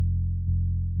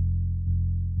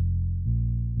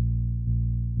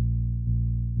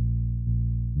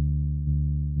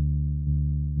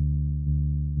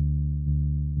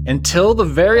Until the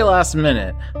very last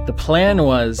minute, the plan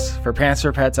was for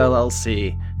Panther Pets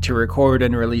LLC to record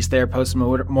and release their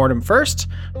post-mortem first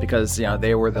because,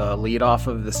 they were the lead off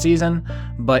of the season.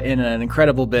 But in an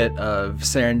incredible bit of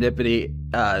serendipity,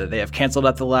 they have canceled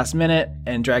at the last minute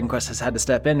and Dragon Quest has had to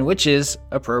step in, which is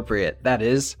appropriate. That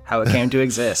is how it came to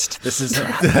exist. This is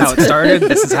how it started.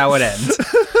 This is how it ends.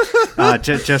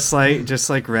 Just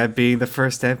like Red being the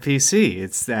first NPC.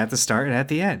 It's at the start and at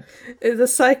the end. The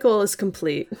cycle is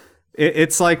complete.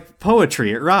 It's like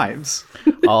poetry. It rhymes.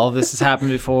 All of this has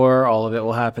happened before. All of it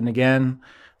will happen again.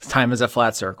 Time is a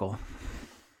flat circle.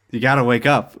 You got to wake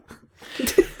up.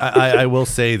 I will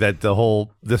say that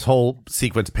this whole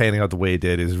sequence panning out the way it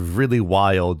did is really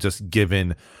wild, just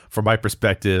given from my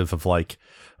perspective of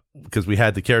because we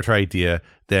had the character idea,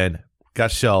 then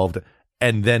got shelved,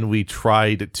 and then we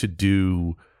tried to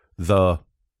do the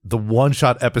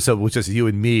one-shot episode with just you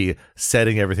and me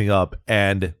setting everything up,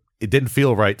 and it didn't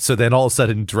feel right. So then all of a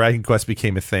sudden Dragon Quest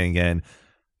became a thing, and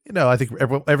I think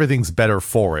everything's better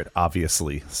for it,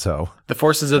 obviously. So the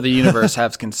forces of the universe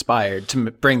have conspired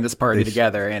to bring this party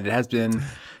together, and it has been,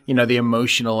 the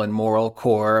emotional and moral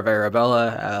core of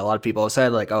Arabella. A lot of people have said,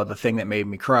 the thing that made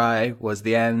me cry was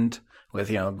the end with,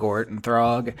 Gort and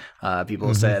Throg.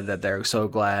 People said that they're so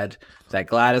glad that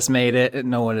Gladys made it.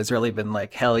 No one has really been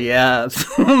like, hell yeah,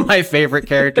 my favorite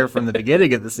character from the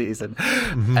beginning of the season.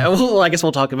 Well, I guess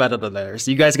we'll talk about it on there. So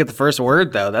you guys get the first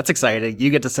word, though. That's exciting. You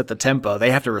get to set the tempo.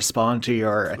 They have to respond to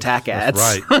your attack ads.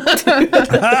 That's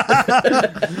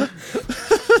right.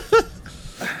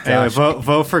 Anyway,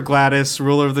 vote for Gladys,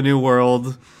 ruler of the new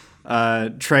world.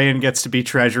 Trajan gets to be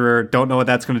treasurer. Don't know what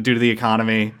that's going to do to the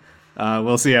economy.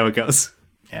 We'll see how it goes.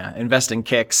 Yeah, invest in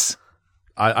kicks.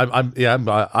 I'm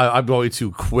going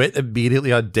to quit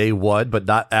immediately on day one,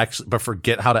 but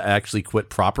forget how to actually quit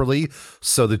properly.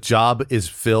 So the job is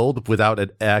filled without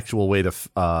an actual way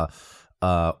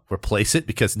to replace it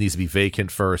because it needs to be vacant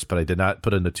first. But I did not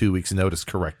put in the 2 weeks notice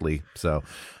correctly. So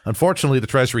unfortunately, the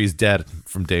treasury is dead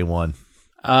from day one.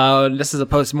 This is a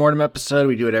post-mortem episode.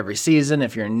 We do it every season.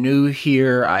 If you're new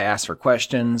here, I ask for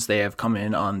questions. They have come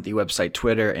in on the website,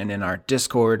 Twitter, and in our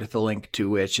Discord, the link to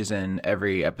which is in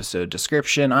every episode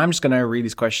description. I'm just going to read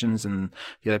these questions, and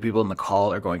the other people in the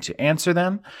call are going to answer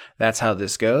them. That's how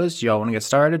this goes. Do y'all want to get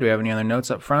started? Do we have any other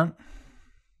notes up front?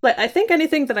 I think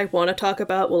anything that I want to talk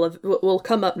about will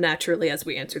come up naturally as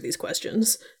we answer these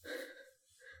questions.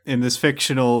 In this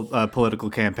fictional political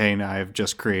campaign I've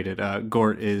just created,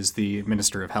 Gort is the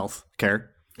Minister of Health Care.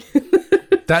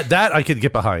 That I could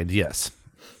get behind, yes.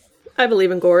 I believe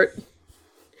in Gort.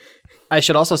 I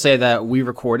should also say that we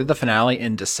recorded the finale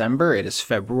in December. It is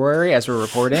February as we're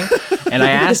recording. And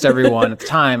I asked everyone at the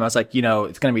time, I was like,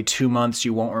 it's going to be 2 months.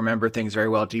 You won't remember things very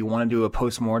well. Do you want to do a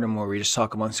post-mortem where we just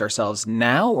talk amongst ourselves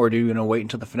now? Or do you want to wait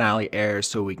until the finale airs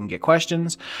so we can get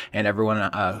questions? And everyone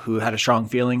who had a strong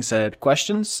feeling said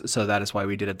questions. So that is why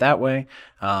we did it that way.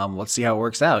 Let's see how it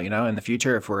works out. In the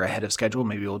future, if we're ahead of schedule,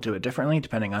 maybe we'll do it differently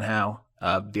depending on how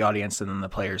the audience and then the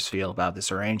players feel about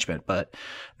this arrangement. But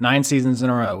 9 seasons in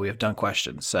a row, we have done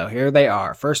questions. So here they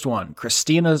are. First one,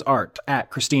 Christina's Art, at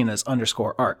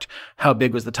Christina's_art. How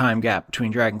big was the time gap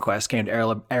between Dragon Quest came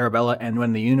to Arabella and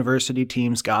when the university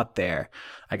teams got there?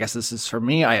 I guess this is for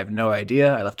me. I have no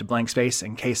idea. I left a blank space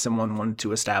in case someone wanted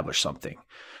to establish something.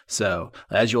 So,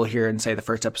 as you'll hear in, say, the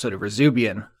first episode of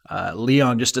Rezubian,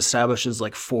 Leon just establishes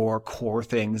 4 core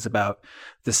things about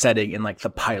the setting in the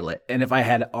pilot. And if I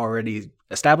had already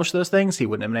established those things, he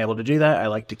wouldn't have been able to do that. I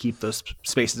like to keep those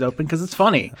spaces open because it's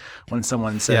funny when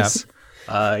someone says,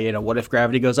 what if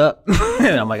gravity goes up?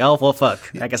 And I'm like, oh, well, fuck.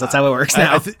 I guess that's how it works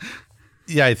now.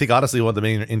 I think honestly one of the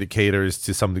main indicators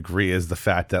to some degree is the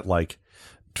fact that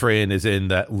Trajan is in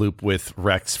that loop with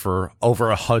Rex for over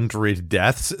 100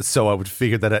 deaths. So I would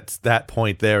figure that at that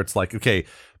point there, it's okay,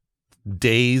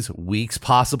 days, weeks,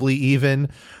 possibly even,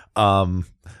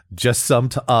 just some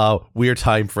weird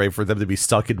time frame for them to be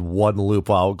stuck in one loop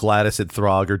while Gladys and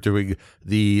Throg are doing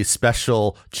the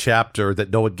special chapter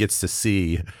that no one gets to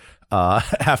see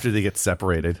after they get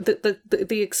separated.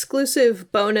 The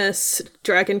exclusive bonus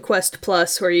Dragon Quest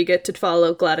Plus where you get to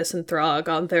follow Gladys and Throg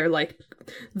on their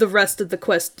the rest of the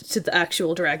quest to the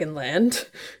actual Dragonland.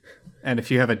 And if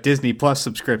you have a Disney Plus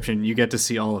subscription, you get to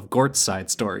see all of Gort's side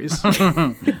stories.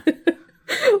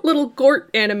 Little Gort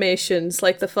animations,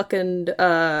 like the fucking,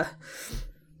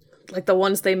 like the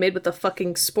ones they made with the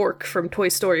fucking spork from Toy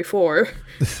Story 4.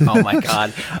 Oh my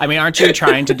god. I mean, aren't you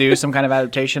trying to do some kind of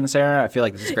adaptation, Sarah? I feel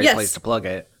like this is a great place to plug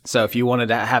it. So if you wanted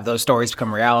to have those stories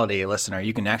become reality, listener,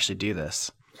 you can actually do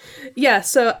this. Yeah,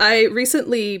 so I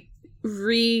recently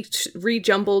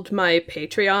rejumbled my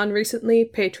Patreon recently,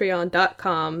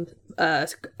 patreon.com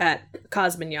at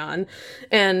Cosmignon,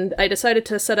 and I decided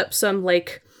to set up some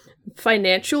like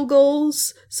financial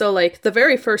goals. So like the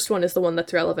very first one is the one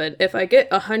that's relevant. If I get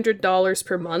 $100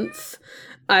 per month,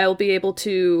 I'll be able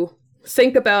to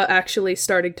think about actually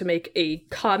starting to make a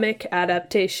comic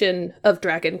adaptation of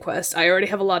Dragon Quest. I already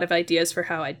have a lot of ideas for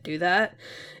how I'd do that.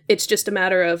 It's just a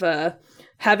matter of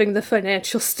having the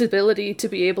financial stability to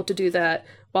be able to do that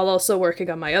while also working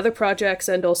on my other projects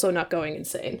and also not going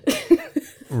insane.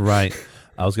 Right.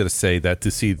 I was going to say that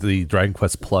to see the Dragon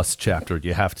Quest Plus chapter,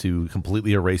 you have to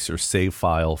completely erase your save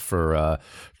file for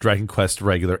Dragon Quest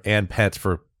regular and Pants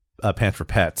for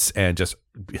Pets, and just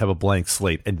have a blank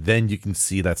slate, and then you can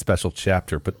see that special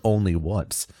chapter, but only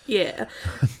once. Yeah.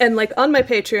 And like on my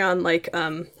Patreon, like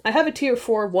I have a tier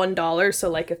for $1, so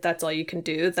like if that's all you can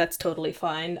do, that's totally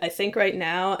fine. I think right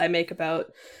now I make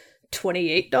about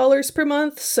 $28 per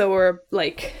month, so we're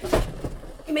like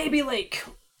maybe like,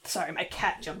 sorry, my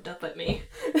cat jumped up at me.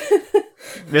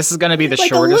 This is going to be the Like a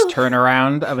shortest little-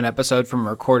 turnaround of an episode from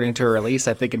recording to release,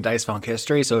 I think, in Dice Funk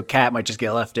history. So Cat might just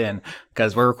get left in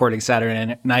because we're recording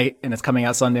Saturday night and it's coming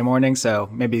out Sunday morning. So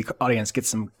maybe the audience gets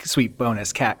some sweet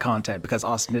bonus Cat content because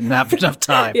Austin didn't have enough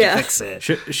time Yeah. to fix it.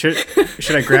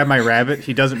 Should I grab my rabbit?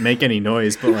 He doesn't make any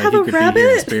noise, but like have he a could be here in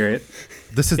rabbit? spirit.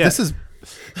 This is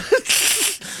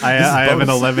I have an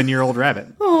bonus. 11-year-old rabbit.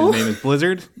 His name is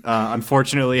Blizzard.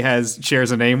 Unfortunately,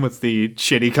 shares a name with the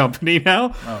shitty company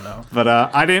now. Oh, no. But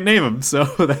I didn't name him, so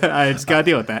I just gotta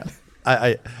deal with that.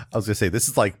 I was gonna say this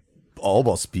is like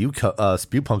almost spew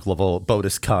punk level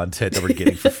bonus content that we're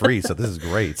getting for free. So this is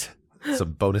great.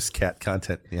 Some bonus cat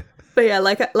content. Yeah. But yeah,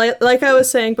 like I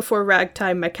was saying before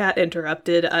Ragtime, my cat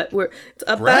interrupted. It's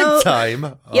about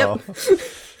Ragtime. Yep. Oh.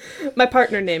 My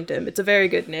partner named him. It's a very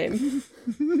good name.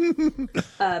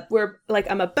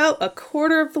 I'm about a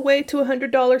quarter of the way to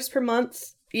 $100 per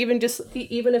month. Even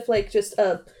if like just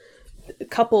a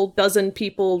couple dozen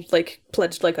people like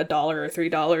pledged like $1 or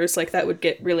 $3, like that would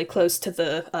get really close to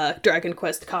the Dragon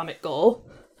Quest comic goal.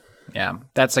 Yeah,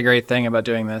 that's a great thing about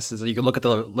doing this is that you can look at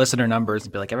the listener numbers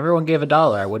and be like, if everyone gave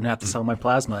 $1, I wouldn't have to sell my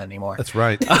plasma anymore. That's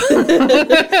right. But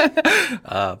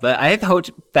I hope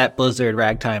that Blizzard,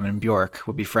 Ragtime, and Bjork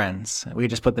would be friends. We could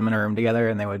just put them in a room together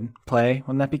and they would play.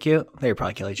 Wouldn't that be cute? They would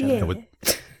probably kill each other.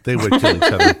 They would kill each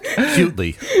other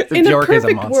cutely. In Bjork a is a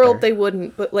perfect monster. world, they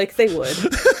wouldn't, but like they would.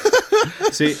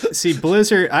 See,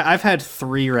 Blizzard. I've had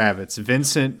 3 rabbits: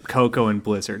 Vincent, Coco, and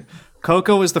Blizzard.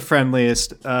 Coco was the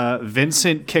friendliest.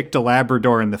 Vincent kicked a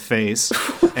Labrador in the face,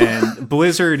 and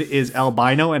Blizzard is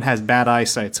albino and has bad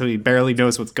eyesight, so he barely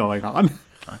knows what's going on.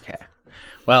 Okay.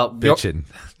 Well, Bitchin'.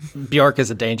 Bjork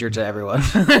is a danger to everyone.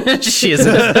 She is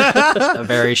a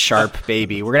very sharp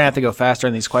baby. We're going to have to go faster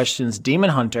on these questions.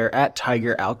 Demon Hunter at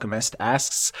Tiger Alchemist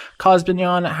asks,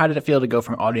 Cosmignon, how did it feel to go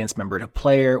from audience member to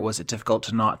player? Was it difficult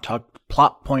to not talk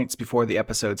plot points before the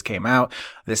episodes came out?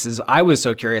 I was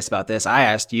so curious about this. I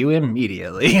asked you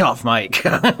immediately off mic.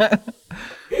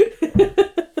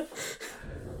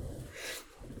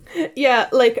 Yeah,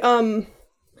 like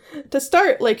to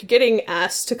start, like getting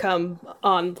asked to come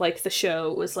on like the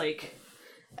show was like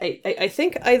I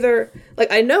think either like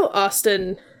I know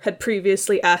Austin had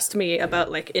previously asked me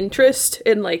about like interest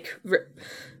in like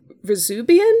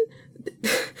Vesuvian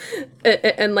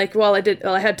and like while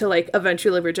I had to like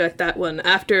eventually reject that one.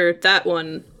 After that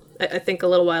one, I think a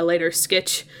little while later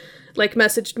Skitch like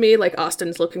messaged me like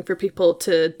Austin's looking for people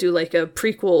to do like a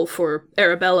prequel for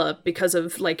Arabella because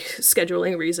of like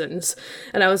scheduling reasons,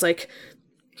 and I was like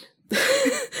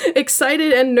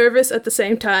excited and nervous at the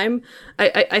same time.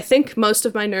 I think most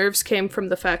of my nerves came from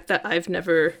the fact that I've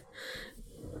never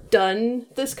done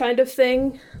this kind of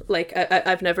thing. Like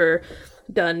I've never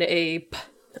done a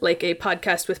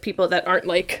podcast with people that aren't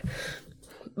like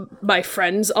my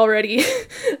friends already.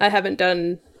 I haven't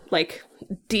done like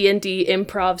D&D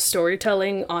improv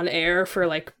storytelling on air for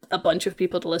like a bunch of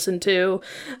people to listen to.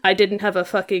 I didn't have a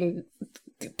fucking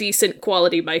decent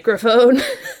quality microphone.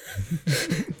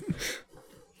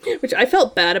 Which I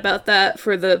felt bad about that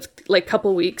for the like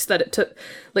couple weeks that it took,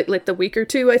 like the week or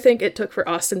two I think it took for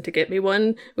Austin to get me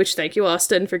one, which thank you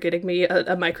Austin for getting me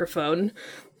a microphone.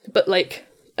 But like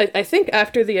I think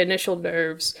after the initial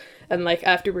nerves and like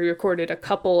after we recorded a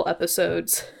couple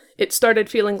episodes, it started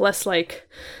feeling less like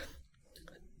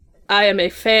I am a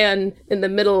fan in the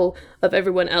middle of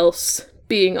everyone else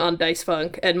being on Dice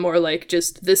Funk and more like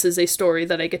just this is a story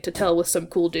that I get to tell with some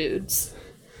cool dudes.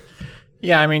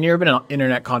 Yeah, I mean, you've been an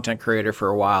internet content creator for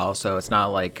a while, so it's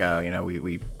not like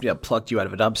we plucked you out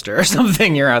of a dumpster or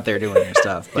something. You're out there doing your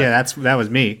stuff. But Yeah, that was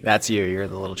me. that's you. You're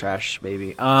the little trash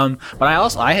baby. But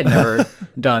I had never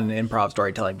done improv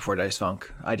storytelling before Dice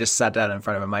Funk. I just sat down in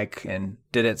front of a mic and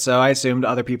did it. So I assumed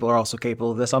other people are also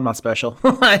capable of this. I'm not special,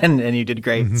 and you did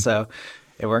great. So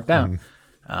it worked out.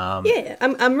 Yeah,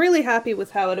 I'm really happy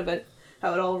with how it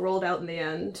all rolled out in the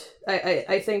end.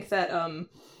 I think that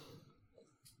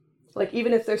like,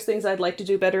 even if there's things I'd like to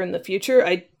do better in the future,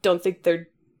 I don't think there'd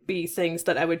be things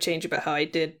that I would change about how I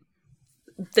did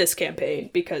this campaign,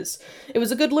 because it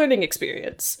was a good learning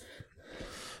experience.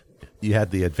 You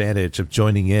had the advantage of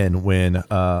joining in when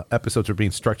episodes were being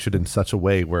structured in such a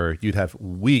way where you'd have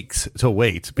weeks to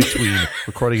wait between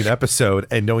recording an episode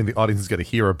and knowing the audience is going to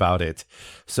hear about it.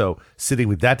 So sitting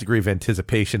with that degree of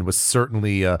anticipation was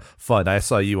certainly fun. I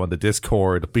saw you on the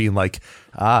Discord being like,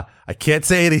 I can't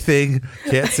say anything.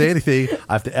 Can't say anything.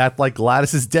 I have to act like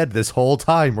Gladys is dead this whole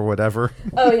time or whatever.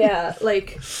 Oh yeah,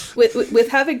 like with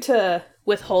having to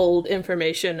withhold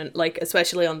information, and like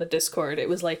especially on the Discord, it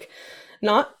was like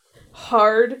not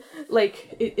hard,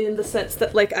 like in the sense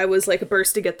that like I was like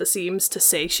bursting at the seams to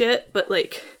say shit, but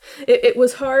like it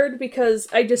was hard because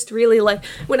I just really like,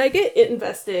 when I get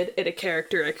invested in a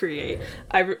character I create,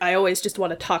 I always just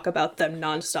want to talk about them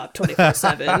nonstop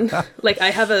 24/7. Like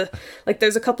I have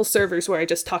there's a couple servers where I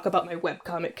just talk about my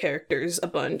webcomic characters a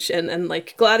bunch, and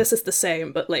like Gladys is the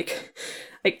same, but like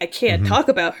I can't talk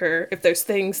about her if there's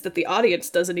things that the audience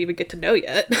doesn't even get to know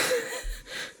yet.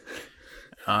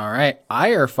 All right.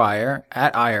 Irefire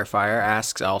at Irefire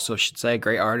asks, also should say,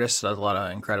 great artist, does a lot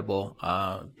of incredible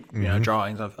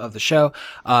drawings of the show.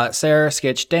 Sarah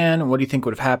Sketch Dan, what do you think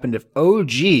would have happened if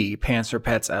OG Pants for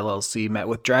Pets LLC met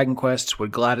with Dragon Quest?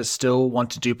 Would Gladys still want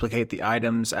to duplicate the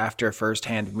items after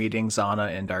first-hand meeting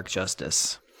Zana and Dark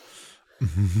Justice?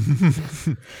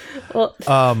 Well,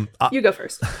 you go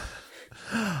first.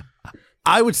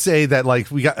 I would say that,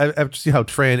 like, we got, after see how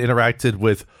Tran interacted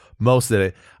with most of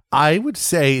it, I would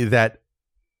say that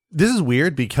this is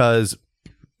weird because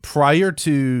prior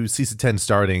to season 10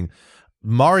 starting,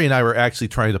 Mari and I were actually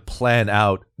trying to plan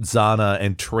out Zana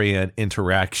and Tran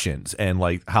interactions and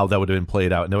like how that would have been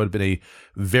played out. And that would have been a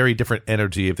very different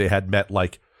energy if they had met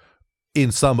like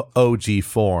in some OG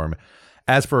form.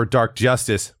 As for Dark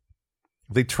Justice,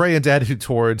 the Tran's attitude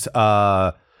towards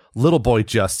Little Boy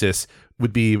Justice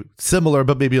would be similar,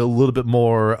 but maybe a little bit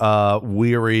more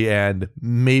weary and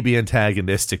maybe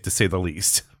antagonistic, to say the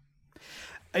least.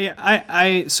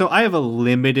 So I have a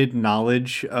limited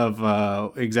knowledge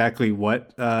of exactly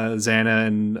what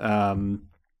Xana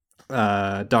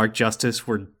and Dark Justice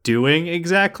were doing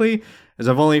exactly, as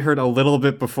I've only heard a little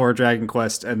bit before Dragon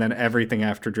Quest and then everything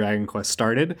after Dragon Quest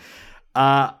started.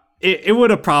 It would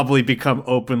have probably become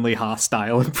openly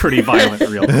hostile and pretty violent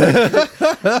real quick.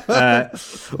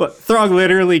 Throg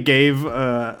literally gave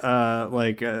not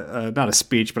a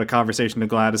speech, but a conversation to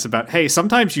Gladys about, hey,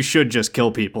 sometimes you should just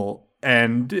kill people,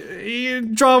 and you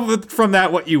draw from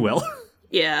that what you will.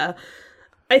 Yeah.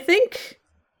 I think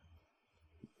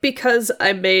because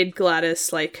I made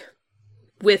Gladys, like,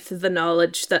 with the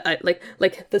knowledge that I,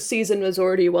 like the season was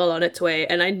already well on its way,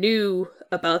 and I knew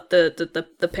about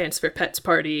the Pants for Pets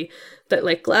party, that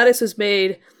like Gladys was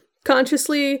made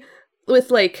consciously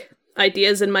with like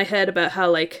ideas in my head about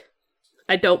how like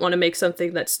I don't want to make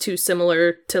something that's too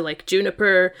similar to like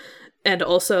Juniper, and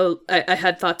also I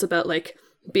had thoughts about like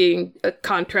being a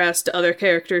contrast to other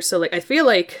characters. So like I feel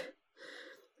like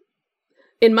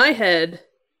in my head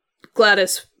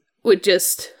Gladys would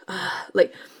just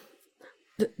like,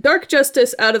 Dark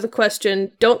Justice, out of the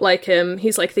question, don't like him.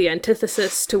 He's like the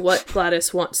antithesis to what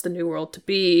Gladys wants the New World to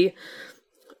be.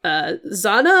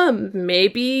 Zana,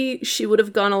 maybe she would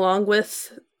have gone along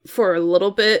with for a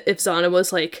little bit if Zana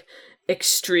was like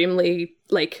extremely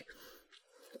like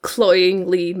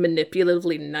cloyingly,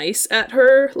 manipulatively nice at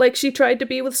her, like she tried to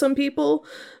be with some people.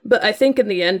 But I think in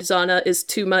the end, Zana is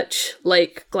too much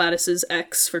like Gladys's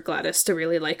ex for Gladys to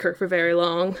really like her for very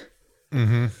long.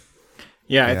 Mm-hmm.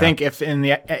 Yeah, I think if in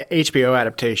the HBO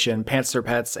adaptation, Pants for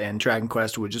Pets and Dragon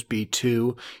Quest would just be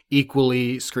two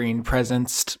equally screen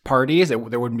presenced parties. There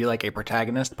wouldn't be like a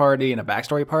protagonist party and a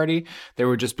backstory party. There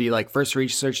would just be like first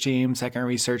research team, second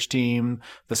research team,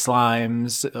 the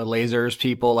slimes, lasers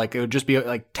people. Like it would just be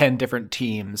like 10 different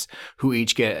teams who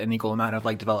each get an equal amount of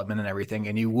like development and everything.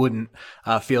 And you wouldn't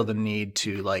feel the need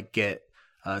to like get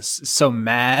so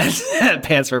mad at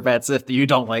Pants for Pets if you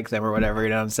don't like them or whatever, you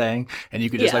know what I'm saying? And you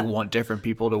could just Yeah. like want different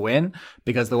people to win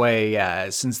because the way,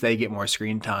 since they get more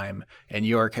screen time and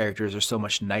your characters are so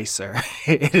much nicer,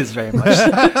 it is very much,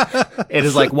 it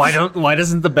is like, why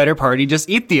doesn't the better party just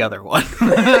eat the other one?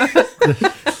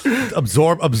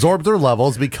 Absorb their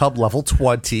levels, become level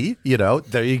 20. You know,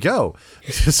 there you go.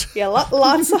 Just Yeah,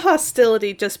 lots of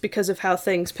hostility just because of how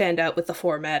things panned out with the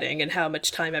formatting and how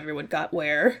much time everyone got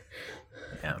where.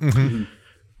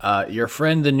 Yeah. Your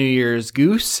friend, the New Year's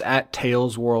Goose at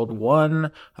Tails World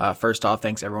 1. First off,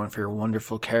 thanks everyone for your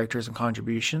wonderful characters and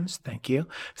contributions. Thank you.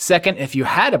 Second, if you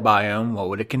had a biome, what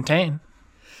would it contain?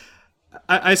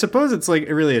 I suppose it's like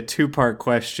really a two-part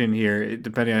question here,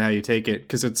 depending on how you take it,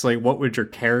 because it's like, what would your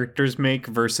characters make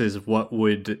versus what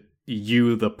would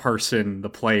you, the person, the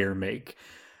player, make?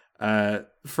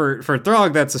 For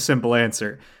Throg, that's a simple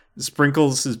answer.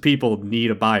 Sprinkles' people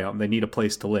need a biome. They need a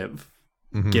place to live.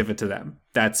 Give it to them.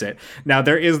 That's it. Now,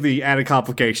 there is the added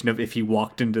complication of if he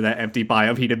walked into that empty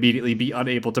biome, he'd immediately be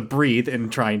unable to breathe in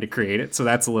trying to create it. So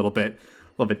that's a little bit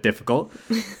difficult.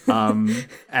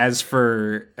 As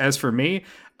for me,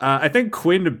 I think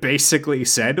Quinn basically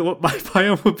said what my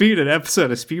biome would be in an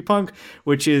episode of Spewpunk,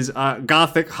 which is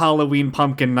gothic Halloween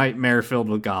pumpkin nightmare filled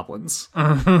with goblins.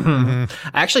 I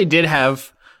actually did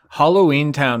have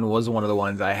Halloween Town was one of the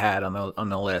ones I had on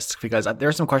the list because there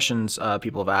are some questions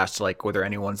people have asked, like were there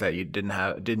any ones that you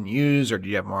didn't use, or do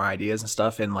you have more ideas and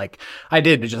stuff? And like I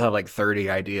did just have like 30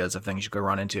 ideas of things you could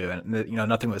run into, and you know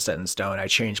nothing was set in stone. I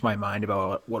changed my mind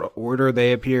about what order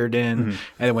they appeared in, and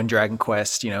then when Dragon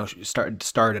Quest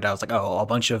started, I was like, oh, a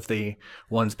bunch of the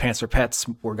ones Pants for Pets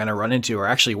we're gonna run into are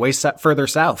actually way further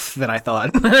south than I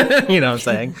thought. You know what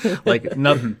I'm saying? Like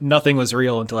nothing was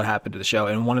real until it happened to the show,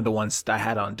 and one of the ones I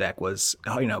had on deck was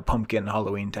Pumpkin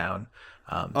Halloween Town.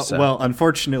 Well,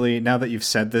 unfortunately, now that you've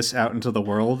said this out into the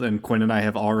world, and Quinn and I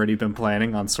have already been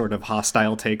planning on sort of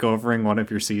hostile takeovering one of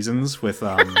your seasons with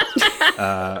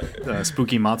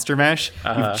Spooky Monster Mash,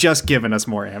 you've just given us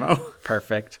more ammo.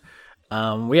 Perfect.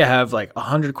 We have like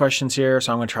 100 questions here,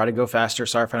 so I'm going to try to go faster.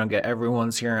 Sorry if I don't get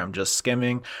everyone's here. I'm just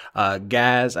skimming.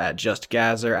 Gaz at Just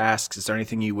Gazer asks, is there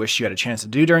anything you wish you had a chance to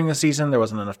do during the season there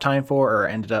wasn't enough time for, or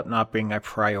ended up not being a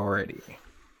priority?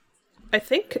 I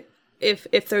think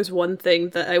if there's one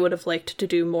thing that I would have liked to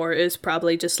do more is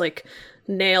probably just like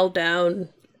nail down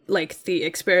like the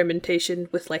experimentation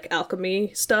with like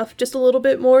alchemy stuff just a little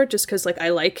bit more, just because like I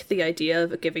like the idea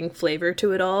of giving flavor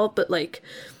to it all, but like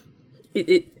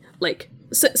it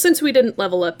since we didn't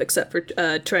level up except for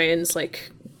Trayan's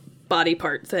like body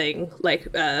part thing,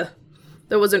 like there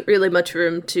wasn't really much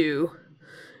room to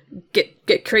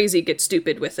get crazy, get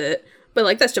stupid with it, but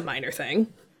like that's a minor thing.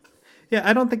 Yeah,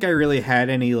 I don't think I really had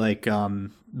any like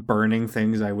burning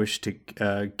things I wish to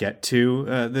get to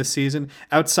this season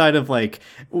outside of like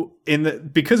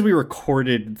because we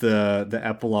recorded the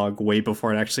epilogue way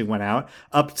before it actually went out.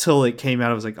 Up till it came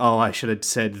out, I was like, oh, I should have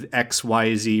said X,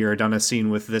 Y, Z, or done a scene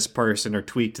with this person, or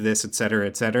tweaked this, etc.,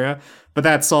 etc. But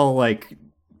that's all like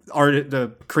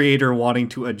the creator wanting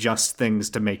to adjust things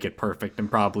to make it perfect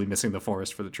and probably missing the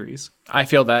forest for the trees. I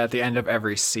feel that at the end of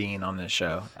every scene on this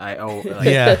show.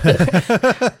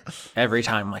 yeah. Every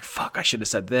time I'm like, fuck, I should have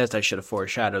said this. I should have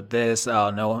foreshadowed this. Oh,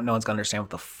 no one's going to understand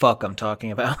what the fuck I'm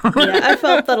talking about. Yeah, I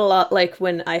felt that a lot, like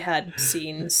when I had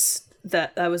scenes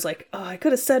that I was like, oh, I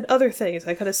could have said other things.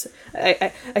 I could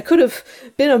have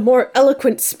been a more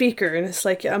eloquent speaker, and it's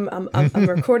like I'm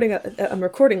recording I'm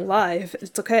recording live.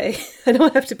 It's okay. I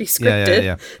don't have to be scripted.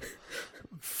 Yeah.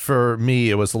 For me,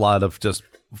 it was a lot of just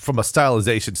from a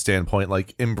stylization standpoint,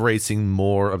 like embracing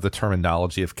more of the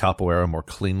terminology of capoeira more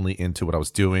cleanly into what I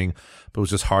was doing. But it was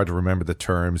just hard to remember the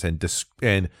terms,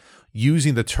 and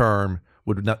using the term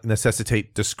would not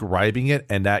necessitate describing it,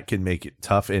 and that can make it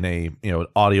tough in a an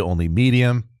audio only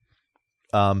medium.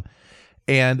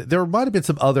 And there might have been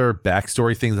some other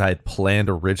backstory things I had planned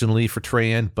originally for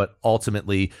Trayan, but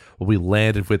ultimately what we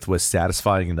landed with was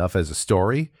satisfying enough as a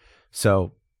story.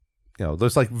 So,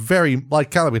 there's like very like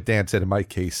kind of what Dan said in my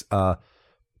case.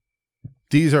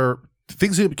 These are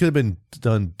things that could have been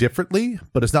done differently,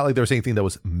 but it's not like there was anything that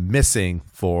was missing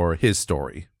for his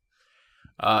story.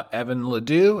 Evan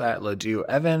Ledoux at Ledoux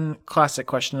Evan, classic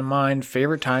question in mind.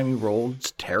 Favorite time you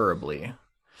rolled terribly?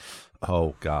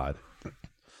 Oh God.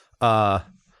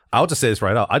 I'll just say this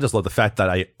right out. I just love the fact that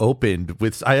I opened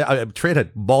with Trayan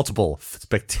had multiple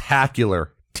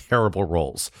spectacular terrible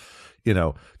rolls.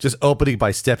 Just opening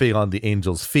by stepping on the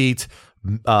angel's feet,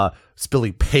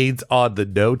 spilling paint on the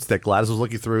notes that Gladys was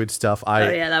looking through and stuff. Oh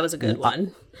yeah, that was a good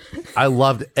one. I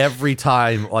loved every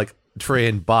time, like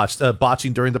Tran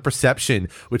botching during the perception,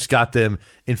 which got them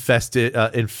infested,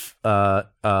 hit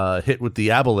with the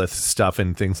aboleth stuff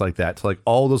and things like that. So like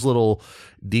all those little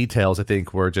details, I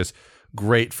think, were just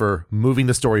great for moving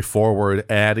the story forward,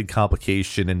 adding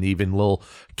complication, and even little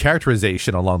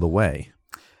characterization along the way.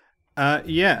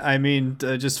 Yeah, I mean,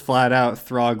 just flat out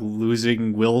Throg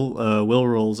losing will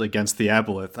rolls against the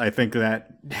aboleth. I think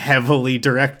that heavily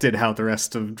directed how the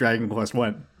rest of Dragon Quest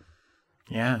went.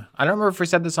 Yeah, I don't remember if we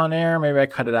said this on air. Maybe I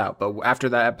cut it out. But after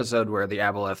that episode where the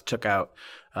aboleth took out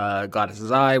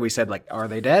Gladys's eye, we said, like, are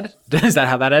they dead? Is that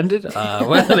how that ended?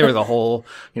 Well, there was a whole,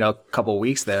 couple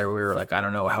weeks there. We were like, I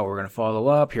don't know how we're going to follow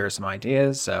up. Here are some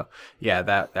ideas. So yeah,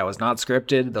 that was not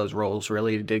scripted. Those roles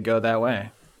really did go that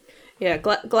way. Yeah,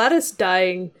 Gladys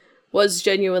dying was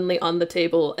genuinely on the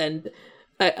table, and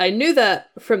I knew that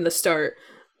from the start.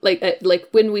 Like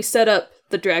when we set up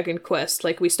the Dragon Quest,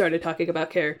 like we started talking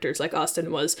about characters, like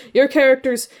Austin was, your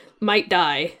characters might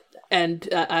die, and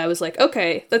I was like,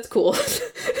 okay, that's cool.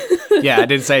 Yeah, I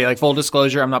did say, like, full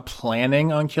disclosure, I'm not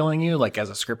planning on killing you, like, as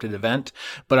a scripted event,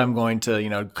 but I'm going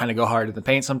to, kind of go hard in the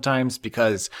paint sometimes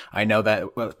because I know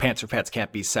that Pants for Pets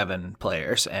can't be 7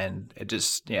 players, and it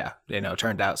just,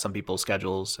 turned out some people's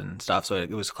schedules and stuff, so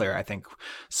it was clear, I think,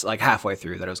 like, halfway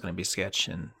through that it was going to be sketch,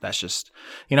 and that's just,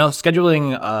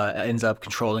 scheduling ends up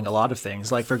controlling a lot of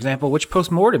things, like, for example, which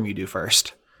postmortem you do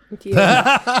first.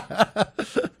 Yeah.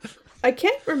 I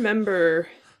can't remember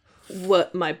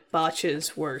what my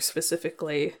botches were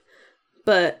specifically,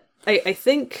 but I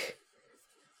think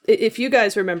if you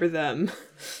guys remember them.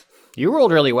 You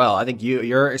rolled really well. I think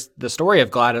the story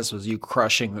of Gladys was you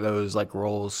crushing those like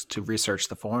rolls to research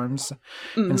the forms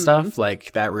and stuff.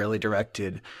 Like that really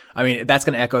directed. I mean, that's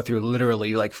going to echo through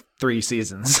literally like 3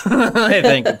 seasons. I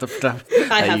think the stuff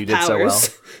that you did so well.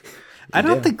 I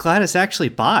don't think Gladys actually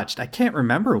botched. I can't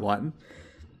remember one.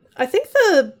 I think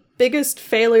the biggest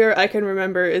failure I can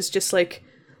remember is just like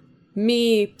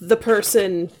me, the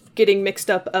person, getting mixed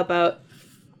up about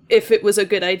if it was a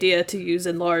good idea to use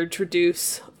enlarge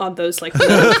reduce on those like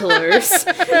pillars.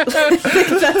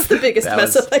 That's the biggest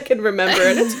mess up I can remember,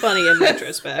 and it's funny in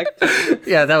retrospect.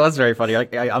 Yeah, that was very funny.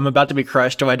 Like, I'm about to be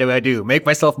crushed. What do I do? Make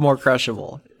myself more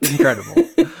crushable. Incredible.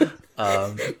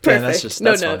 Perfect. That's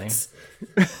no funny. notes.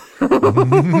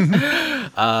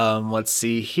 Let's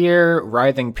see here.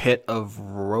 Writhing Pit of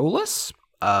Rolus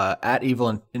at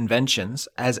Evil Inventions.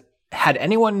 Had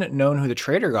anyone known who the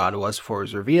traitor god was before it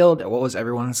was revealed? What was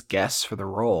everyone's guess for the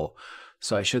role?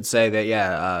 So I should say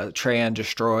that, Tran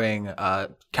destroying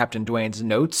Captain Dwayne's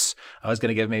notes. I was going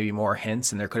to give maybe more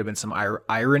hints, and there could have been some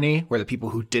irony where the people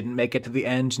who didn't make it to the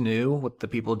end knew what the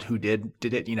people who did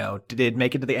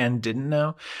make it to the end didn't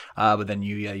know. But then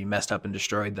you messed up and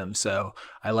destroyed them. So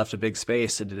I left a big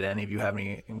space. So did any of you have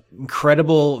any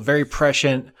incredible, very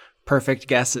prescient, perfect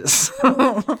guesses?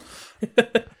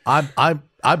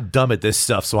 I'm dumb at this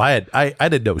stuff, so I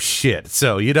didn't know shit.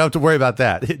 So you don't have to worry about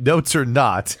that. Notes or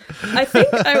not. I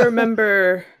think I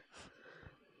remember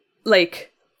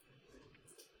like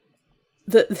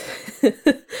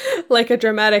the like a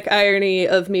dramatic irony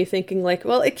of me thinking like,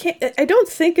 well, I don't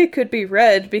think it could be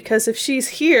Red, because if she's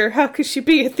here, how could she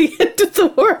be at the end of the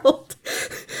world?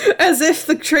 As if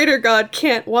the traitor god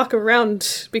can't walk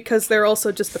around because they're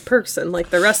also just a person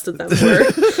like the rest of them were.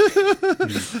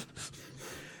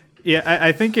 Yeah,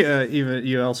 I think even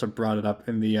you also brought it up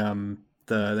in the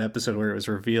episode where it was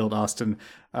revealed, Austin,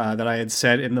 that I had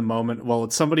said in the moment, well,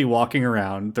 it's somebody walking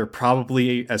around. They're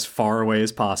probably as far away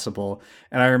as possible.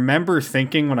 And I remember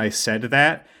thinking when I said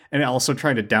that, and also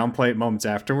trying to downplay it moments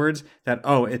afterwards, that,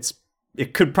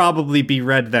 it could probably be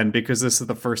Red then, because this is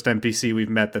the first NPC we've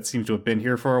met that seems to have been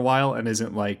here for a while and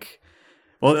isn't like...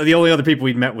 Well, the only other people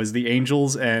we'd met was the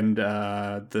Angels and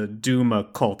the Duma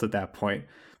cult at that point.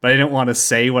 But I didn't want to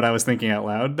say what I was thinking out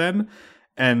loud then.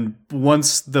 And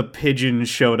once the pigeon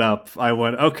showed up, I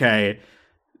went, okay,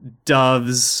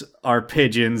 doves are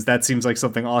pigeons. That seems like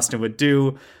something Austin would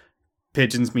do.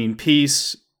 Pigeons mean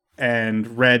peace.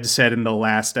 And Red said in the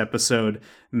last episode,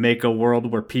 make a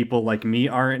world where people like me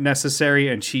aren't necessary.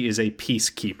 And she is a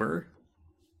peacekeeper.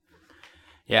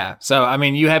 Yeah. So, I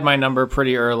mean, you had my number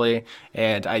pretty early,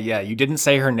 and you didn't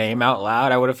say her name out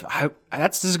loud.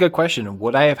 This is a good question.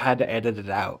 Would I have had to edit it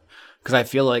out? Because I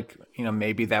feel like,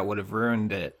 maybe that would have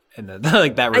ruined it. And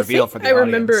like that reveal for the audience. I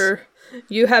remember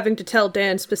you having to tell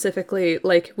Dan specifically,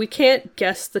 like, we can't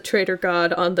guess the traitor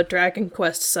god on the Dragon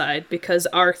Quest side because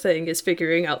our thing is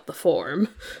figuring out the form.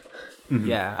 Mm-hmm.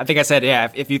 Yeah, I think I said,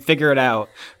 if you figure it out,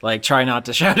 like, try not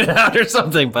to shout it out or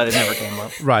something, but it never came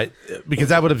up. Right, because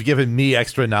that would have given me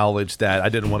extra knowledge that I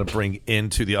didn't want to bring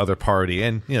into the other party.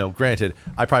 And, granted,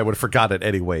 I probably would have forgot it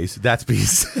anyways. That's being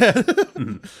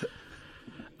said.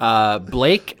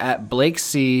 Blake at Blake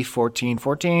C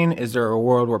 1414. Is there a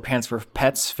world where Pants for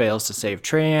Pets fails to save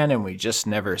Tran and we just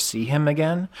never see him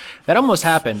again? That almost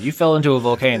happened. You fell into a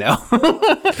volcano.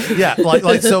 Yeah,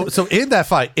 like so in that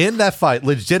fight,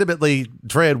 legitimately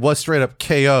Tran was straight up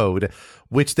KO'd,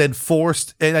 which then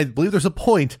forced, and I believe there's a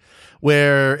point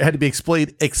where it had to be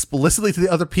explained explicitly to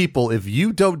the other people, if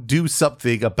you don't do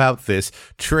something about this,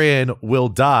 Tran will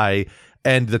die.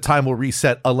 And the time will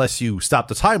reset unless you stop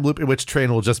the time loop, in which Tran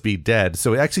will just be dead.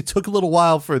 So it actually took a little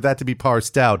while for that to be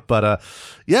parsed out. But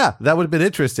yeah, that would have been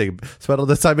interesting. Spent all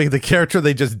this time making the character,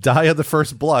 they just die on the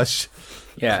first blush.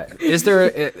 Yeah. Is there,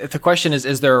 if the question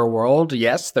is there a world?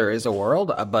 Yes, there is a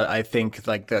world. But I think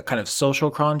like the kind of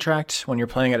social contract when you're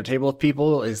playing at a table with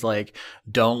people is like,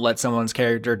 don't let someone's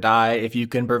character die if you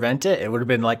can prevent it. It would have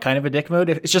been like kind of a dick mode.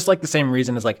 It's just like the same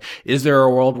reason as like, is there a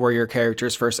world where your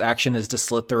character's first action is to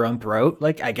slit their own throat?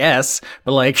 Like, I guess,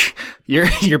 but like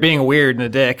you're being weird and a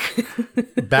dick.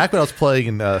 Back when I was playing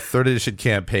in the 3rd edition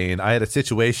campaign, I had a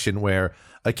situation where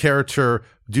a character,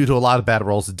 due to a lot of bad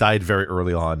rolls, died very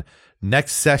early on.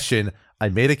 Next session, I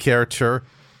made a character,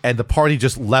 and the party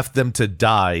just left them to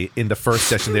die in the first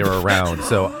session they were around.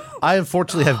 So I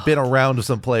unfortunately have been around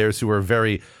some players who are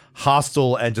very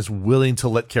hostile and just willing to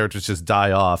let characters just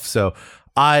die off. So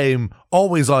I'm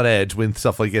always on edge when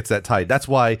stuff like gets that tight. That's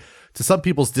why, to some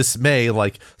people's dismay,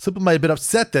 like some people might have been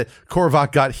upset that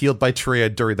Korvac got healed by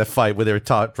Tran during the fight when they were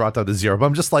brought down to 0. But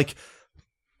I'm just like,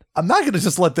 I'm not going to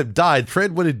just let them die.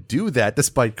 Tran wouldn't do that,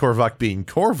 despite Korvac being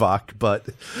Korvac, but...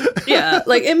 Yeah,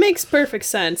 like, it makes perfect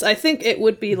sense. I think it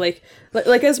would be, like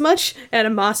as much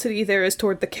animosity there is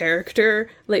toward the character,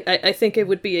 like, I think it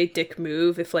would be a dick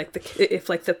move if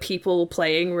the people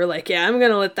playing were like, yeah, I'm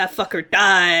gonna let that fucker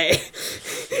die.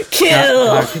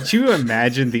 Kill! Now, could you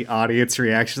imagine the audience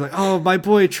reaction? Like, oh, my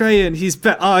boy Tran, he's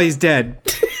dead. Oh, he's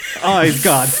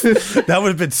gone. That would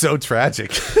have been so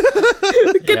tragic.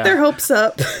 Get their hopes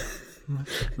up.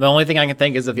 The only thing I can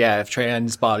think is if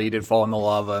Tran's body did fall in the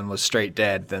lava and was straight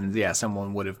dead, then yeah,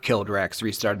 someone would have killed Rex,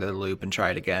 restarted the loop, and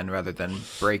tried again rather than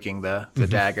breaking the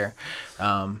dagger.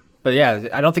 But yeah,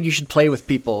 I don't think you should play with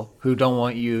people who don't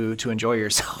want you to enjoy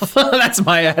yourself. That's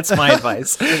my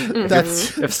advice.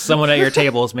 If someone at your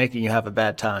table is making you have a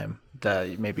bad time,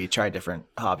 maybe try different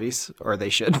hobbies, or they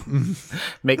should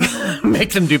make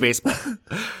them do baseball.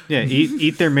 Yeah,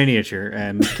 eat their miniature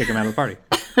and kick them out of the party.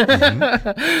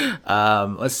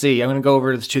 Let's see. I'm going to go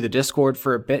over to the Discord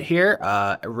for a bit here.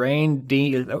 Rain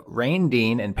Dean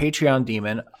and Patreon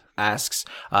Demon asks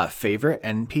favorite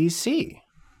NPC.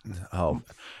 Oh,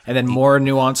 and then more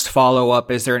nuanced follow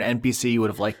up. Is there an NPC you would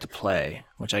have liked to play?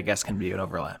 Which I guess can be an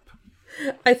overlap.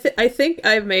 I think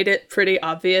I've made it pretty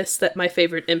obvious that my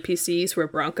favorite NPCs were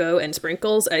Bronco and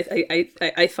Sprinkles.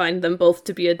 I find them both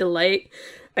to be a delight.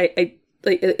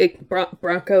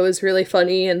 Bronco is really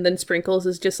funny, and then Sprinkles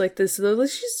is just like this.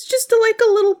 She's just like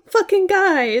a little fucking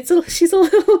guy. She's a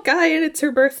little guy, and it's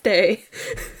her birthday.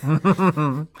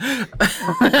 I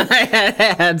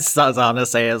had Sazana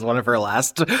say as one of her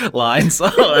last lines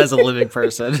as a living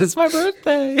person. It's my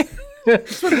birthday.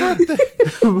 It's my birthday.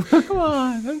 Come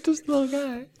on, I'm just a little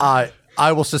guy.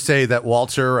 I will just say that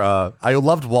Walter, I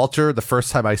loved Walter the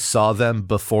first time I saw them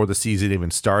before the season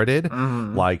even started.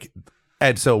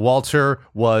 And so Walter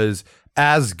was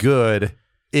as good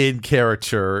in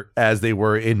character as they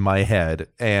were in my head.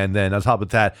 And then on top of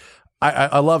that,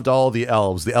 I loved all the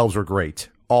elves. The elves were great.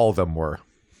 All of them were.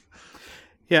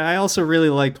 Yeah, I also really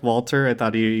liked Walter. I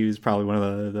thought he was probably one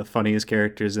of the funniest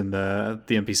characters in the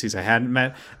NPCs I hadn't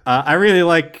met. I really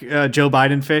like Joe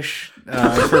Biden Fish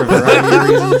for a variety of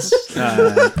reasons.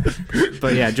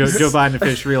 But yeah, Joe Biden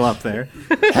Fish real up there.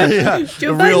 Yeah,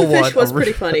 Joe Biden Fish was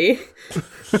pretty funny.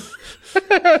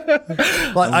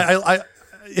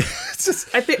 It's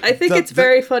just, I think it's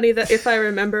very funny that if I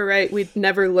remember right, we'd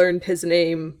never learned his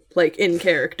name like in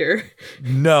character.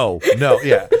 No,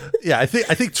 yeah. I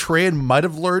think Tran might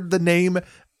have learned the name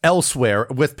elsewhere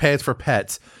with Pants for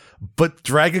Pets, but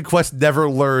Dragon Quest never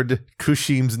learned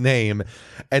Kushim's name.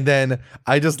 And then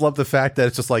I just love the fact that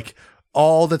it's just like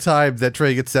all the time that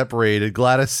Tran gets separated,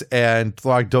 Gladys and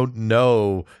Throg don't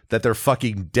know that they're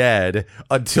fucking dead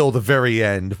until the very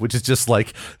end, which is just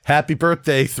like, happy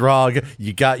birthday, Throg.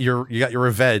 You got your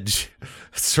revenge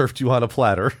served you on a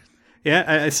platter. Yeah,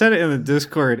 I said it in the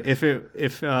Discord. If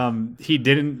he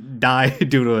didn't die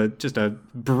due to just a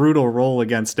brutal roll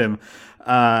against him,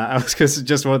 I was going to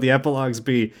suggest one of the epilogues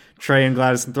be Trey and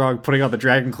Gladys and Throg putting on the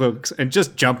dragon cloaks and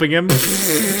just jumping him,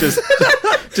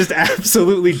 just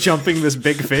absolutely jumping this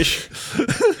big fish.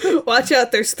 Watch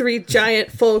out! There's 3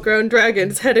 giant, full-grown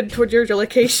dragons headed toward your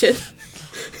location.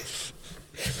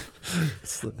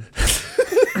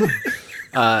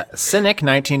 Cynic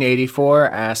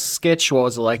 1984 asks Skitch, what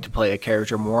was it like to play a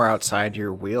character more outside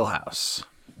your wheelhouse?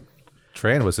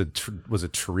 Tran was a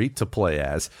treat to play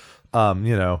as.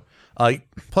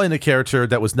 Playing a character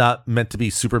that was not meant to be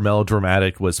super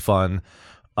melodramatic was fun.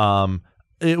 Tran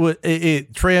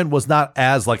was not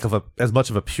as much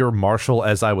of a pure martial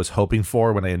as I was hoping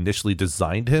for when I initially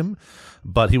designed him,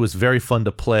 but he was very fun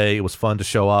to play. It was fun to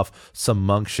show off some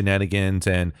monk shenanigans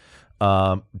and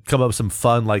come up with some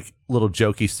fun, like, little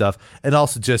jokey stuff, and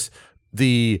also just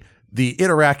the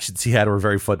interactions he had were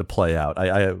very fun to play out.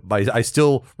 I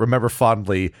still remember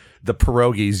fondly the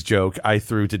pierogies joke I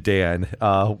threw to Dan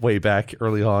way back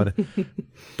early on,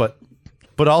 but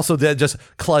also then just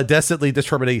clandestinely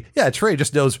determining, Trey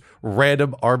just knows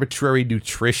random arbitrary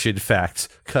nutrition facts,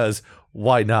 because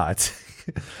why not?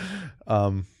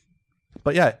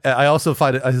 But yeah, I also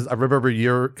find it. I remember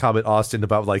your comment, Austin,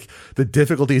 about like the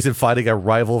difficulties in finding a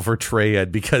rival for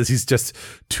Treyan because he's just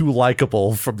too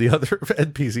likable from the other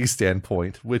NPC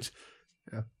standpoint.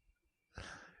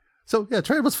 So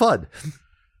Treyan was fun.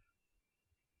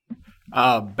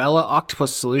 Bella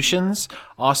Octopus Solutions,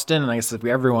 Austin, and I guess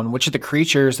everyone. Which of the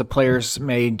creatures the players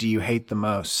made do you hate the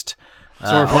most?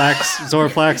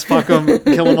 Zorplax, fuck them,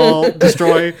 kill them all,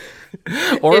 destroy.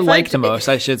 Or the most,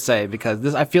 I should say,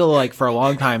 because I feel like for a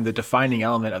long time the defining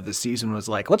element of the season was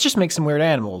like, let's just make some weird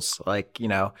animals. Like,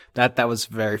 that was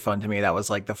very fun to me. That was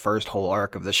like the first whole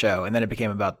arc of the show, and then it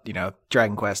became about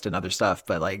Dragon Quest and other stuff.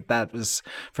 But like that was,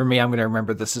 for me, I'm gonna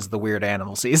remember this is the weird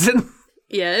animal season.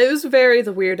 Yeah, it was very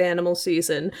the weird animal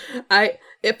season.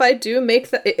 If I do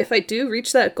reach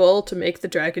that goal to make the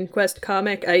Dragon Quest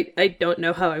comic, I don't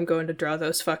know how I'm going to draw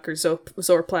those fuckers,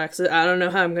 Zorplax. I don't know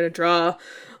how I'm going to draw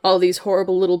all these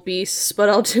horrible little beasts, but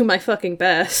I'll do my fucking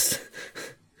best.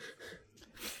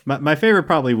 My favorite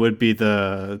probably would be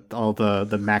the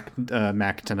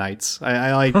Mactonites.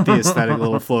 I like the aesthetic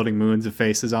little floating moons with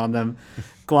faces on them.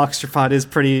 Glocksterpod is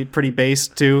pretty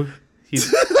based too.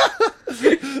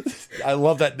 I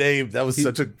love that name. That was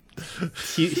such a.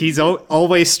 He's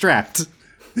always strapped.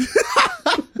 The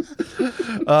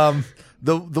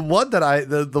one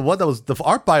that was the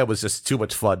art bio was just too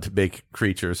much fun to make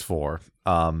creatures for.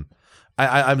 I'm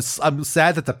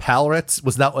sad that the Palrets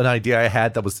was not an idea I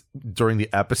had that was during the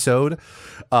episode.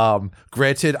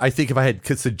 Granted, I think if I had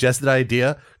suggested an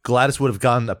idea, Gladys would have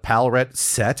gotten a Palret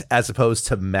set as opposed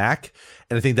to Mac.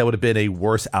 And I think that would have been a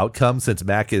worse outcome since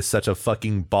Mac is such a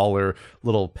fucking baller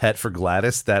little pet for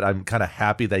Gladys that I'm kind of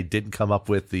happy they didn't come up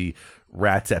with the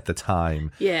rats at the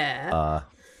time. Yeah.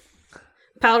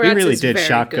 We really did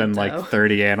shotgun like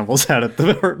 30 animals out of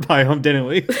the biome, didn't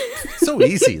we? So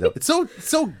easy though. It's so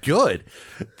good.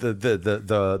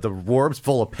 The worms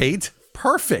full of paint,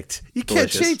 perfect. You can't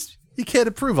change. You can't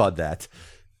improve on that.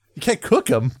 You can't cook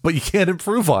them, but you can't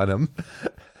improve on them.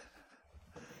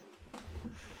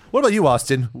 What about you,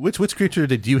 Austin? Which creature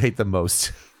did you hate the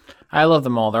most? I love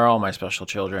them all. They're all my special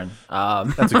children.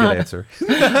 That's a good answer.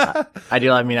 I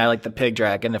do. I mean, I like the pig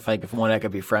dragon. If one I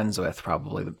could be friends with,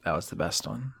 probably that was the best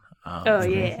one.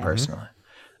 Personally.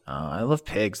 I love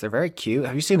pigs. They're very cute.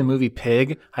 Have you seen the movie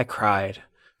Pig? I cried.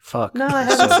 Fuck. No, I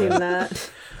haven't seen that.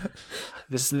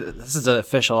 This is an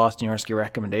official Austin Yorsky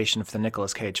recommendation for the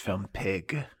Nicolas Cage film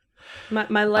Pig.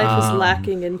 My life is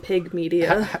lacking in pig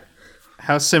media.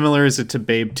 How similar is it to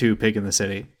Babe 2 Pig in the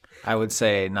City? I would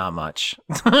say not much.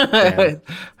 I'd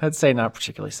say not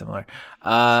particularly similar.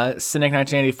 Cynic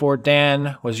 1984,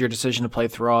 Dan, was your decision to play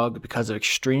Throg because of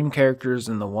extreme characters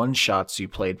in the one-shots you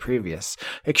played previous?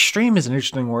 Extreme is an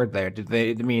interesting word there. Did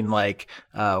they mean like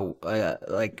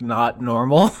not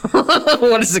normal?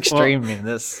 What does extreme mean?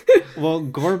 This? Well,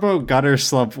 Gorbo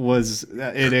Gutterslump was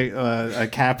in a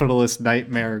capitalist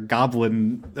nightmare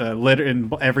goblin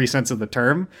in every sense of the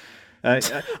term.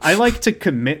 I like to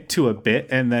commit to a bit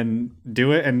and then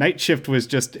do it, and Night Shift was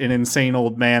just an insane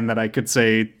old man that I could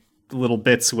say little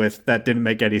bits with that didn't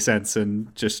make any sense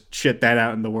and just shit that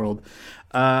out in the world.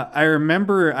 I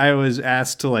remember I was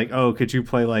asked to could you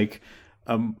play like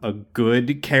a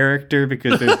good character,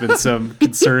 because there's been some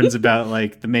concerns about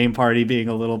like the main party being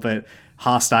a little bit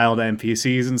hostile to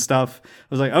NPCs and stuff. I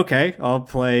was like, okay, I'll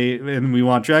play, and we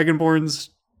want Dragonborns,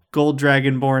 Gold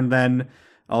Dragonborn then.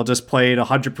 I'll just play it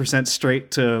 100%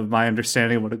 straight to my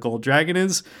understanding of what a gold dragon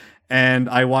is. And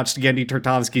I watched Gendy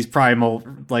Tartakovsky's Primal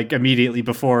like immediately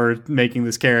before making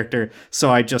this character, so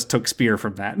I just took Spear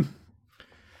from that.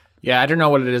 Yeah, I don't know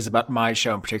what it is about my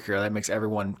show in particular that makes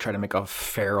everyone try to make a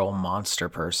feral monster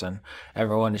person.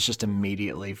 Everyone is just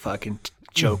immediately fucking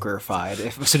Joker-fied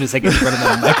as soon as they get in front of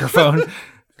the microphone.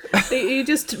 You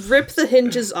just rip the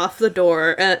hinges off the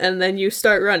door and then you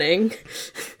start running.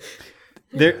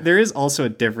 There is also a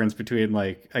difference between,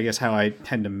 like, I guess how I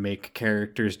tend to make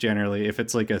characters generally. If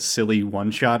it's like a silly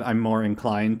one shot, I'm more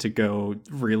inclined to go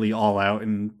really all out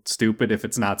and stupid if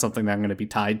it's not something that I'm going to be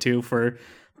tied to for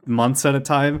months at a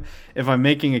time. If I'm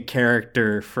making a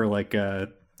character for like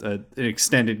an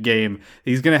extended game,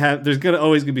 there's gonna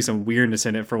always be some weirdness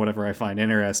in it for whatever I find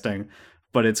interesting,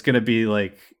 but it's gonna be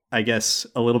like, I guess,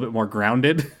 a little bit more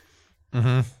grounded.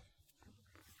 Mm-hmm.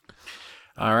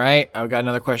 All right, I've got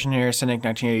another question here. Cynic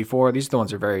 1984. These are the ones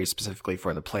that are very specifically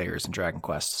for the players in Dragon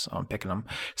Quest, so I'm picking them.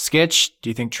 Skitch, do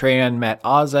you think Treant met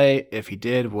Aze? If he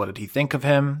did, what did he think of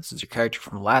him? This is your character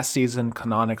from last season.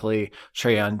 Canonically,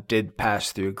 Treant did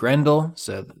pass through Grendel,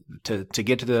 so to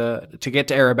get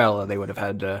to Arabella, they would have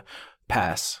had to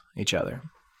pass each other.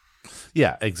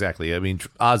 Yeah, exactly. I mean,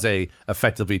 Aze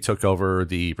effectively took over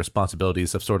the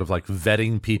responsibilities of sort of like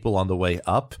vetting people on the way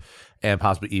up and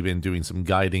possibly even doing some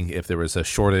guiding if there was a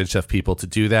shortage of people to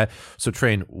do that. So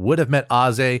Train would have met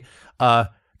Aze.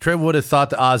 Train would have thought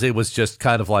that Aze was just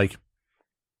kind of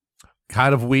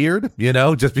weird,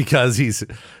 just because he's,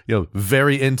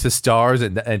 very into stars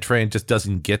and Train just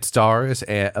doesn't get stars.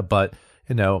 But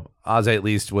Aze at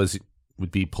least would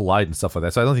be polite and stuff like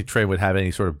that. So I don't think Train would have any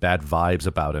sort of bad vibes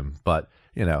about him. But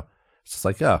it's just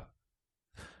like, that's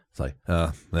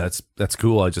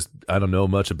cool. I don't know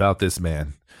much about this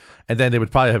man. And then they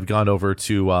would probably have gone over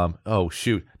to now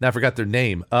I forgot their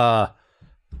name. The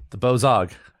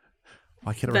Bozog.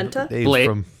 Why can't I remember the names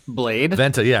from Blade?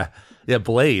 Venta, yeah. Yeah,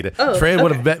 Blade. Oh, Train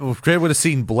would have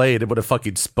seen Blade and would have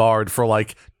fucking sparred for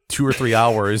like 2 or 3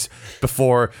 hours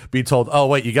before being told, oh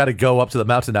wait, you got to go up to the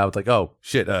mountain now. It's like, oh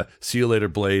shit, see you later,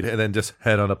 Blade, and then just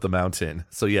head on up the mountain.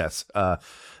 So yes,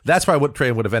 that's probably what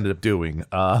Train would have ended up doing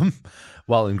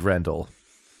while in Grendel.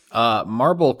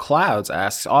 Marble Clouds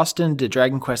asks, Austin, did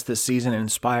Dragon Quest this season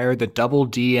inspire the double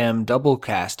DM double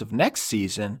cast of next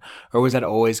season, or was that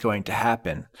always going to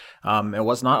happen? It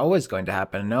was not always going to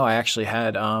happen. No, I actually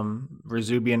had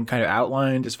Rezubian kind of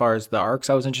outlined as far as the arcs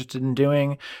I was interested in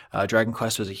doing. Dragon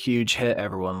Quest was a huge hit.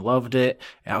 Everyone loved it.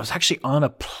 And I was actually on a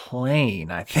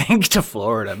plane, I think, to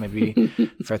Florida, maybe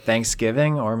for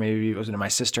Thanksgiving, or maybe it was when my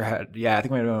sister had, I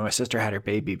think maybe when my sister had her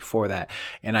baby before that.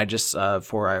 And I just,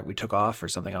 we took off or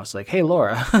something, I was like, hey,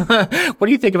 Laura, what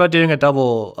do you think about doing a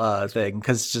double thing?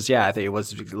 Because I think it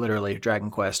was literally Dragon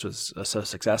Quest was so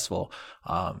successful.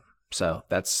 So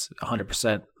that's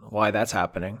 100% why that's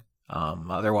happening.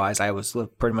 Otherwise, I was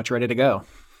pretty much ready to go.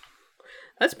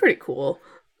 That's pretty cool.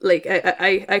 Like,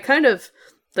 I kind of,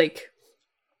 like,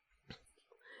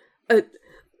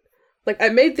 I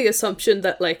made the assumption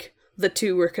that, like, the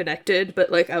two were connected,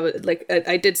 but, like,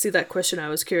 I did see that question. I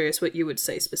was curious what you would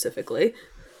say specifically.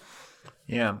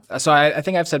 Yeah. So I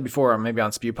think I've said before, maybe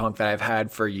on Spewpunk, that I've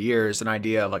had for years an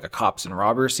idea of like a cops and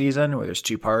robbers season where there's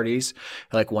two parties,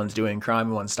 like one's doing crime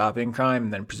and one's stopping crime,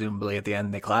 and then presumably at the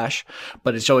end they clash.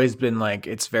 But it's always been like,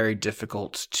 it's very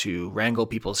difficult to wrangle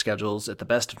people's schedules at the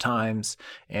best of times.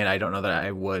 And I don't know that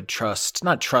I would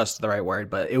not trust the right word,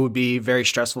 but it would be very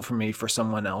stressful for me for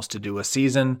someone else to do a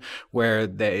season where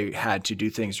they had to do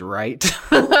things right.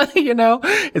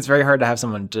 It's very hard to have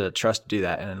someone to trust to do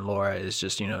that. And Laura is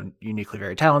just, uniquely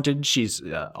very talented. She's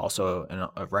also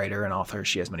a writer and author.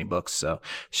 She has many books, so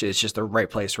it's just the right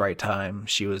place, right time.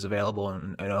 She was available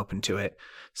and open to it.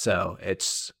 So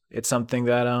it's something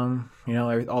that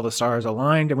all the stars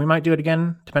aligned, and we might do it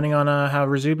again depending on how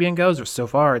Rezubian goes. So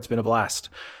far, it's been a blast.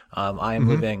 I am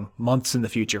living months in the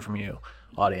future from you,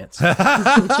 audience.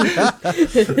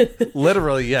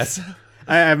 Literally, yes.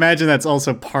 I imagine that's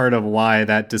also part of why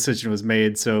that decision was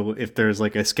made. So if there's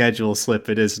like a schedule slip,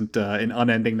 it isn't an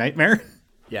unending nightmare.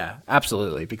 Yeah,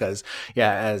 absolutely. Because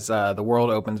as the world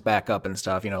opens back up and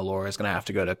stuff, Laura's going to have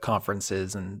to go to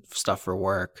conferences and stuff for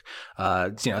work.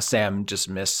 Sam just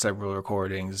missed several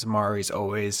recordings. Mari's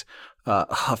always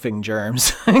huffing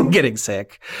germs and getting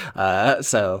sick.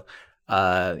 It's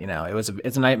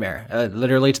a nightmare,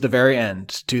 literally to the very end,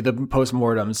 to the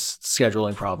postmortems,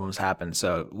 scheduling problems happen.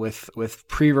 So with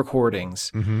pre-recordings,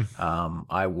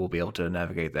 I will be able to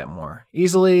navigate that more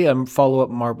easily. Follow-up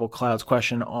Marble Clouds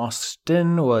question,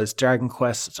 Austin, was Dragon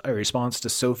Quest a response to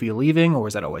Sophie leaving, or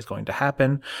was that always going to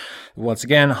happen? Once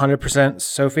again, 100%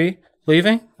 Sophie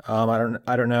leaving. I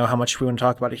don't know how much we want to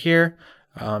talk about it here.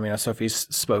 Sophie's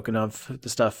spoken of the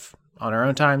stuff on her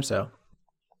own time, so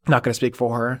not going to speak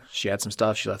for her. She had some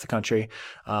stuff. She left the country,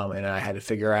 and I had to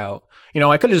figure out.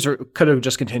 I could have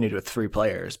just continued with 3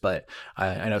 players, but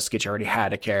I know Skitch already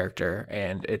had a character,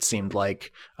 and it seemed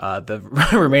like the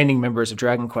remaining members of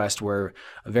Dragon Quest were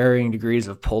varying degrees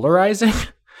of polarizing.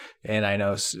 And I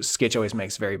know Skitch always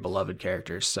makes very beloved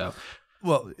characters, so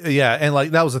Well, yeah, and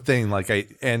like that was the thing.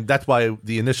 And that's why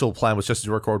the initial plan was just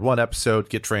to record one episode,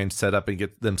 get trains set up, and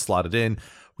get them slotted in.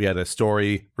 We had a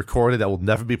story recorded that will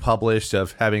never be published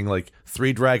of having like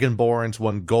 3 Dragonborns,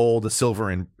 1 gold, a silver,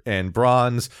 and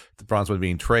bronze. The bronze one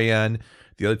being Trayan.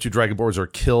 The other 2 Dragonborns are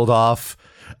killed off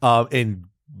in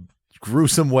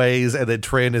gruesome ways, and then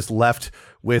Trayan is left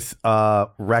with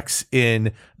Rex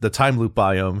in the time loop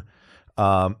biome.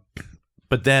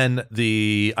 But then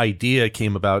the idea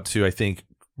came about to, I think,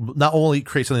 not only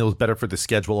create something that was better for the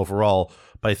schedule overall,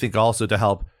 but I think also to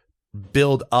help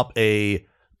build up a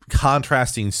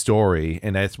contrasting story.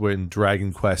 And that's when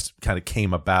Dragon Quest kind of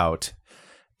came about.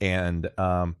 And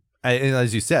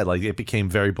as you said, like it became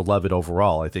very beloved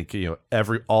overall. I think,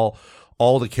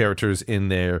 all the characters in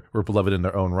there were beloved in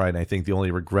their own right. And I think the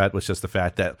only regret was just the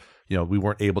fact that, we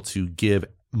weren't able to give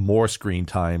more screen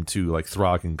time to like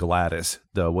Throg and Gladys.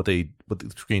 What the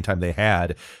screen time they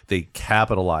had, they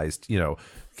capitalized,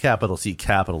 capital C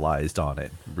capitalized on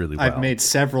it really well. I've made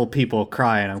several people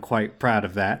cry, and I'm quite proud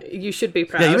of that. You should be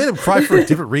proud. Yeah, you made them cry for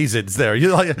different reasons there.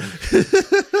 You're like,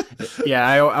 Yeah,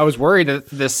 I was worried that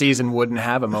this season wouldn't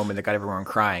have a moment that got everyone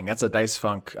crying. That's a Dice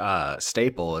Funk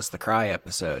staple, is the cry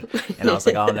episode. And I was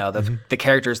like, oh no, the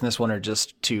characters in this one are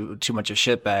just too much of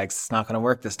shitbags. It's not going to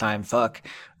work this time. Fuck.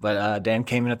 But Dan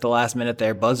came in at the last minute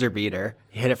there, buzzer beater.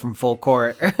 He hit it from full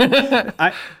court.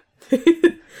 I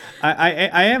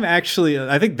am actually,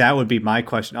 I think that would be my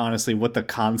question, honestly, what the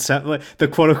concept, like, the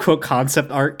quote-unquote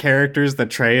concept art characters that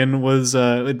Trayan was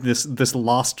this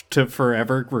Lost to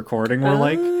Forever recording were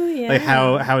like. Yeah. Like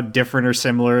how different or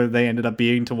similar they ended up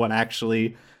being to what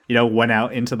actually, went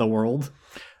out into the world.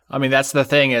 I mean, that's the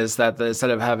thing, is that instead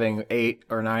of having 8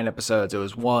 or 9 episodes, it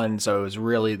was 1. So it was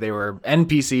really,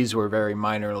 NPCs were very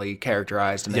minorly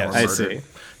characterized, and they were murdered. I see.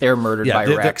 They were murdered by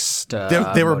Rex.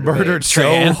 They were murdered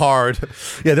so hard.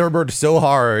 Yeah, they were murdered so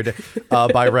hard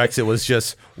by Rex. It was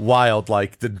just wild.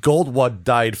 Like the gold one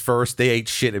died first. They ate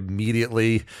shit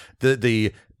immediately.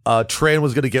 The Trayan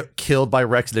was going to get killed by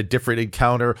Rex in a different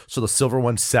encounter. So the silver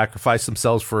ones sacrificed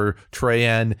themselves for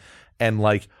Trayan, and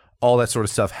like all that sort of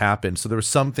stuff happened. So there were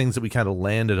some things that we kind of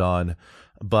landed on.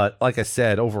 But like I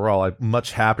said, overall, I'm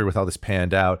much happier with how this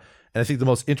panned out. And I think the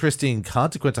most interesting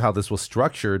consequence of how this was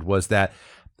structured was that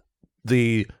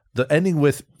the ending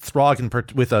with Throg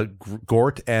with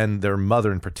Gort and their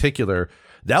mother in particular,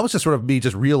 that was just sort of me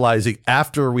just realizing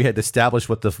after we had established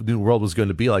what the new world was going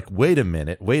to be like, wait a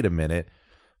minute.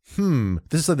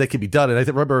 This is something that can be done. And I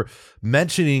remember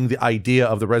mentioning the idea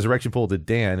of the resurrection pool to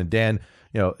Dan, and Dan,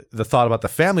 the thought about the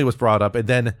family was brought up, and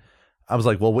then I was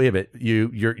like, well, wait a minute.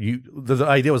 The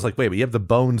idea was like, wait a minute, you have the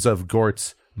bones of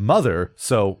Gort's mother,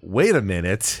 so wait a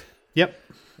minute. Yep.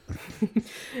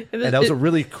 And that was a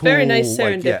really cool, very nice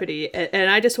serendipity. And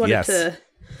I just wanted to,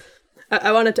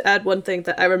 I wanted to add one thing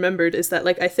that I remembered, is that,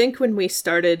 like, I think when we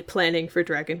started planning for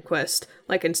Dragon Quest,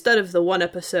 like, instead of the one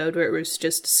episode where it was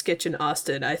just Skitch and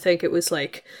Austin, I think it was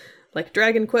like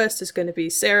Dragon Quest is going to be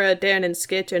Sarah, Dan, and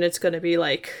Skitch, and it's going to be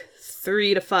like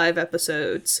 3 to 5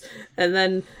 episodes. And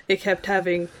then it kept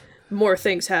having more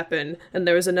things happen, and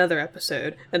there was another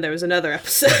episode, and there was another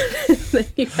episode. Then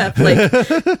you have like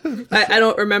I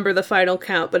don't remember the final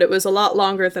count, but it was a lot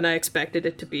longer than I expected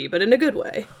it to be, but in a good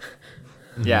way.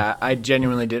 Yeah, I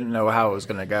genuinely didn't know how it was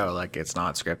going to go. Like, it's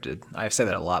not scripted. I've said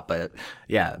that a lot, but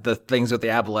yeah, the things with the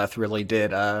Aboleth really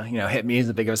did, hit me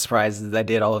as big of a surprise as they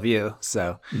did all of you.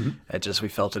 So we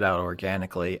felt it out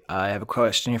organically. I have a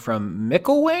question from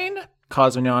Micklewayne.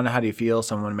 Cosmignon, how do you feel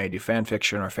someone made you fan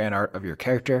fiction or fan art of your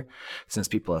character, since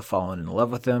people have fallen in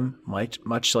love with them,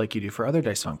 much like you do for other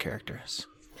Dice Funk characters?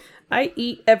 I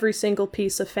eat every single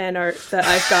piece of fan art that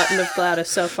I've gotten of Gladys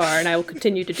so far, and I will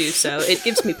continue to do so. It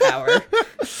gives me power.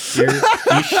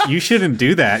 You shouldn't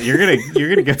do that. You're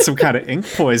gonna get some kind of ink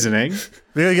poisoning.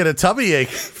 You're gonna get a tummy ache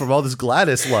from all this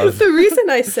Gladys love. The reason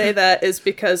I say that is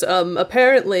because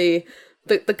apparently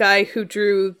the guy who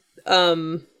drew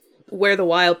Where the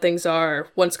Wild Things Are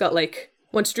once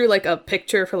drew like a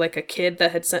picture for like a kid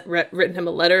that had written him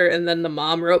a letter, and then the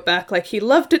mom wrote back like he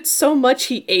loved it so much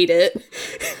he ate it.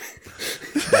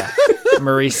 Yeah.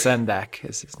 Maurice Sendak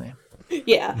is his name.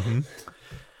 Yeah.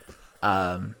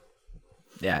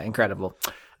 Yeah, incredible.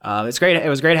 It's great. It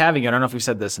was great having you. I don't know if we've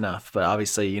said this enough, but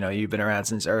obviously, you've been around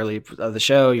since early of the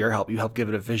show. You help give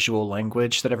it a visual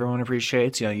language that everyone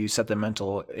appreciates. You set the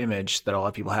mental image that a lot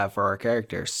of people have for our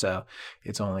characters. So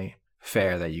it's only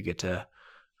fair that you get to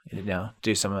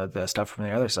do some of the stuff from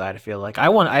the other side. I feel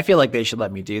like they should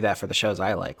let me do that for the shows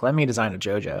I like. Let me design a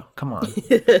JoJo. Come on.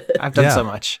 I've done so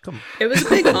much. It was a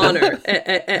big honor,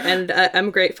 and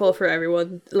I'm grateful for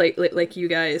everyone like you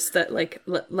guys that like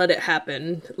let it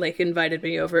happen, like invited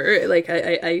me over. Like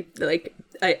I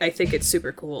think it's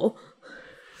super cool.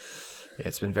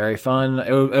 It's been very fun.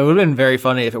 It would have been very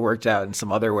funny if it worked out in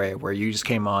some other way where you just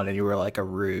came on and you were like a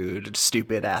rude,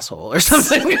 stupid asshole or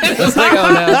something. It's like, oh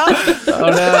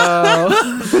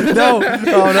no.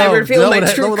 I revealed my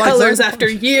true colors after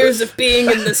years of being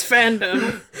in this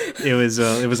fandom. It was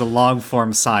a long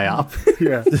form psyop.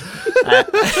 Yeah. I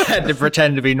had to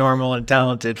pretend to be normal and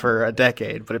talented for a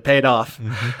decade, but it paid off.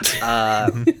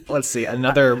 Let's see.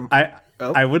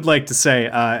 I would like to say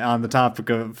on the topic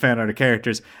of fan art of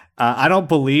characters, I don't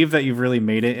believe that you've really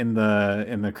made it in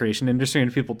the creation industry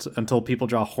until people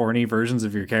draw horny versions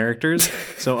of your characters.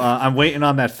 So I'm waiting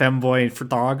on that femboy for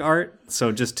dog art.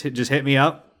 So just hit me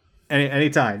up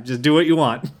anytime. Just do what you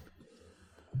want.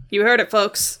 You heard it,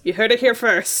 folks. You heard it here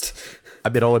first.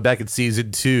 I've been all the way back in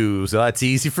season 2, so that's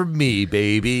easy for me,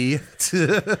 baby.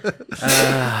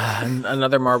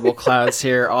 Another Marble Clouds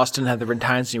here. Austin, have there been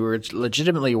times you were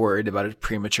legitimately worried about a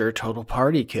premature total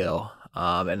party kill?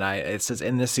 It says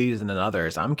in this season and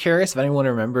others. I'm curious if anyone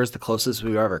remembers the closest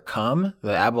we've ever come.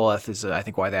 The Aboleth is, I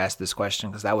think, why they asked this question,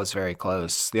 because that was very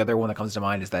close. The other one that comes to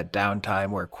mind is that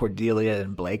downtime where Cordelia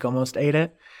and Blake almost ate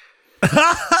it.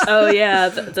 Oh yeah,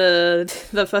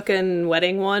 the fucking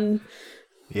wedding one.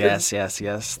 Yes. The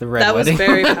red that wedding. Was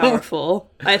very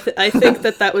powerful. I think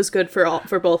that was good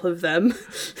for both of them.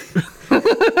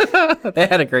 They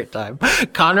had a great time.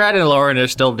 Conrad and Lauren are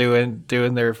still doing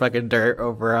their fucking dirt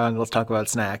over on Let's Talk About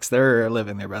Snacks. They're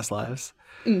living their best lives.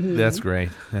 Mm-hmm. That's great.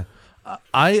 Yeah.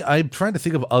 I'm trying to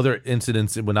think of other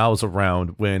incidents when I was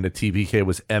around when the TPK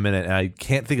was imminent, and I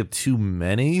can't think of too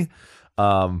many.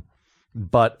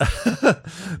 But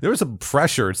there was some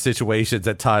pressured situations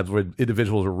at times where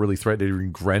individuals were really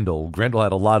threatening Grendel. Grendel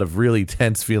had a lot of really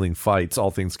tense feeling fights, all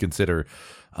things considered.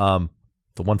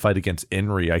 The one fight against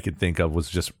Inri I could think of was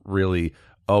just really,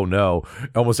 oh no,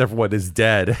 almost everyone is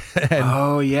dead.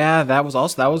 Oh yeah, that was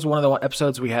one of the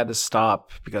episodes we had to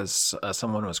stop because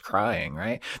someone was crying,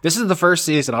 right? This is the first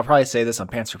season, I'll probably say this on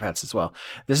Pants for Pets as well.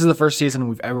 This is the first season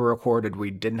we've ever recorded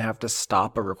we didn't have to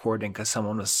stop a recording because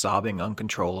someone was sobbing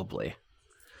uncontrollably.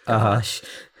 Gosh.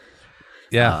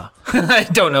 Yeah. I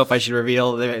don't know if I should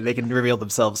reveal. They can reveal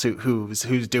themselves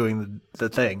who's doing the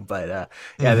thing, but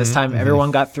this time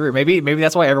everyone got through. Maybe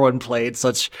that's why everyone played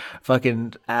such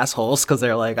fucking assholes, because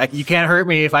they're like, you can't hurt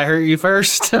me if I hurt you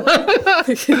first. So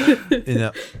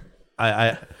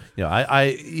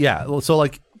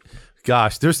like,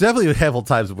 gosh, there's definitely a handful of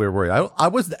times we were worried. I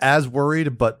wasn't as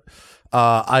worried, but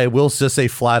I will just say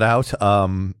flat out,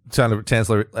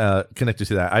 Chancellor, connected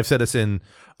to that. I've said this in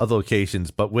other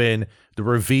locations, but when the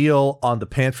reveal on the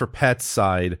Pants for Pets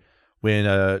side,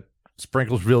 when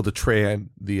Sprinkles revealed to Tran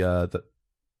the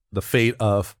fate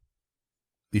of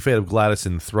Gladys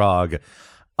and Throg,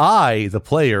 I, the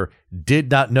player, did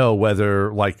not know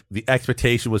whether like the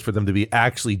expectation was for them to be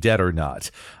actually dead or not.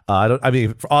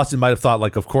 Austin might have thought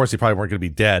like, of course they probably weren't going to be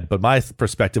dead, but my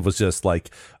perspective was just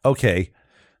like, okay,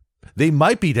 they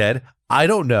might be dead. I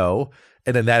don't know.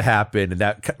 And then that happened, and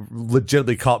that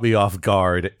legitimately caught me off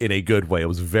guard in a good way. It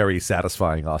was very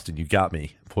satisfying, Austin. You got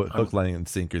me. Hook, line, and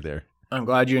sinker there. I'm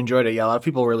glad you enjoyed it. Yeah, a lot of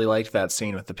people really liked that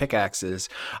scene with the pickaxes.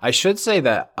 I should say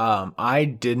that I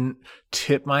didn't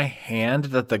tip my hand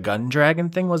that the gun dragon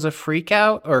thing was a freak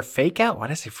out or fake out. Why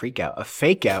did I say freak out? A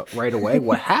fake out right away.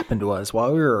 What happened was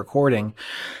while we were recording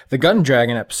the gun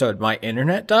dragon episode, my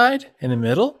internet died in the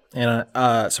middle, and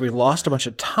so we lost a bunch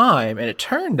of time. And it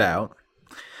turned out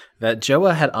that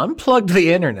Joa had unplugged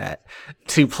the internet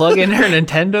to plug in her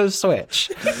Nintendo Switch.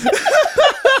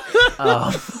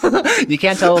 You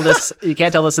can't tell this. You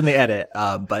can't tell this in the edit.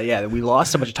 But yeah, we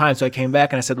lost a bunch of time. So I came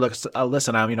back and I said, "Look,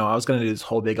 listen. I was going to do this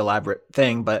whole big elaborate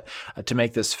thing, but to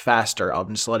make this faster,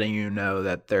 I'm just letting you know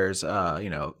that there's,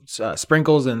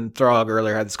 Sprinkles and Throg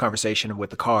earlier had this conversation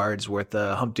with the cards, with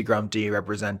the Humpty Grumpty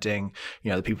representing,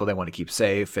 the people they want to keep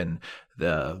safe, and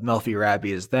the Melfi Rabbi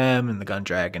is them, and the Gun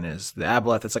Dragon is the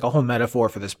Aboleth. It's like a whole metaphor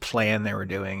for this plan they were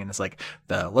doing, and it's like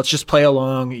let's just play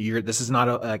along. This is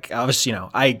not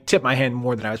I tipped my hand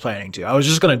more than I was planning to. I was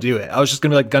just gonna do it. I was just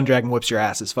gonna be like, Gun Dragon whips your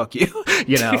asses, fuck you,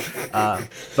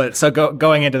 But so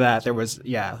going into that, there was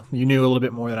you knew a little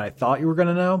bit more than I thought you were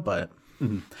gonna know, but.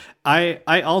 Mm-hmm.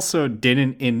 I also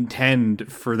didn't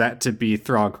intend for that to be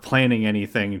Throg planning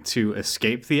anything to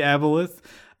escape the Aboleth.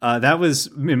 That was,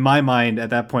 in my mind, at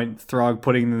that point, Throg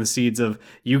putting in the seeds of,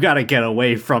 you got to get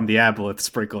away from the Aboleth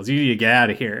sprinkles. You need to get out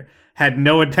of here. Had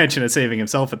no intention of saving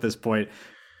himself at this point.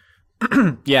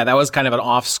 Yeah, that was kind of an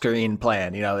off-screen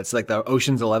plan. You know, it's like the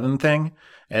Ocean's 11 thing.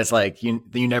 It's like you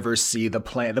never see the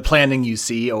plan. The planning you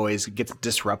see always gets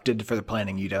disrupted for the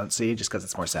planning you don't see, just because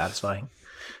it's more satisfying.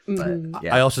 But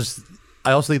yeah. I also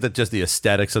think that just the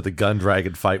aesthetics of the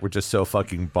Gundragon fight were just so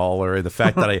fucking baller, and the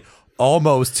fact that I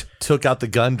almost took out the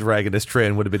Gundragon as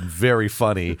Tran would have been very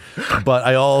funny. But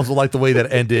I also like the way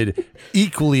that ended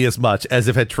equally as much as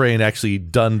if had Tran actually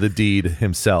done the deed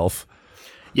himself.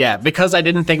 Yeah, because I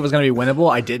didn't think it was going to be winnable,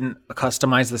 I didn't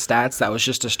customize the stats. That was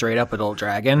just a straight up adult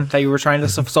dragon that you were trying to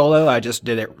solo. I just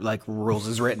did it like rules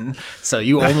is written. So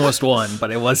you almost won, but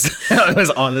it was it was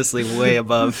honestly way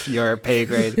above your pay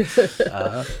grade.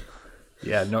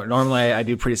 Yeah, normally I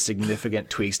do pretty significant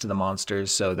tweaks to the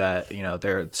monsters so that, you know,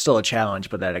 they're still a challenge,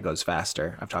 but that it goes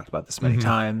faster. I've talked about this many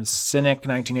times. Cynic,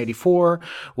 1984.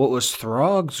 What was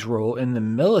Throg's role in the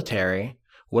military?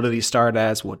 What did he start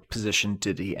as? What position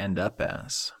did he end up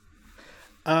as?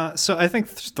 So I think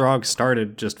Throg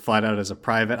started just flat out as a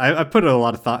private. I put a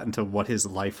lot of thought into what his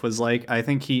life was like. I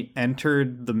think he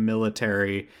entered the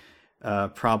military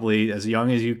probably as young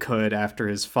as you could after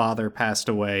his father passed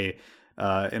away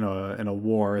in a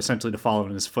war, essentially to follow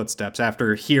in his footsteps.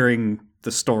 After hearing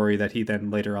the story that he then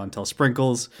later on tells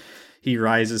Sprinkles, he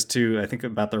rises to, I think,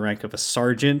 about the rank of a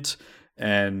sergeant,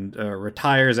 and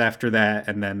retires after that,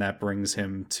 and then that brings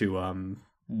him to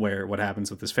what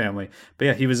happens with his family. But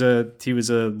yeah, he was a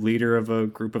leader of a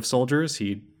group of soldiers.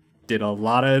 He did a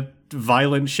lot of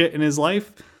violent shit in his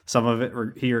life. Some of it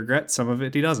he regrets, some of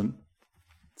it he doesn't.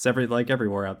 It's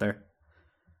everywhere out there.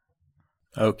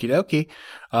 Okie dokie.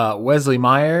 Wesley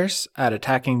Myers at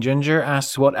Attacking Ginger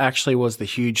asks what actually was the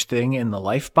huge thing in the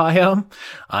life biome.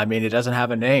 I mean, it doesn't have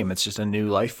a name. It's just a new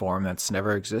life form that's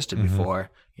never existed before,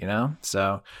 you know?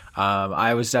 So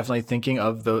I was definitely thinking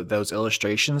of those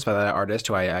illustrations by that artist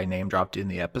who I name dropped in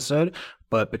the episode.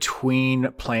 But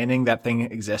between planning that thing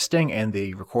existing and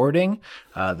the recording,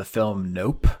 the film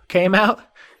Nope came out.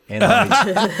 And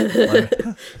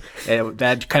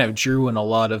that kind of drew in a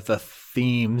lot of the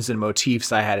themes and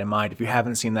motifs I had in mind. If you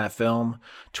haven't seen that film,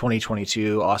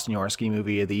 2022 Austin Yorsky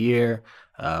movie of the year,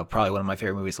 probably one of my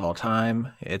favorite movies of all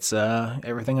time. It's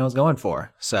everything I was going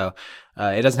for. So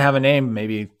it doesn't have a name.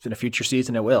 Maybe in a future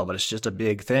season it will, but it's just a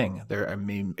big thing. I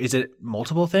mean, is it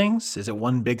multiple things? Is it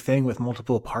one big thing with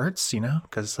multiple parts? You know,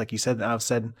 because like you said, I've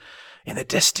said, in the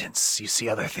distance you see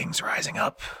other things rising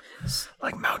up,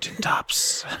 like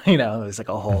mountaintops. You know, it's like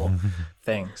a whole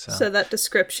thing. So that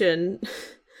description.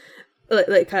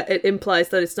 Like it implies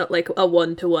that it's not like a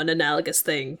one-to-one analogous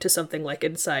thing to something like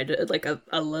inside like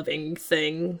a living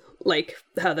thing, like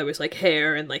how there was like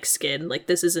hair and like skin. Like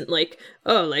this isn't like,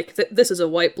 oh, like this is a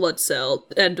white blood cell,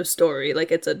 end of story.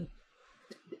 Like it's a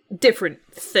different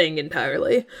thing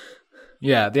entirely.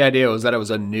 Yeah, the idea was that it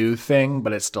was a new thing,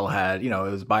 but it still had, you know,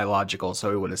 it was biological,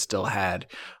 so it would have still had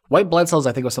white blood cells.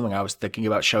 I think was something I was thinking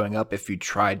about showing up if you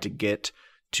tried to get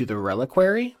to the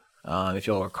reliquary. If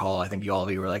you'll recall, I think all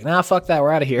of you were like, nah, fuck that,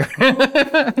 we're out of here.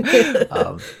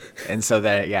 And so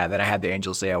then I had the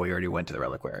angels say, oh, we already went to the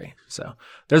reliquary. So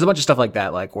there's a bunch of stuff like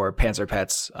that, like where Panzer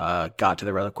Pets got to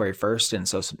the reliquary first, and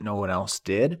so no one else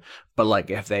did. But like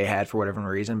if they had, for whatever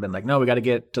reason, been like, no, we got to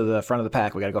get to the front of the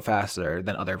pack, we got to go faster,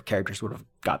 then other characters would have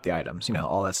got the items. You know,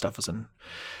 all that stuff was in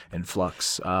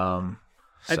flux.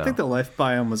 I think the life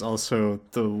biome was also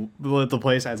the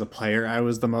place as a player I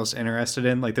was the most interested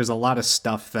in. Like, there's a lot of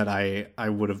stuff that I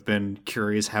would have been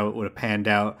curious how it would have panned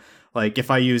out. Like,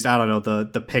 if I used, I don't know,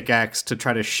 the pickaxe to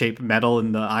try to shape metal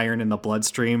in the iron in the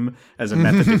bloodstream as a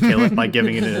method to kill it by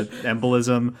giving it an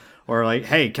embolism. Or like,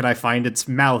 hey, can I find its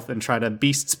mouth and try to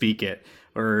beast speak it?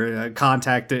 Or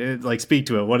contact it, like speak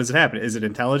to it. What does it happen? Is it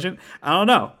intelligent? I don't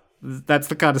know. That's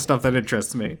the kind of stuff that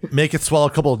interests me. Make it swallow a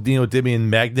couple of neodymium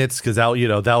magnets, because that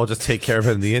will just take care of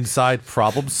it on the inside.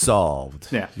 Problem solved.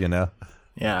 Yeah. You know?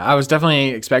 Yeah, I was definitely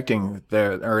expecting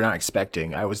not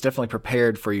expecting. I was definitely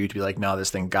prepared for you to be like, no,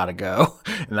 this thing gotta go.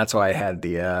 And that's why I had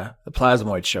the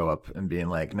plasmoid show up and being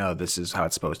like, no, this is how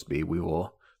it's supposed to be. We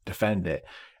will defend it.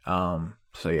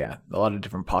 So yeah, a lot of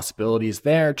different possibilities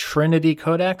there. Trinity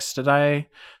Codex. Did I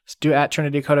do at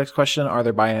Trinity Codex question? Are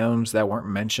there biomes that weren't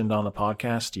mentioned on the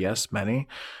podcast? Yes, many.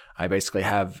 I basically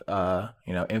have,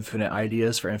 infinite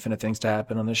ideas for infinite things to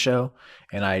happen on the show,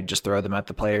 and I just throw them at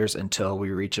the players until we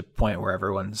reach a point where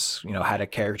everyone's, had a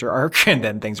character arc, and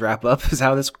then things wrap up is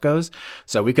how this goes.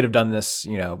 So we could have done this,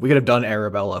 we could have done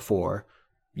Arabella 4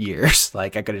 years.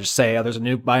 Like I could just say, oh, there's a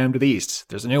new biome to the east.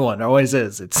 There's a new one. There always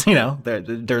is. It's,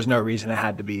 there's no reason it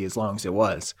had to be as long as it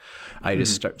was. I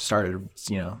just started,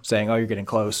 saying, oh, you're getting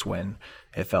close when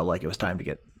it felt like it was time to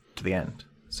get to the end.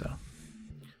 So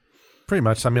pretty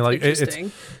much. I mean, like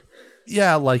Interesting.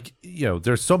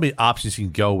 there's so many options you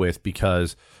can go with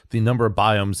because the number of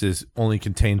biomes is only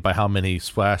contained by how many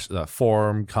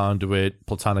form, conduit,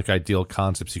 platonic ideal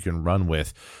concepts you can run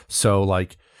with. So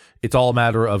like it's all a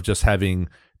matter of just having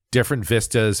different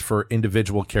vistas for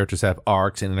individual characters to have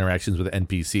arcs and interactions with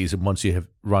NPCs. And once you have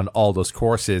run all those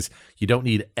courses, you don't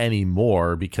need any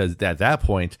more because at that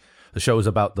point, the show is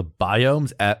about the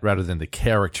biomes rather than the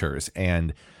characters.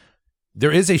 And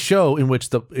there is a show in which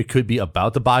it could be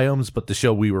about the biomes, but the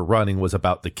show we were running was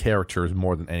about the characters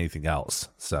more than anything else.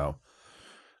 So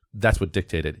that's what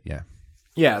dictated. Yeah.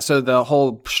 Yeah, so the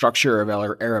whole structure of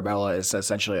Arabella is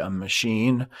essentially a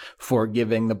machine for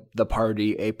giving the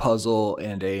party a puzzle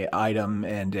and a item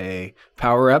and a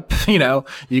power up.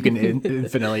 You can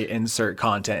infinitely insert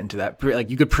content into that. Like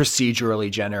you could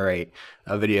procedurally generate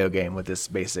a video game with this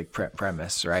basic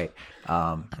premise, right?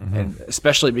 And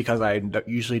especially because I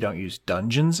usually don't use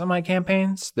dungeons in my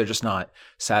campaigns. They're just not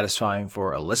satisfying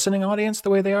for a listening audience the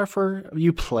way they are for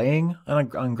you playing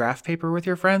on graph paper with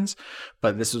your friends.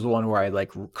 But this is one where I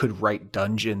could write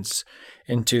dungeons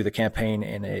into the campaign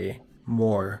in a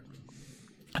more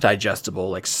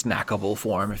digestible, snackable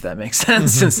form, if that makes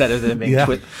sense, instead of them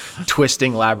being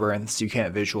twisting labyrinths you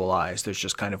can't visualize. There's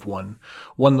just kind of one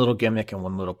little gimmick and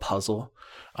one little puzzle.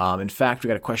 In fact, we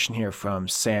got a question here from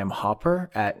Sam Hopper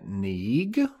at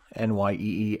Neeg,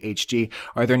 N-Y-E-E-H-D.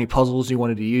 Are there any puzzles you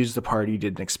wanted to use the party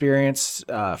didn't experience?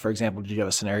 For example, did you have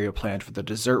a scenario planned for the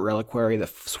dessert reliquary that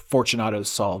Fortunato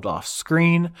solved off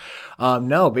screen?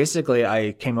 No, basically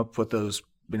I came up with those,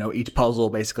 each puzzle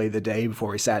basically the day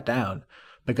before we sat down.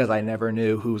 Because I never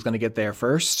knew who was going to get there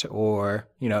first, or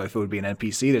if it would be an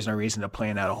NPC. There's no reason to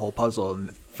plan out a whole puzzle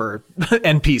for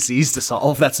NPCs to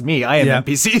solve. That's me. I am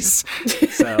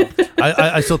NPCs. So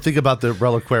I still think about the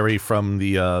reliquary from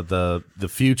the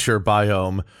future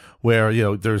biome where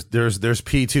there's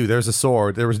P2, there's a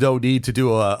sword. There was no need to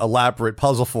do a elaborate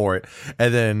puzzle for it,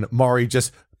 and then Mari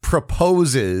just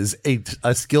proposes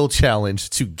a skill challenge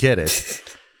to get it.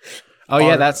 Oh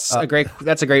yeah, that's a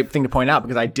great thing to point out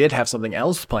because I did have something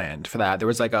else planned for that. There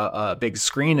was a big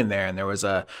screen in there, and there was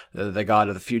the god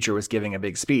of the future was giving a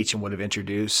big speech and would have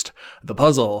introduced the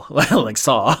puzzle like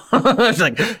Saw. It's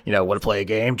like, want to play a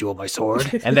game? Duel my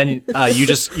sword, and then you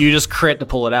just crit to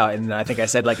pull it out, and I think I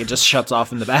said it just shuts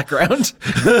off in the background.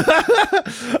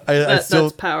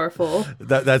 That's powerful.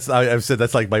 I've said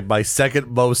that's my second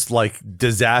most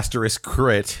disastrous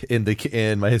crit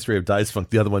in my history of Dice Funk.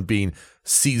 The other one being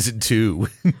season 2.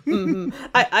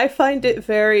 I find it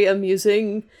very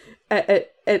amusing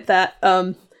at that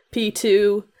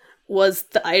P2 was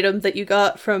the item that you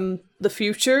got from the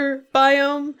future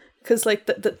biome, because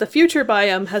the future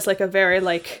biome has a very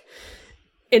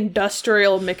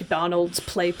industrial McDonald's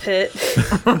play pit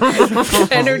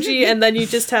energy, and then you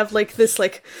just have this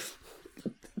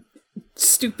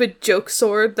stupid joke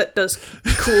sword that does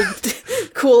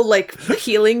cool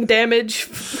healing damage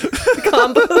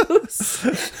combos.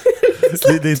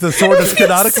 The sword is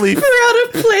canonically super out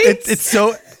of place. It's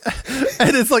so,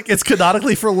 and it's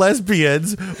canonically for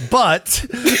lesbians, but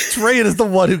Trayan is the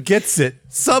one who gets it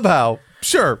somehow.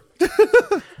 Sure.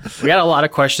 We got a lot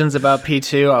of questions about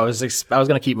P2. I was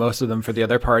going to keep most of them for the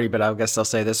other party, but I guess I'll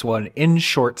say this one. In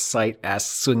Short Sight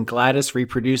asks, when Gladys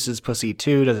reproduces Pussy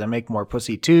 2, does it make more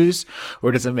Pussy 2s?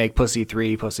 Or does it make Pussy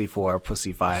 3, Pussy 4,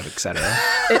 Pussy 5, etc.?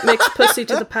 It makes Pussy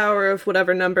to the power of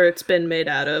whatever number it's been made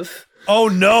out of. Oh,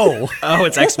 no. Oh,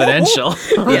 it's exponential.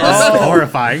 Yes. Oh,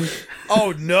 horrifying.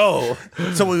 Oh, no.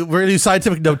 So we're going to use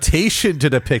scientific notation to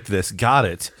depict this. Got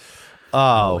it.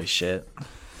 Oh. Holy shit.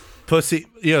 Pussy,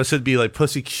 so it'd be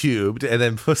Pussy cubed and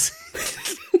then Pussy.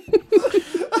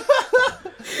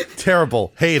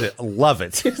 Terrible. Hate it. Love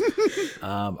it.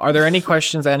 Are there any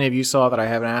questions any of you saw that I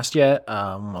haven't asked yet?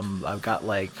 I've got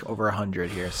over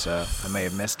 100 here, so I may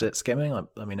have missed it skimming.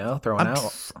 Let me know. Throw one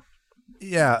out.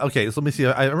 Yeah. Okay. So let me see.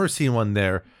 I remember seeing one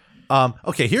there.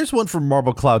 Okay. Here's one from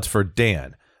Marble Clouds for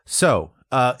Dan. So,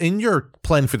 in your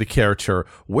plan for the character,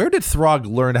 where did Throg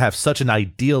learn to have such an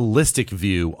idealistic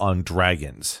view on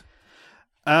dragons?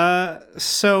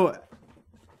 So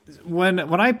when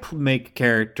I make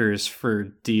characters for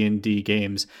D&D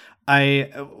games,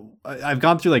 I've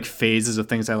gone through phases of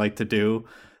things I like to do.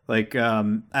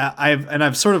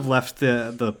 I've sort of left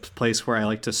the place where I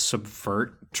like to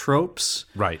subvert tropes.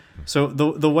 Right. So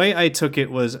the way I took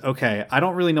it was, okay, I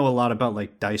don't really know a lot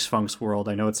about Dice Funk's world.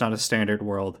 I know it's not a standard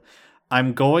world.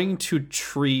 I'm going to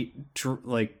treat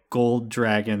like gold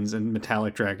dragons and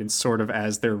metallic dragons sort of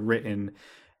as they're written,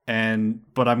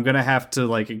 but I'm gonna have to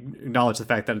like acknowledge the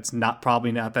fact that it's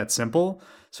probably not that simple.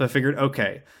 So I figured,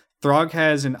 okay, Throg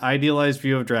has an idealized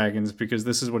view of dragons because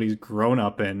this is what he's grown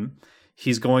up in.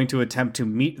 He's going to attempt to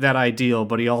meet that ideal,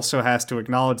 but he also has to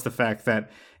acknowledge the fact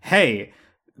that, hey,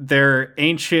 they're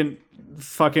ancient,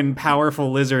 fucking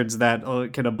powerful lizards that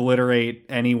can obliterate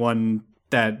anyone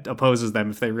that opposes them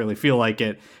if they really feel like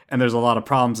it, and there's a lot of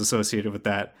problems associated with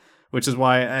that, which is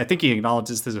why I think he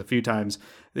acknowledges this a few times.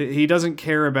 He doesn't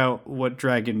care about what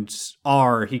dragons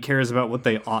are, he cares about what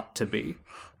they ought to be.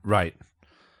 Right.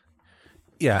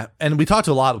 Yeah, and we talked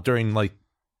a lot during like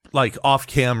off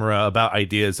camera about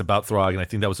ideas about Throg, and I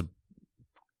think that was a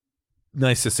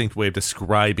nice succinct way of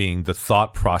describing the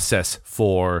thought process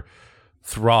for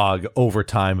Throg over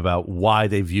time about why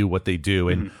they view what they do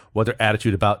and what their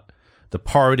attitude about the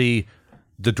party,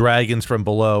 the dragons from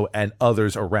below, and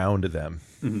others around them.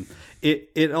 Mm-hmm.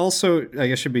 It also, I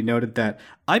guess, should be noted that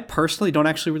I personally don't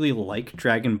actually really like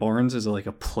Dragonborns as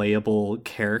a playable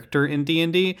character in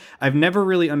D&D. I've never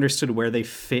really understood where they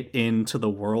fit into the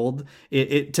world.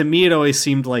 To me, it always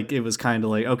seemed like it was kind of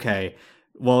like, okay,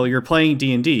 well, you're playing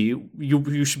D&D,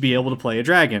 you should be able to play a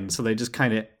dragon. So they just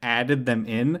kind of added them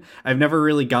in. I've never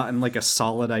really gotten like a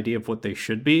solid idea of what they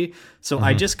should be. So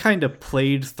I just kind of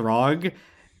played Throg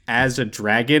as a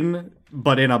dragon,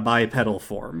 but in a bipedal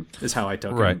form, is how I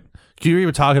took him. You were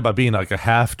even talking about being like a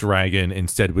half dragon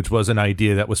instead, which was an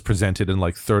idea that was presented in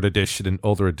like 3rd edition and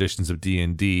older editions of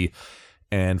D&D,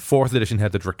 and 4th edition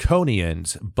had the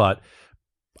Draconians. But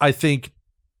I think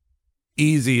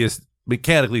easy is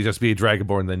mechanically just be a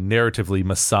Dragonborn, then narratively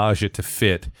massage it to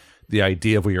fit the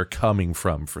idea of where you're coming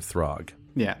from for Throg.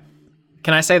 Yeah.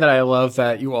 Can I say that I love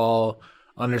that you all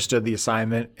understood the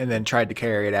assignment and then tried to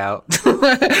carry it out?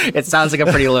 It sounds like a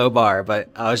pretty low bar, but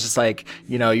I was just like,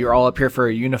 you're all up here for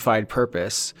a unified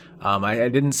purpose. I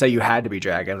didn't say you had to be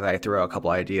dragons. I threw out a couple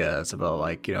ideas about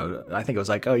I think it was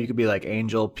like, oh, you could be like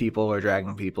angel people or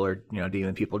dragon people or,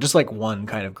 demon people, just like one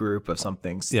kind of group of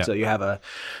something. Yeah. So you have a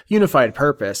unified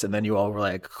purpose. And then you all were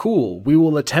like, cool, we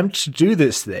will attempt to do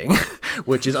this thing,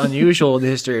 which is unusual in the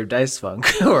history of Dice Funk,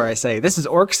 where I say, this is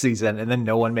orc season, and then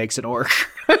no one makes an orc.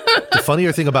 The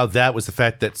funnier thing about that was the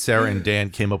fact that Sarah and Dan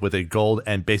came up with a gold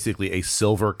and basically a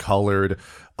silver colored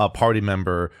party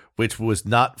member, which was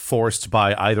not forced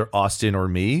by either Austin or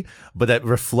me, but that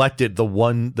reflected the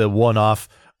one-off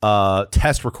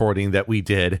test recording that we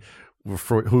did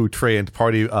for who Trey and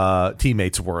party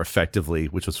teammates were effectively,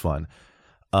 which was fun.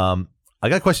 I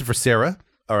got a question for Sarah.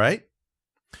 All right.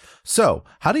 So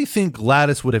how do you think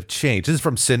Gladys would have changed? This is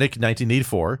from Cynic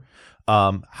 1984.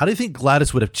 How do you think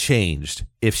Gladys would have changed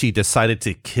if she decided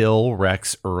to kill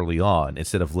Rex early on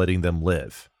instead of letting them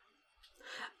live?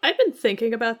 I've been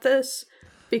thinking about this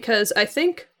because I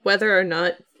think whether or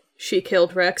not she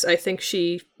killed Rex, I think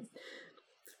she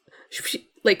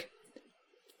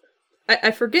I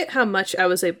forget how much I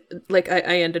was I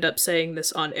ended up saying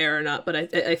this on air or not,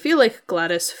 but I feel like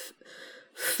Gladys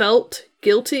felt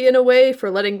guilty in a way for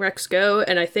letting Rex go,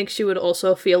 and I think she would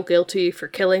also feel guilty for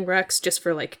killing Rex, just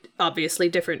for obviously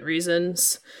different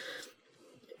reasons.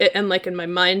 And in my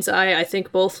mind's eye, I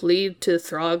think both lead to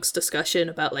Throg's discussion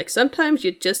about sometimes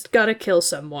you just gotta kill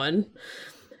someone.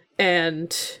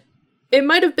 And it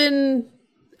might have been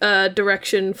a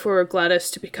direction for Gladys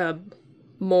to become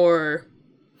more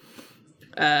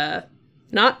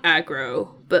not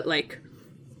aggro, but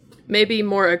maybe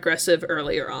more aggressive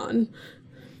earlier on.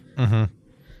 Mm-hmm.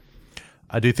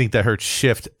 I do think that her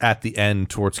shift at the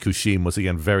end towards Kushim was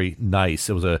again very nice.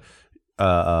 It was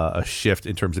a shift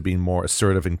in terms of being more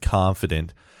assertive and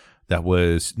confident. That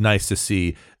was nice to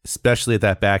see, especially at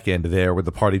that back end there where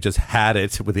the party just had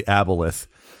it with the Aboleth,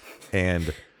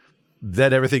 and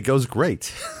then everything goes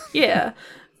great. Yeah,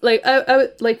 the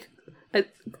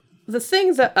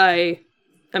thing that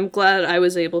I'm glad I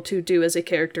was able to do as a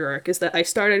character arc is that I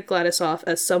started Gladys off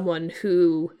as someone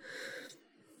who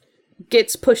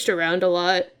gets pushed around a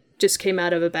lot, just came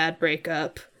out of a bad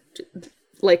breakup,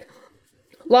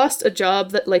 lost a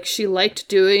job that she liked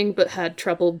doing but had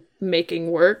trouble making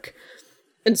work.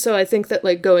 And so I think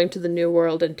that going to the new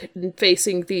world and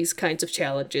facing these kinds of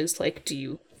challenges, do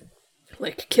you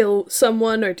kill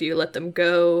someone or do you let them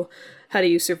go? How do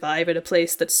you survive in a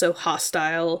place that's so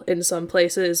hostile in some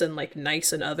places and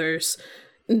nice in others?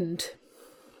 And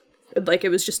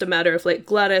it was just a matter of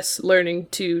Gladys learning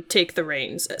to take the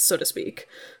reins, so to speak.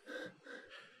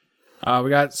 We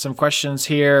got some questions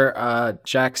here.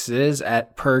 Jax is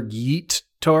at Pergeet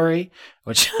Tori,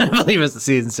 which I believe is the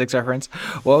season 6 reference.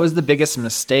 What was the biggest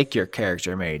mistake your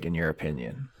character made, in your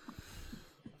opinion?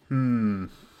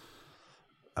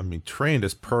 I mean, trained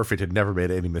is perfect and never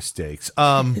made any mistakes.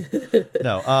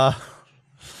 No.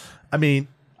 I mean,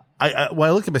 I when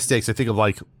I look at mistakes, I think of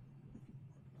like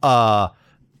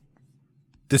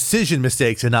decision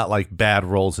mistakes and not like bad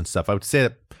roles and stuff. I would say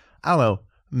that, I don't know,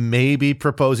 maybe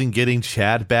proposing getting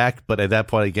Chad back, but at that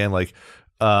point again, like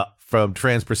from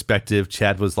Tran's perspective,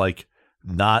 Chad was like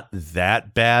not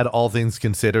that bad, all things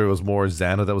considered. It was more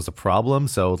Xana that was the problem.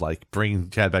 So like bringing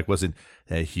Chad back wasn't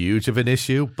a huge of an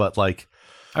issue, but like,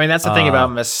 I mean, that's the thing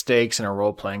about mistakes in a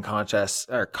role-playing contest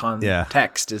or Yeah.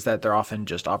 context is that they're often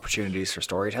just opportunities for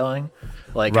storytelling.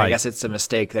 Like, Right. I guess it's a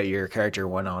mistake that your character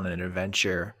went on an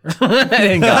adventure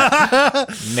and got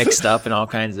mixed up in all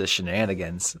kinds of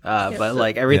shenanigans. But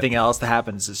like everything else that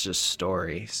happens is just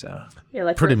story. So Yeah,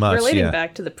 like Pretty much, relating yeah.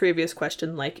 back to the previous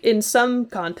question, like in some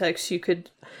contexts, you could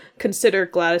consider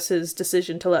Gladys's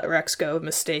decision to let Rex go a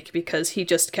mistake because he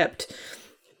just kept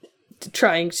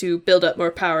trying to build up more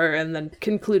power and then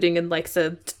concluding in like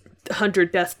the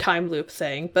 100 death time loop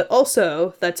thing. But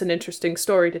also, that's an interesting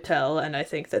story to tell, and I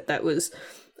think that that was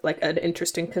like an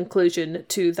interesting conclusion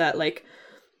to that like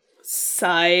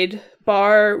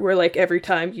sidebar where like every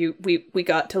time we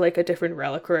got to like a different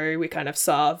reliquary, we kind of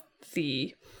saw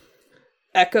the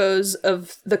echoes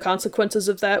of the consequences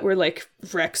of that, where like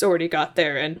Rex already got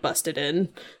there and busted in.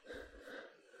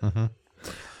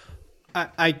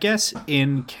 I guess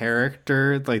in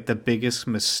character, like the biggest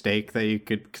mistake that you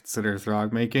could consider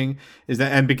Throg making is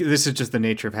that, and this is just the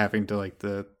nature of having to like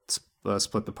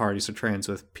split the party. So Trans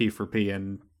with P for P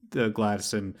and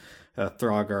Gladys and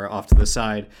Throg are off to the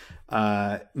side.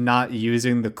 Not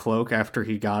using the cloak after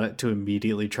he got it to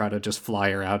immediately try to just fly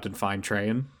around and find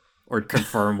Train or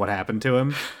confirm what happened to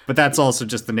him. But that's also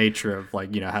just the nature of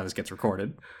like, you know, how this gets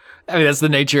recorded. I mean, that's the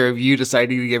nature of you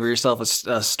deciding to give yourself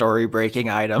a story-breaking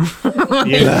item.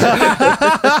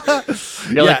 Yeah.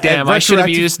 You're like, Yeah, damn, and I should have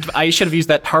retroactive- used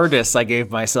that TARDIS I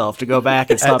gave myself to go back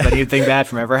and stop anything bad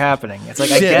from ever happening. It's like,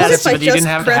 I Shit. guess, What if I but you didn't just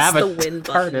have to press have the it. win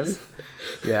button? TARDIS.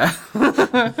 Yeah.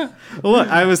 Look,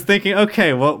 I was thinking,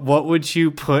 okay, what would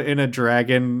you put in a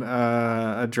dragon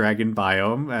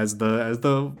biome as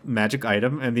the magic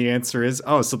item? And the answer is,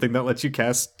 something that lets you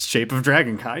cast Shape of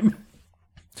Dragonkind.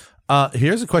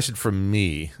 Here's a question from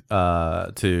me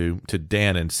to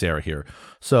Dan and Sarah here.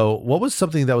 So what was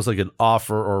something that was like an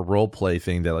offer or role play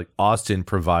thing that like Austin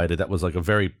provided that was like a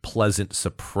very pleasant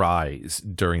surprise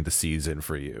during the season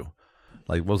for you?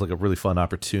 Like what was like a really fun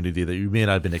opportunity that you may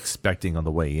not have been expecting on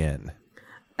the way in?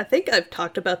 I think I've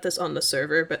talked about this on the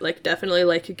server, but like definitely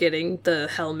like getting the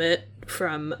helmet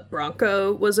from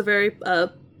Ronco was a very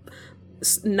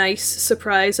nice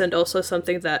surprise, and also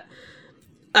something that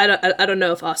I don't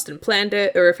know if Austin planned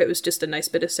it or if it was just a nice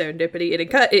bit of serendipity.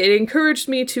 It encouraged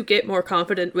me to get more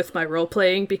confident with my role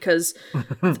playing because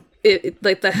it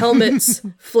like the helmet's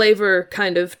flavor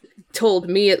kind of told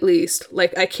me, at least,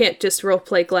 like I can't just role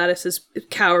play Gladys as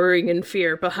cowering in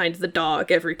fear behind the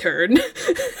dog every turn.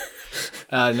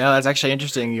 No, that's actually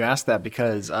interesting you asked that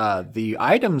because the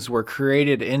items were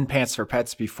created in Pants for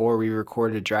Pets before we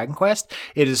recorded Dragon Quest.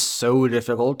 It is so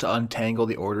difficult to untangle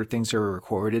the order things are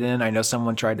recorded in. I know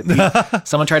someone tried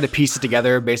to piece it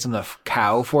together based on the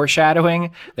cow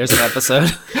foreshadowing. There's an episode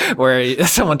where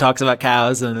someone talks about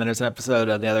cows, and then there's an episode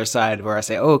on the other side where I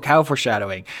say, "Oh, cow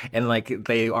foreshadowing," and like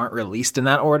they aren't released in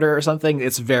that order or something.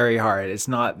 It's very hard. It's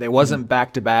not. It wasn't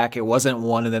back to back. It wasn't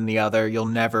one and then the other. You'll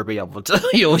never be able to.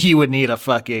 You would need a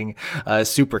fucking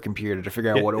supercomputer to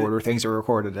figure out what order things are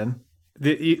recorded in.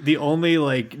 The only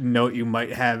like note you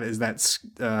might have is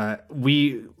that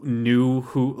we knew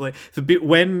who like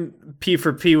when P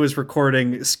for P was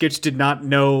recording, Skitch did not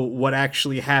know what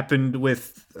actually happened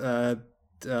with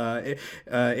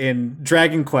in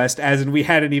Dragon Quest, as in we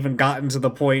hadn't even gotten to the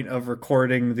point of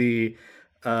recording the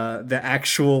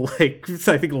actual like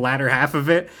I think latter half of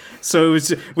it. So it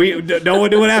was no one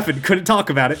knew what happened. Couldn't talk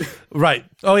about it. Right.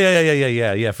 Oh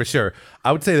yeah, for sure.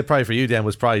 I would say that probably for you, Dan,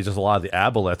 was probably just a lot of the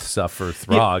Aboleth stuff for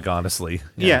Throg, honestly.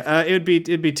 Yeah, it'd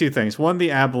be two things. One, the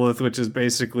Aboleth, which is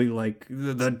basically like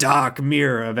the dark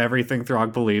mirror of everything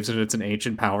Throg believes, and it's an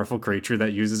ancient, powerful creature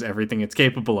that uses everything it's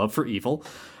capable of for evil.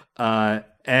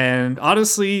 And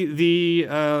honestly, the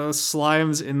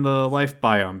slimes in the life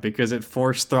biome, because it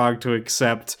forced Throg to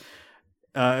accept,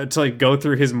 to like go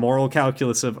through his moral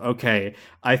calculus of, okay,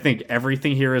 I think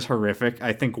everything here is horrific.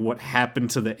 I think what happened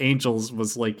to the angels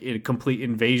was like a complete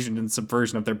invasion and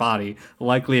subversion of their body,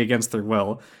 likely against their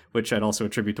will, which I'd also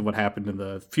attribute to what happened in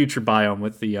the future biome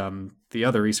with the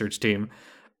other research team.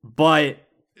 But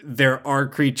there are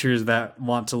creatures that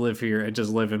want to live here and just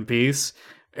live in peace.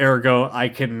 Ergo, I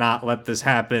cannot let this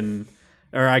happen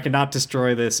or I cannot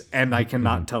destroy this, and I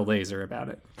cannot tell Laser about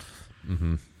it.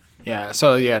 Yeah,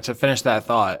 so yeah, to finish that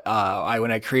thought,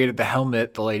 when I created the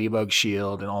helmet, the ladybug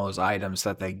shield, and all those items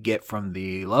that they get from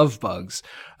the love bugs,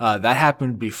 that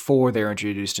happened before they were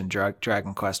introduced in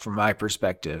Dragon Quest from my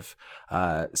perspective.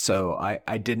 So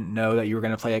I didn't know that you were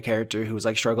going to play a character who was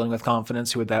like struggling with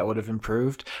confidence, that would have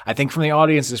improved. I think from the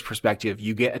audience's perspective,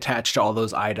 you get attached to all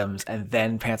those items and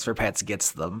then Pants for Pets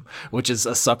gets them, which is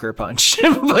a sucker punch.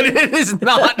 But it is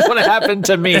not what happened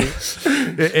to me.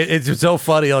 It's so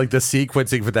funny, like the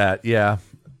sequencing for that. Yeah.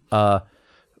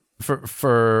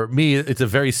 For me, it's a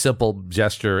very simple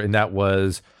gesture, and that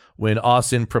was when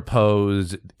Austin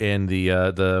proposed in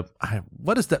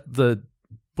what is that,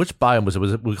 which biome was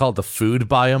it? We call it the food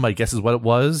biome, I guess is what it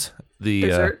was. The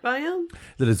Dessert biome?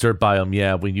 The dessert biome,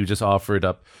 yeah, when you just offered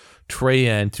up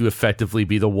Trayan to effectively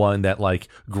be the one that like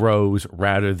grows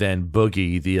rather than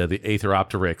Boogie, the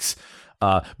Aetheropteryx.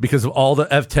 Because of all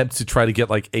the attempts to try to get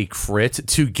like a crit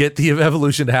to get the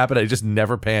evolution to happen, I just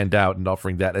never panned out, and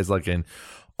offering that as like an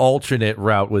alternate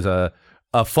route was a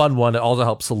fun one. It also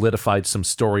helped solidify some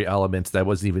story elements that I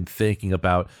wasn't even thinking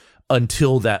about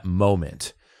until that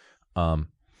moment.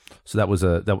 So that was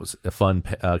a fun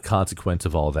consequence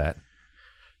of all that.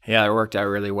 Yeah, it worked out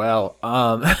really well.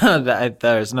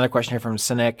 There's another question here from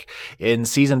Cynic. In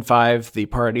season 5, the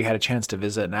party had a chance to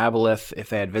visit an aboleth. If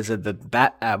they had visited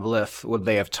that aboleth, would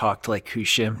they have talked like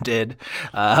Kushim did?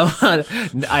 I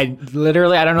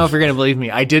don't know if you're going to believe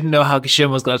me. I didn't know how Kushim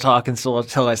was going to talk until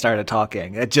I started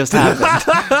talking. It just happened.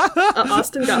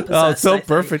 Austin got possessed. Oh, it's so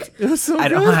perfect. It was so I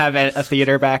good. don't have a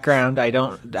theater background.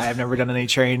 I've never done any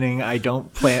training. I don't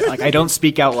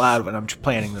speak out loud when I'm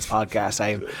planning this podcast.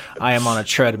 I am on a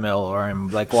treadmill, or I'm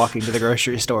like walking to the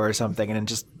grocery store or something,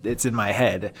 and it's in my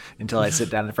head until I sit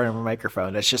down in front of a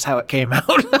microphone. That's just how it came out.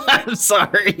 I'm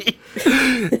sorry.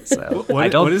 So,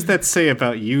 What does that say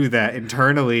about you that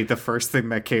internally the first thing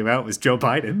that came out was Joe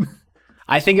Biden?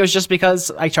 I think it was just because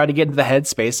I tried to get into the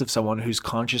headspace of someone whose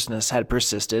consciousness had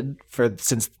persisted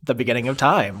since the beginning of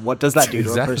time. What does that do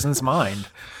to a person's mind?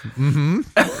 Mm-hmm.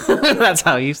 That's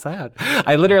how you sound.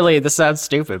 This sounds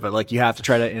stupid, but like you have to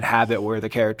try to inhabit where the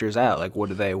character's at. Like, what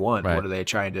do they want? Right. What are they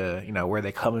trying to, where are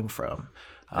they coming from?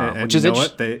 And Which is you know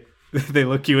what? They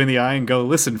look you in the eye and go,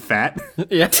 "Listen, fat."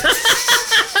 Yeah.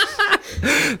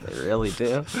 They really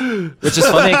do. Which is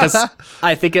funny because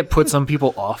I think it put some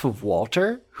people off of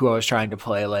Walter, who I was trying to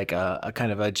play like a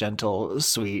kind of a gentle,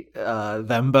 sweet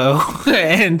Thembo.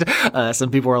 And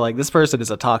some people were like, this person is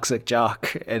a toxic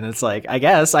jock. And it's like, I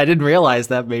guess I didn't realize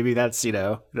that maybe that's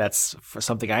for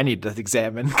something I need to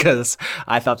examine, because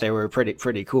I thought they were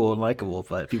pretty cool and likable.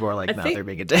 But people are like, they're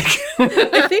being a dick.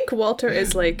 I think Walter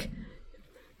is like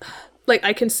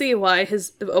I can see why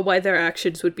their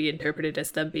actions would be interpreted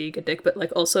as them being a dick, but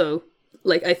like also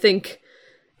like I think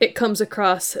it comes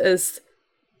across as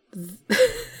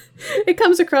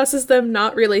them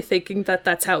not really thinking that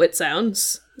that's how it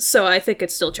sounds. So I think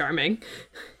it's still charming.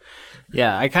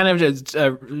 Yeah, I kind of just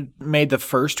made the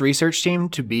first research team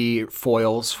to be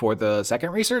foils for the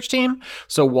second research team.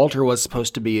 So Walter was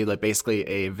supposed to be like basically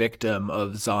a victim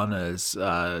of Zana's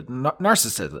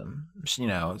narcissism.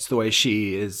 It's the way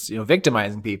she is,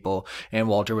 victimizing people. And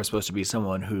Walter was supposed to be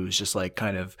someone who's just like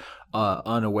kind of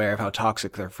unaware of how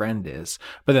toxic their friend is.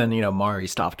 But then, Mari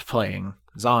stopped playing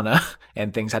Zana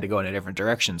and things had to go in a different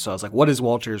direction. So I was like, what is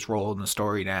Walter's role in the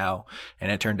story now? And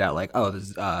it turned out like, this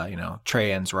is,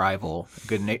 Trayan's rival,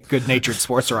 good-natured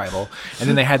sports rival. And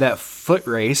then they had that foot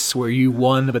race where you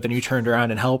won, but then you turned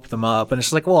around and helped them up. And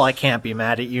it's like, well, I can't be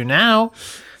mad at you now.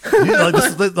 You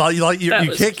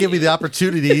can't give me the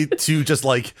opportunity to just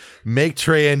like make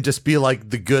Trayan just be like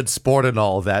the good sport and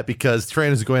all that, because Trayan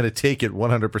is going to take it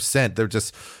 100%. They're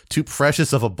just too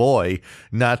precious of a boy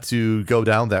not to go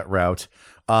down that route.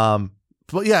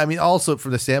 But yeah, I mean, also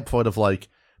from the standpoint of like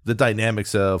the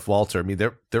dynamics of Walter, I mean,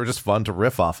 they're just fun to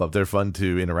riff off of. They're fun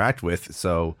to interact with.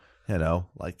 So,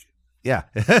 yeah.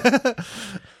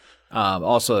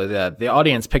 Also, the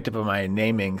audience picked up on my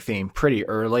naming theme pretty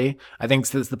early. I think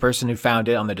since the person who found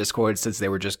it on the Discord, since they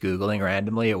were just Googling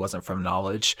randomly, it wasn't from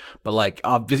knowledge. But like,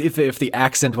 if the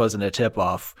accent wasn't a tip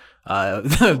off,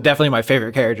 definitely my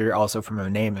favorite character, also from a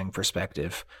naming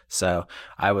perspective. So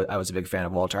I was a big fan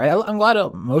of Walter. I'm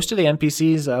glad most of the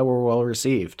NPCs were well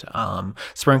received.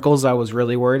 Sprinkles I was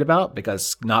really worried about,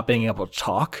 because not being able to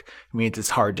talk means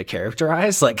it's hard to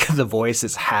characterize. Like the voice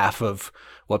is half of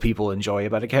what people enjoy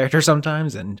about a character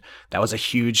sometimes, and that was a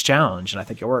huge challenge, and I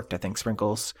think it worked. I think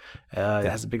Sprinkles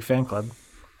has a big fan club.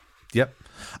 Yep.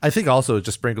 I think also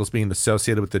just Sprinkles being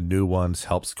associated with the new ones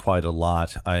helps quite a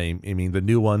lot. I mean, the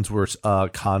new ones were a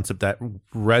concept that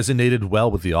resonated well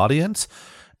with the audience,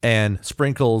 and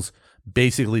Sprinkles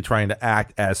basically trying to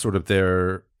act as sort of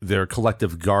their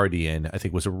collective guardian, I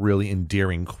think was a really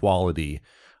endearing quality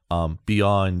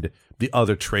beyond the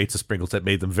other traits of Sprinkles that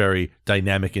made them very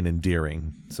dynamic and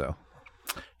endearing. So.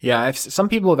 Yeah, some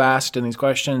people have asked in these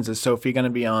questions, is Sophie going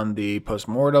to be on the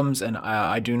postmortems? And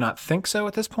I do not think so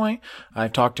at this point.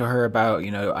 I've talked to her about,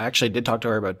 I actually did talk to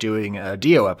her about doing a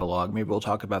Dio epilogue. Maybe we'll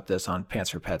talk about this on Pants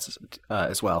for Pets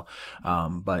as well.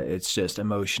 But it's just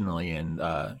emotionally and,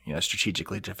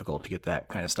 strategically difficult to get that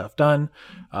kind of stuff done.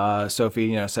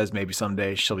 Sophie, says maybe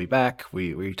someday she'll be back.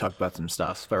 We talked about some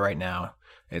stuff, but right now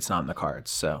it's not in the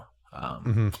cards. So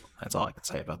that's all I can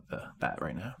say about that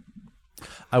right now.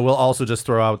 I will also just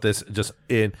throw out this just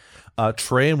in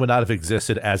Trayan would not have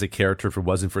existed as a character if it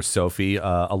wasn't for Sophie.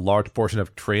 A large portion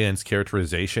of Trayan's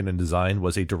characterization and design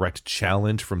was a direct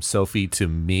challenge from Sophie to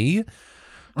me.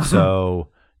 So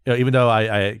even though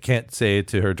I can't say it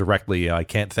to her directly, I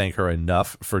can't thank her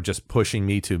enough for just pushing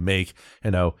me to make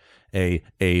a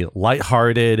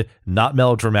lighthearted, not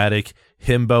melodramatic,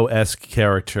 himbo-esque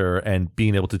character and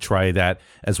being able to try that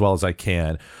as well as I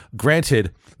can.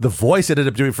 Granted, the voice I ended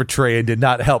up doing for Trayan did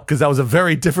not help because that was a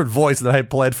very different voice than I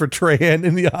had planned for Trayan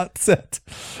in the onset.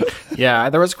 Yeah,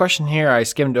 there was a question here. I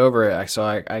skimmed over it, so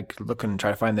I could look and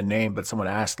try to find the name, but someone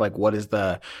asked, what is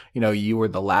the, you were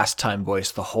the last time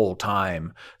voice the whole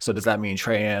time. So does that mean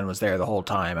Trayan was there the whole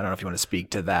time? I don't know if you want to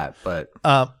speak to that, but.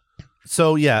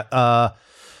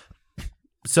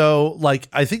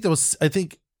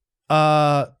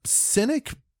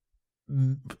 Cynic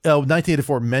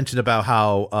 1984 mentioned about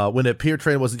how when it appeared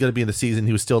Trayan wasn't going to be in the season,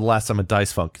 he was still the last time in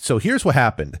Dice Funk. So here's what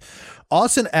happened.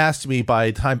 Austin asked me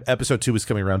by the time episode 2 was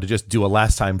coming around to just do a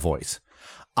last time voice.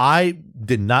 I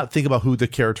did not think about who the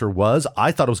character was.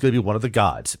 I thought it was going to be one of the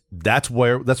gods. That's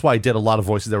why I did a lot of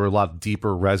voices that were a lot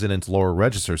deeper, resonant, lower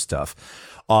register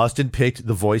stuff. Austin picked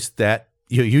the voice that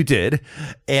you did.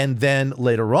 And then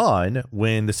later on,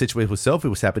 when the situation with Sophie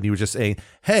was happening, you were just saying,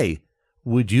 hey,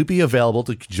 would you be available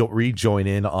to rejoin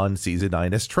in on season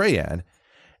 9 as Trayan?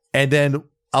 And then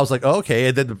I was like, oh, okay.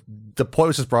 And then the point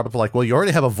was just brought up well, you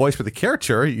already have a voice for the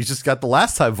character. You just got the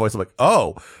last time voice. I'm like,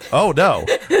 oh no.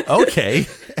 Okay.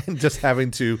 And just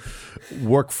having to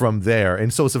work from there.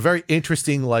 And so it's a very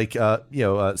interesting,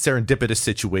 serendipitous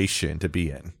situation to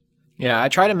be in. Yeah, I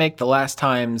try to make the last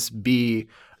times be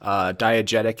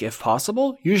diegetic if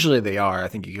possible. Usually they are. I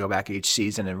think you go back each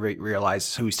season and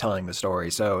realize who's telling the story.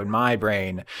 So in my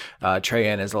brain,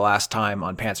 Trayan is the last time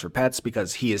on Pants for Pets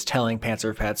because he is telling Pants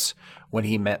for Pets when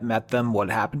he met them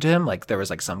what happened to him. There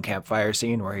was some campfire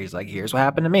scene where he's like, here's what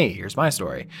happened to me, here's my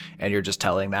story, and you're just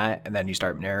telling that, and then you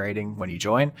start narrating when you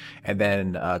join. And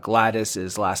then Gladys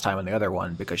is last time on the other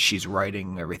one because she's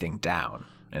writing everything down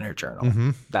in her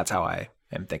journal. That's how I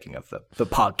am thinking of the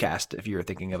podcast, if you were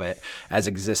thinking of it as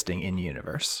existing in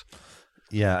universe.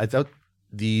 Yeah, I thought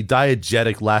the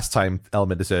diegetic last time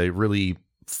element is a really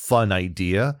fun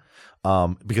idea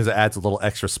because it adds a little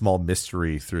extra small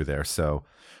mystery through there. So,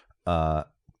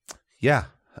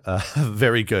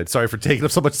 very good. Sorry for taking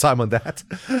up so much time on that.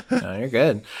 No, you're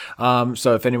good.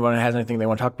 So if anyone has anything they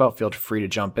want to talk about, feel free to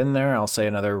jump in there. I'll say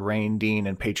another Rain Dean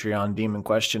and Patreon Demon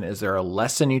question. Is there a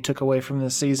lesson you took away from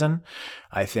this season?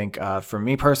 I think for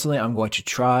me personally, I'm going to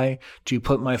try to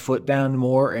put my foot down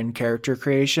more in character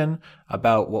creation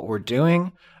about what we're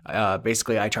doing.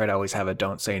 Basically, I try to always have a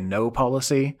don't say no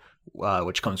policy,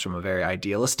 which comes from a very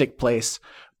idealistic place.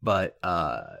 But,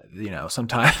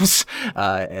 sometimes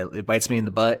it bites me in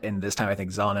the butt. And this time I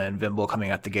think Zana and Vimble coming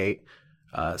out the gate.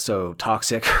 So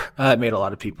toxic made a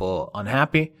lot of people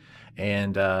unhappy.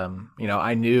 And,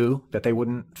 I knew that they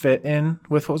wouldn't fit in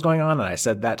with what was going on. And I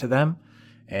said that to them.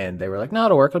 And they were like, no,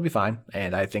 it'll work. It'll be fine.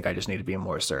 And I think I just need to be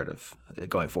more assertive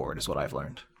going forward is what I've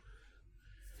learned.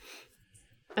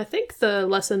 I think the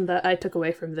lesson that I took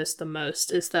away from this the most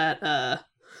is that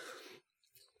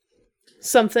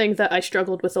something that I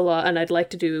struggled with a lot and I'd like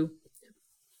to do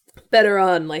better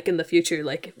on, in the future,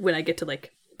 when I get to,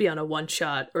 be on a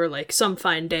one-shot or, some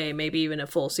fine day, maybe even a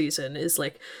full season, is,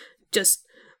 just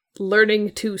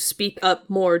learning to speak up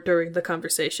more during the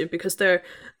conversation, because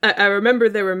I remember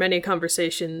there were many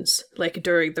conversations,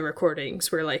 during the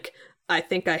recordings where, I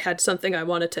think I had something I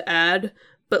wanted to add,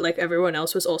 but, everyone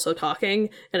else was also talking,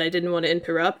 and I didn't want to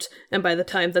interrupt, and by the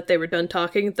time that they were done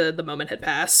talking, the moment had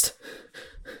passed.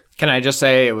 Can I just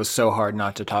say it was so hard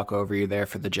not to talk over you there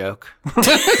for the joke?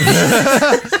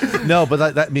 No,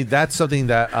 but that's something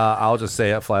that I'll just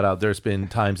say it flat out. There's been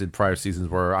times in prior seasons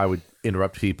where I would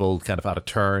interrupt people kind of out of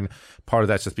turn. Part of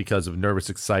that's just because of nervous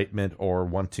excitement or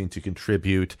wanting to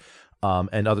contribute.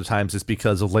 And other times it's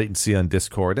because of latency on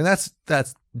Discord. And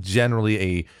that's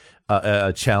generally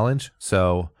a challenge.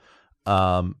 So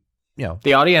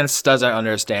The audience doesn't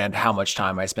understand how much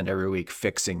time I spend every week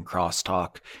fixing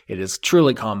crosstalk. It is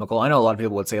truly comical. I know a lot of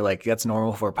people would say, like, that's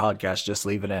normal for a podcast, just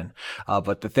leave it in.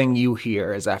 But the thing you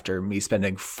hear is after me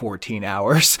spending 14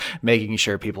 hours making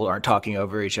sure people aren't talking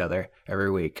over each other every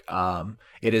week.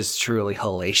 It is truly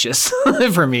hellacious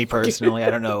for me personally. I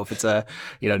don't know if it's a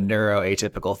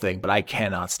neuroatypical thing, but I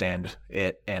cannot stand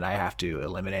it, and I have to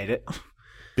eliminate it.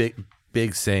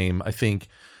 Big same. I think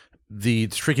the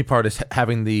tricky part is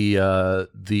having the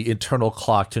internal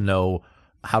clock to know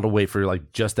how to wait for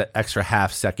like just that extra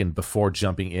half second before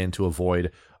jumping in to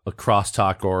avoid a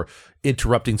crosstalk or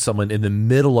interrupting someone in the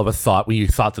middle of a thought when you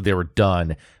thought that they were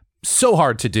done. So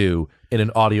hard to do in an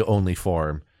audio only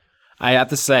form. I have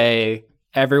to say,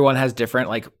 everyone has different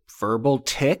like verbal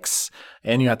tics,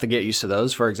 and you have to get used to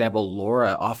those. For example,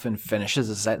 Laura often finishes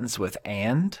a sentence with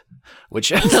 "and,"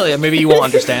 which maybe you won't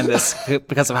understand this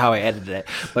because of how I edited it,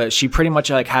 but she pretty much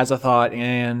like has a thought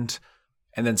and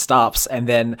then stops, and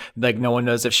then like no one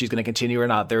knows if she's going to continue or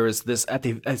not. There was this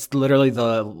it's literally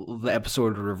the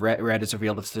episode where Red is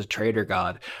revealed as the traitor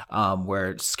god,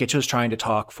 where Skitch was trying to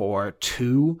talk for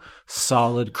 2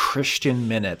 solid Christian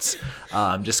minutes,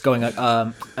 just going like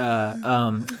I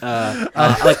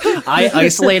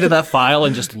isolated that file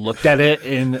and just looked at it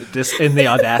in the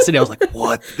Audacity. I was like,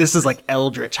 what? This is like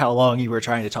eldritch how long you were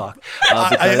trying to talk,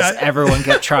 because everyone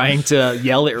kept trying to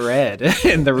yell at Red.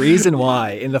 And the reason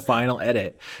why in the final edit,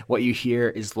 what you hear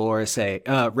is Laura say,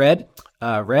 Red,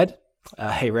 hey Red,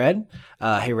 hey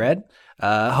Red,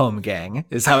 home gang,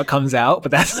 is how it comes out.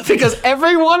 But that's because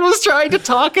everyone was trying to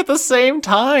talk at the same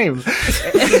time.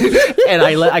 And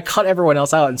I cut everyone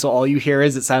else out. And so all you hear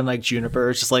is it sounded like Juniper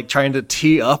is just like trying to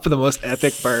tee up the most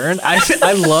epic burn.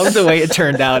 I love the way it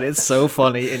turned out. It's so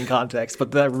funny in context. But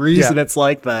the reason it's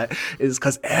like that is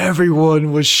because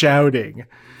everyone was shouting.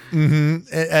 Mm-hmm.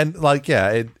 And like,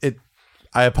 yeah, it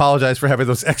I apologize for having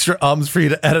those extra ums for you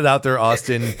to edit out there,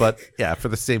 Austin. But yeah, for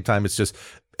the same time, it's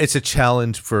a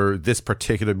challenge for this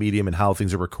particular medium and how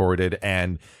things are recorded.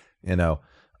 And,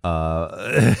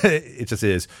 it just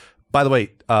is. By the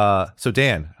way, so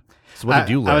Dan, what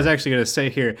did you learn? I was actually going to say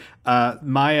here,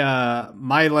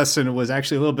 my lesson was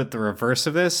actually a little bit the reverse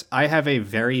of this. I have a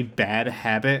very bad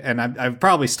habit, and I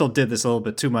probably still did this a little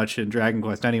bit too much in Dragon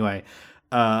Quest anyway,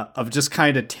 of just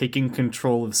kind of taking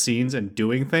control of scenes and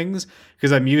doing things,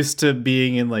 because I'm used to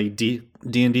being in like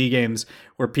D&D games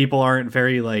where people aren't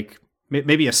very like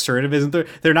maybe assertive, isn't there?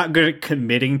 They're not good at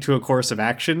committing to a course of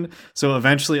action. So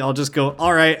eventually I'll just go,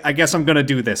 all right, I guess I'm going to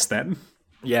do this then.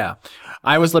 Yeah.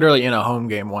 I was literally in a home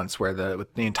game once where the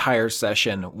entire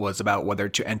session was about whether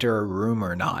to enter a room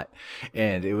or not.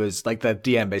 And it was like the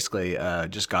DM basically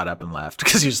just got up and left,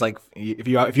 because he was like, if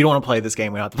you don't want to play this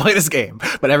game, we don't have to play this game.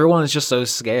 But everyone is just so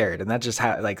scared. And that just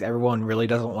like everyone really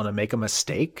doesn't want to make a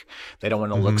mistake. They don't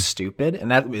want to look stupid. And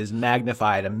that is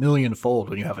magnified 1,000,000-fold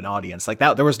when you have an audience. Like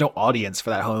that, there was no audience for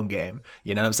that home game.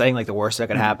 You know what I'm saying? Like the worst that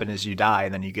could happen is you die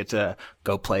and then you get to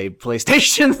go play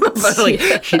PlayStation. But like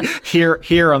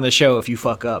here on the show, if you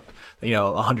fuck up,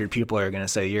 100 people are going to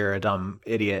say you're a dumb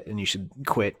idiot and you should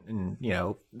quit and,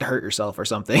 hurt yourself or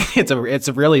something. It's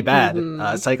really bad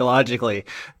psychologically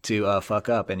to fuck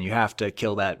up, and you have to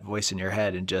kill that voice in your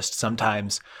head and just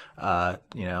sometimes,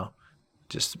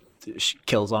 just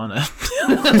kills Anna.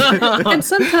 And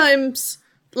sometimes,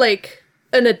 like,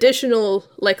 an additional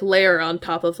like layer on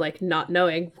top of like not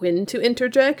knowing when to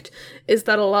interject is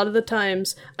that a lot of the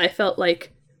times I felt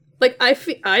like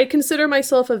I consider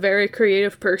myself a very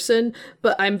creative person,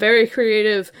 but I'm very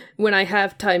creative when I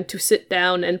have time to sit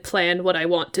down and plan what I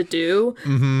want to do.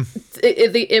 Mm-hmm.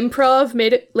 The improv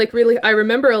made it like really, I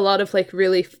remember a lot of like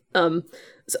really,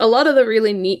 a lot of the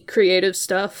really neat creative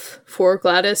stuff for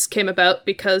GLaDOS came about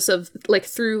because of like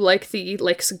through like the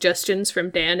like suggestions from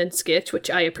Dan and Skitch, which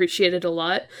I appreciated a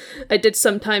lot. I did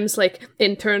sometimes like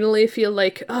internally feel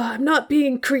like, oh, I'm not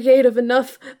being creative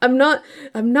enough. I'm not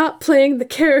playing the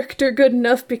character good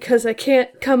enough because I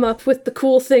can't come up with the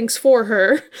cool things for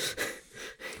her.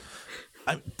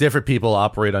 Different people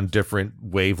operate on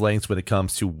different wavelengths when it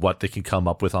comes to what they can come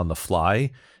up with on the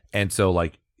fly. And so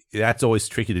like, that's always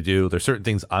tricky to do. There's certain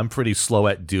things I'm pretty slow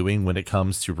at doing when it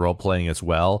comes to role playing as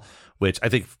well, which I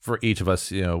think for each of us,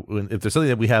 if there's something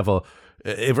that we have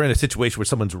if we're in a situation where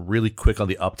someone's really quick on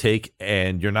the uptake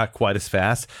and you're not quite as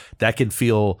fast, that can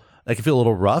feel a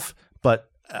little rough, but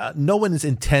no one is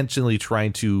intentionally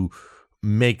trying to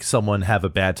make someone have a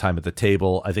bad time at the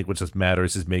table. I think what just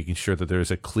matters is making sure that there's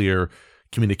a clear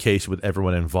communication with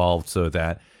everyone involved so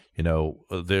that,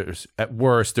 there's at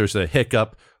worst, there's a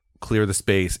hiccup, clear the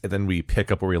space, and then we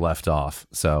pick up where we left off.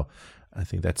 So I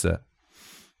think that's a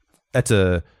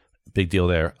big deal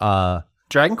there.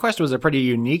 Dragon Quest was a pretty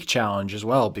unique challenge as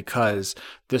well, because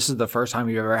this is the first time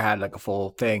you've ever had like a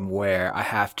full thing where I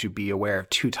have to be aware of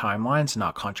two timelines,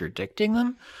 not contradicting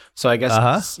them. So I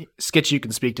guess Skitch, you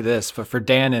can speak to this, but for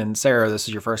Dan and Sarah, this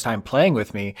is your first time playing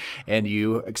with me, and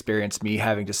you experienced me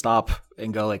having to stop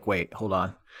and go like, wait, hold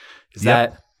on. Is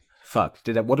that fuck?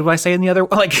 What did I say in the other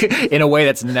like in a way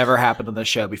that's never happened on the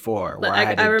show before? Where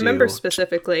I remember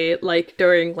specifically like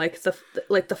during like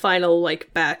the final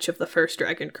like batch of the first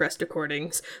Dragon Quest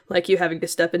recordings, like you having to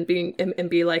step and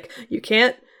be like, you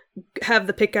can't have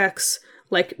the pickaxe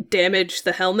like damage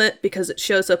the helmet because it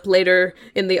shows up later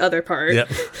in the other part. Yep.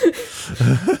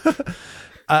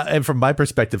 And from my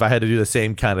perspective, I had to do the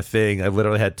same kind of thing. I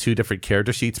literally had two different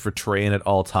character sheets for Trayan at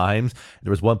all times.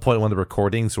 There was one point in one of the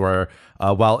recordings where,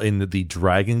 while in the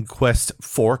Dragon Quest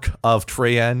fork of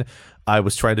Trayan, I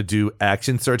was trying to do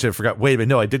action search and I forgot, wait a minute,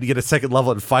 no, I didn't get a second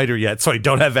level in fighter yet, so I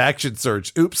don't have action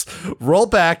search. Oops, roll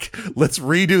back. Let's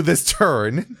redo this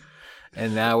turn.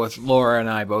 And now with Laura and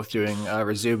I both doing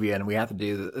Rezubian, we have to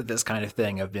do this kind of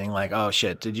thing of being like, oh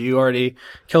shit, did you already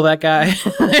kill that guy?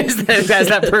 is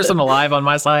that person alive on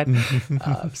my side?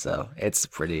 So it's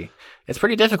pretty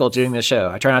difficult doing this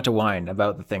show. I try not to whine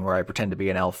about the thing where I pretend to be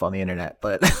an elf on the internet,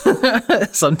 but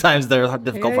sometimes there are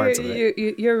difficult parts of it.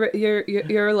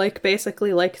 You're like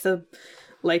basically like the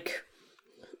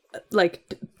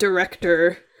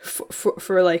director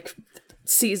for like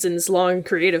seasons long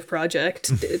creative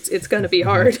project. It's gonna be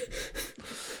hard.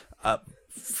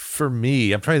 For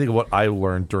me, I'm trying to think of what I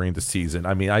learned during the season.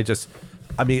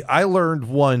 I learned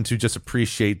one to just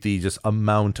appreciate the just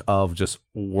amount of just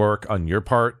work on your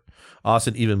part,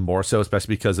 Austin, even more so,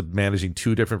 especially because of managing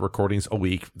two different recordings a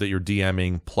week that you're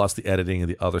DMing plus the editing and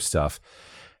the other stuff,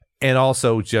 and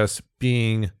also just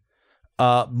being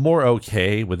more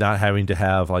okay with not having to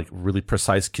have like really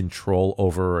precise control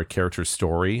over a character's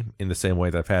story in the same way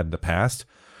that I've had in the past.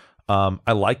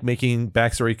 I like making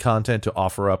backstory content to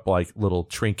offer up like little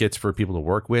trinkets for people to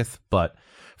work with, but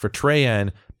for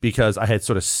Trayan, because I had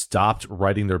sort of stopped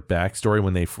writing their backstory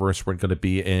when they first weren't going to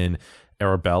be in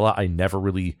Arabella, I never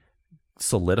really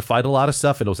solidified a lot of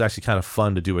stuff, and it was actually kind of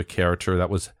fun to do a character that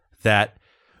was that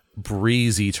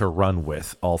breezy to run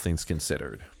with, all things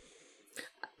considered.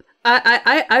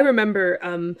 I remember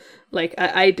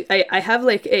I have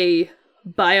like a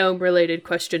biome related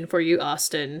question for you,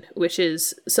 Austin, which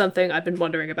is something I've been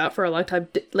wondering about for a long time.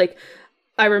 Like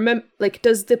I remember, like,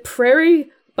 does the prairie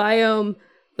biome,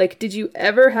 like, did you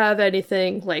ever have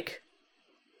anything like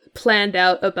planned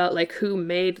out about like who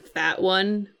made that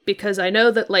one? Because I know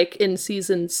that like in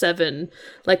season 7,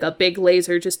 like a big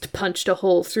laser just punched a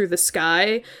hole through the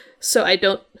sky, so I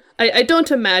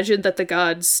don't imagine that the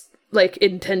gods like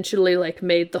intentionally like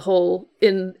made the hole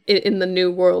in the new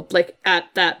world like at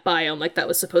that biome, like that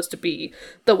was supposed to be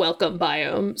the welcome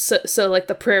biome. So like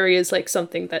the prairie is like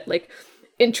something that like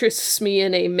interests me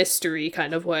in a mystery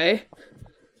kind of way.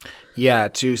 Yeah,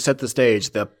 to set the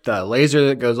stage, the laser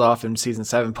that goes off in season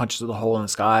 7 punches through the hole in the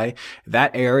sky.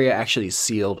 That area actually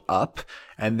sealed up,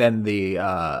 and then the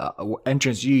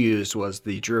entrance you used was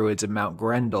the druids of Mount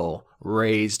Grendel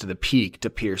raised the peak to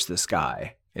pierce the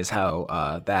sky. Is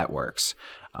how that works,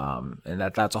 and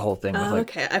that's a whole thing. With, like,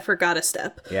 okay, I forgot a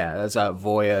step. Yeah, that's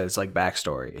Voya's like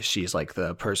backstory. She's like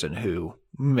the person who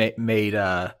made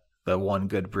the one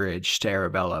good bridge to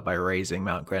Arabella by raising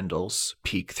Mount Grendel's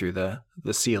peak through the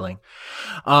ceiling.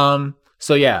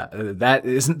 So yeah,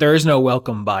 there is no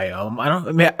welcome biome.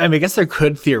 I guess there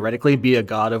could theoretically be a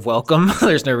god of welcome.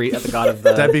 There's no the god of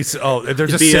the. That'd be they're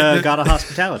just be a god of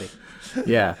hospitality.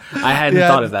 Yeah, I hadn't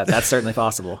thought of that. That's certainly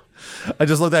possible. I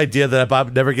just love the idea that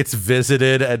Bob never gets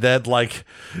visited, and then like,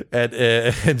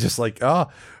 and just like, oh,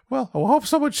 well, I hope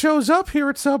someone shows up here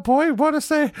at some point. Want to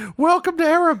say welcome to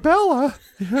Arabella?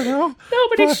 You know,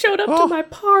 nobody showed up to my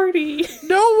party.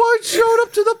 No one showed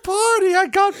up to the party. I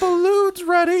got balloons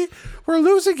ready. We're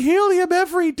losing helium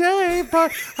every day,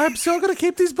 but I'm still going to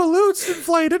keep these balloons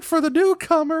inflated for the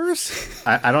newcomers.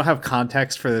 I don't have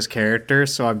context for this character,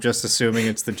 so I'm just assuming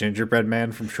it's the gingerbread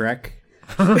man from Shrek.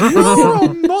 You're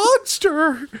a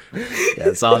monster. Yeah,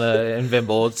 it's on in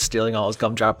Vimble stealing all his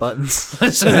gumdrop buttons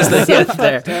as soon as they get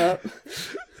there.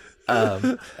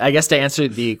 I guess to answer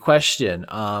the question,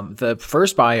 the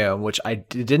first biome, which I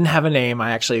didn't have a name,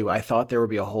 I thought there would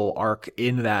be a whole arc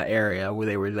in that area where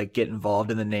they would like get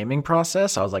involved in the naming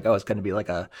process. I was like, oh, it's going to be like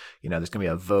there's going to be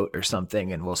a vote or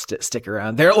something, and we'll stick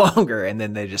around there longer. And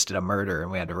then they just did a murder,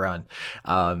 and we had to run.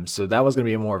 So that was going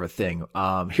to be more of a thing.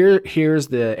 Here's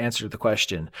the answer to the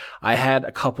question. I had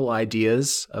a couple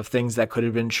ideas of things that could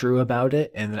have been true about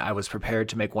it, and I was prepared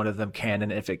to make one of them canon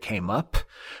if it came up,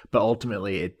 but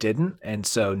ultimately it didn't. didn't, and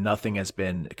so nothing has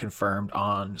been confirmed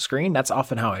on screen. That's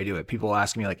often how I do it. People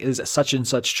ask me like, is such and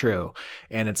such true?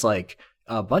 And it's like,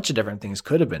 a bunch of different things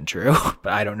could have been true,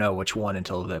 but I don't know which one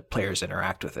until the players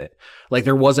interact with it. Like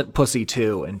there wasn't Pussy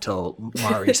 2 until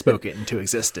Mari spoke it into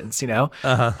existence, you know?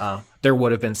 There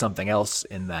would have been something else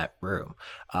in that room.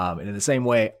 And in the same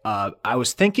way, I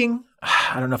was thinking,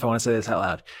 I don't know if I want to say this out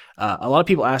loud. A lot of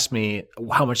people ask me,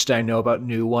 how much did I know about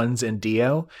New Ones and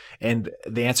Dio? And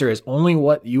the answer is only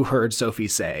what you heard Sophie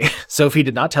say. Sophie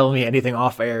did not tell me anything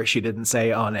off air. She didn't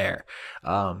say on air.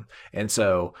 And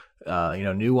so,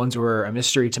 New Ones were a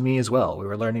mystery to me as well. We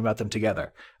were learning about them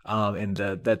together. And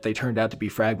that they turned out to be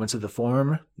fragments of the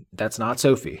form. That's not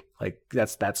Sophie. Like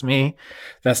that's me.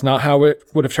 That's not how it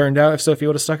would have turned out if Sophie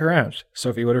would have stuck around.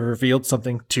 Sophie would have revealed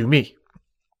something to me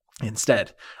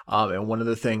instead. And one of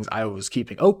the things I was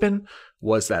keeping open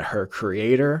was that her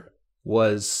creator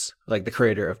was like the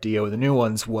creator of Dio and the New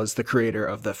Ones was the creator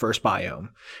of the first biome.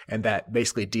 And that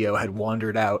basically Dio had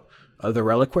wandered out of the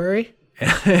reliquary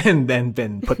and then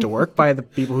been put to work by the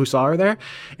people who saw her there.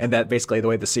 And that basically the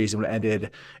way the season would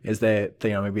ended is that,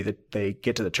 maybe they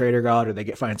get to the Traitor God or they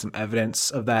find some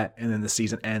evidence of that. And then the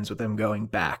season ends with them going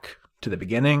back to the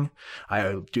beginning.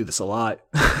 I do this a lot.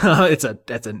 That's a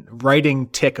writing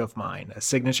tick of mine, a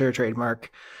signature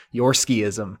trademark, your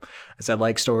skiism, as I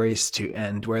like stories to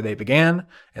end where they began.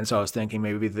 And so I was thinking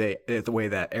maybe the way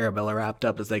that Arabella wrapped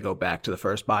up is they go back to the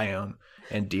first biome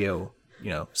and Dio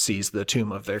sees the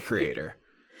tomb of their creator.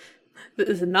 This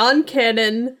is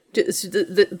non-canon. This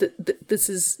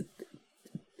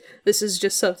is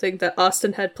just something that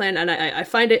Austin had planned, and I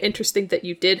find it interesting that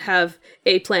you did have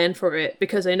a plan for it,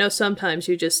 because I know sometimes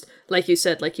you just, like you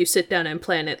said, like you sit down and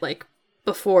plan it like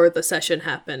before the session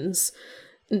happens.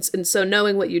 And so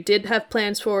knowing what you did have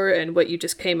plans for and what you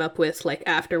just came up with like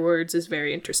afterwards is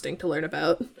very interesting to learn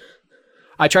about.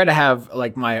 I try to have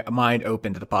like my mind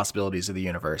open to the possibilities of the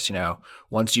universe.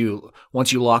 Once you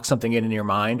lock something in your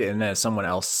mind and then someone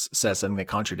else says something that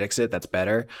contradicts it, that's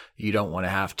better. You don't want to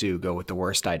have to go with the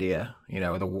worst idea,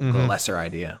 or the lesser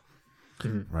idea.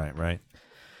 Right.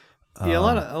 Yeah,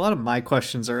 a lot of my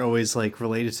questions are always like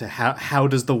related to how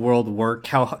does the world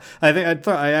work? I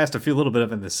asked a little bit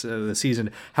of in this season.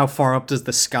 How far up does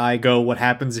the sky go? What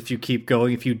happens if you keep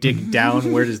going? If you dig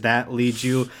down, where does that lead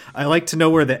you? I like to know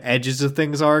where the edges of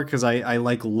things are because I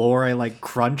like lore. I like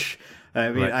crunch. I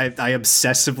mean, right. I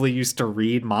obsessively used to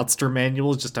read monster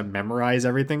manuals just to memorize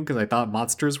everything because I thought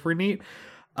monsters were neat.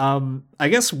 I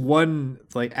guess one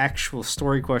like actual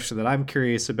story question that I'm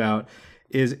curious about.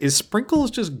 Is Sprinkles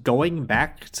just going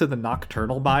back to the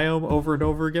nocturnal biome over and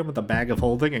over again with a bag of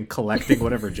holding and collecting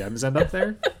whatever gems end up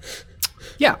there?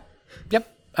 Yeah. Yep.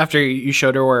 After you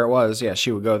showed her where it was, yeah,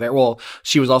 she would go there. Well,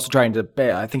 she was also trying to,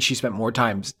 I think she spent more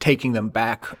time taking them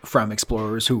back from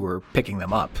explorers who were picking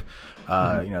them up.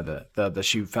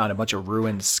 She found a bunch of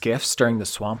ruined skiffs during the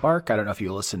swamp arc. I don't know if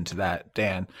you listened to that,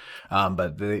 Dan,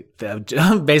 but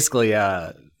basically,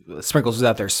 Sprinkles was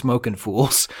out there smoking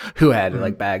fools who had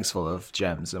like bags full of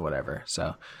gems and whatever.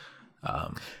 So, yeah.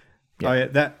 Oh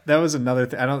yeah, that was another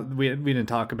thing. We didn't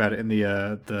talk about it in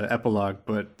the epilogue,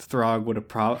 but Throg would have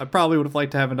probably would have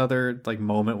liked to have another like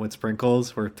moment with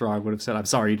Sprinkles where Throg would have said, "I'm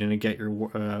sorry you didn't get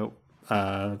your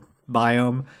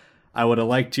biome. I would have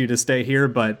liked you to stay here,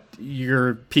 but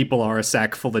your people are a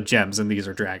sack full of gems and these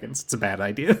are dragons. It's a bad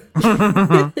idea."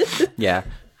 Yeah.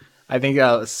 I think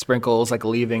Sprinkles like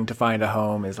leaving to find a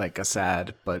home is like a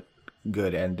sad but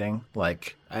good ending.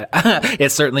 Like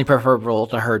it's certainly preferable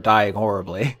to her dying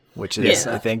horribly, which is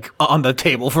I think on the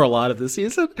table for a lot of the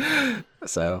season.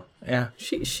 So yeah,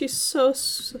 she's so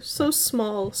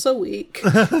small, so weak.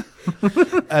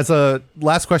 As a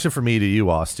last question for me to you,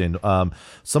 Austin,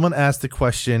 someone asked the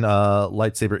question,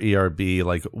 lightsaber ERB,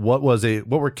 like what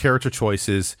were character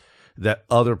choices that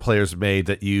other players made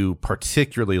that you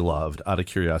particularly loved? Out of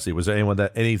curiosity, was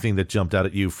there anything that jumped out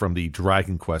at you from the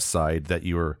Dragon Quest side that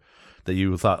you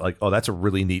thought like, oh, that's a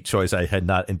really neat choice I had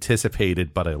not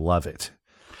anticipated, but I love it?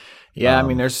 Yeah, I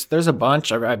mean, there's a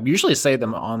bunch. I usually say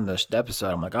them on this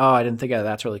episode. I'm like, oh, I didn't think of that.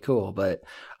 That's really cool. But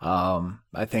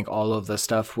I think all of the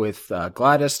stuff with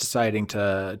Gladys deciding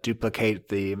to duplicate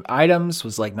the items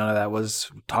was like none of that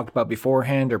was talked about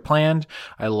beforehand or planned.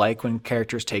 I like when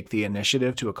characters take the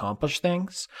initiative to accomplish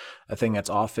things. A thing that's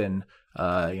often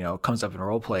comes up in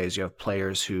role plays. You have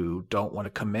players who don't want to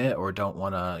commit or don't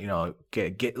want to,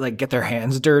 get their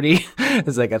hands dirty.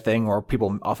 It's like a thing where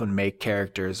people often make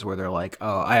characters where they're like,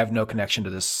 oh, I have no connection to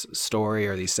this story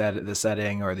or the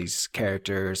setting or these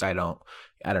characters. I don't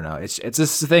know. It's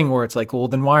this thing where it's like, well,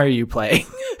 then why are you playing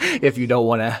if you don't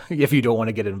want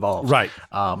to get involved? Right.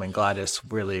 And Gladys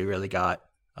really, really got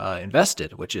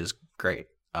invested, which is great.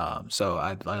 So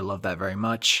I love that very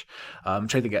much. I'm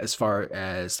trying to get as far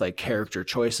as like character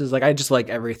choices. Like I just like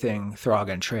everything Throg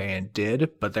and Treyan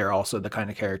did, but they're also the kind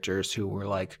of characters who were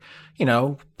like, you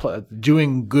know,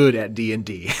 doing good at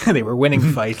D&D. They were winning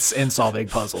fights and solving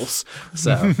puzzles.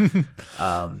 So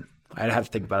I'd have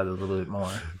to think about it a little bit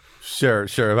more. Sure.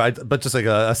 But just like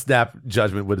a snap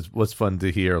judgment was fun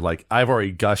to hear. Like I've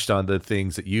already gushed on the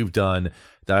things that you've done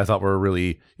that I thought were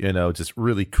really, you know, just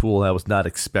really cool. I was not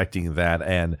expecting that.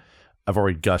 And I've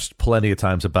already gushed plenty of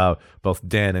times about both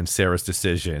Dan and Sarah's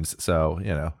decisions. So,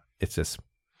 you know, it's just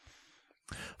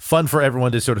fun for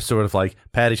everyone to sort of like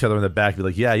pat each other on the back and be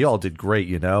like, yeah, you all did great,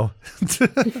 you know?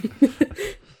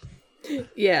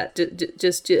 Yeah,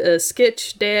 just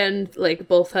Skitch, Dan, like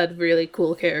both had really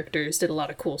cool characters, did a lot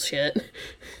of cool shit.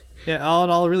 Yeah, all in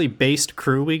all, a really based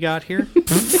crew we got here.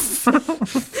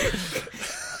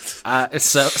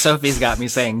 So Sophie's got me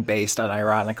saying based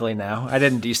unironically now. I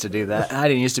didn't used to do that. I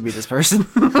didn't used to be this person.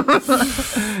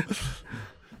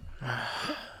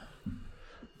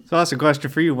 So that's a question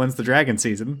for you. When's the dragon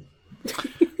season?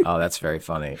 Oh, that's very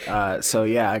funny. So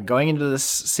yeah, going into this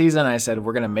season, I said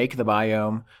we're going to make the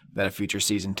biome that a future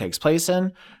season takes place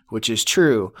in, which is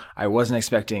true. I wasn't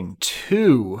expecting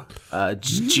two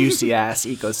juicy ass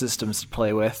ecosystems to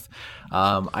play with.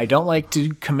 I don't like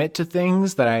to commit to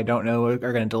things that I don't know are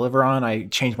going to deliver on. I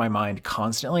change my mind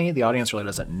constantly. The audience really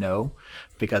doesn't know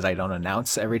because I don't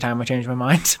announce every time I change my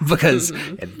mind because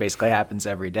it basically happens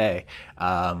every day.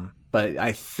 But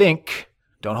I think,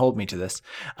 don't hold me to this,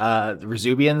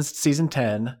 Rezubians season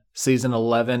 10, season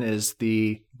 11 is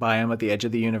the biome at the edge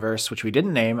of the universe, which we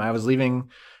didn't name. I was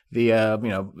leaving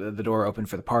the door open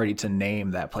for the party to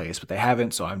name that place, but they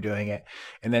haven't, so I'm doing it.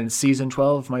 And then season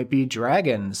 12 might be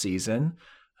dragon season.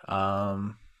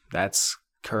 That's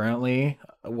currently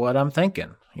what I'm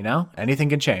thinking. You know, anything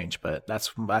can change, but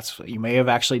that's you may have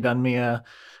actually done me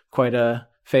quite a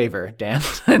favor, Dan,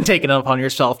 and taken it upon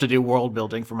yourself to do world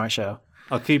building for my show.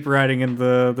 I'll keep writing in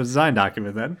the design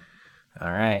document then.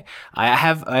 All right. I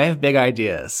have big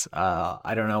ideas.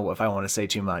 I don't know if I want to say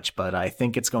too much, but I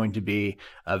think it's going to be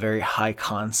a very high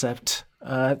concept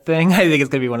thing. I think it's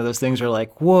going to be one of those things where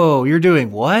like, whoa, you're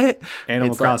doing what?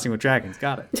 Animal Crossing with dragons.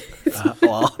 Got it.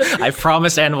 Well, I've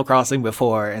promised Animal Crossing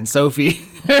before, and Sophie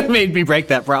made me break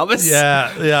that promise.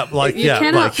 Yeah. You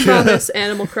cannot promise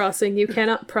Animal Crossing. You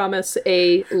cannot promise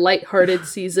a lighthearted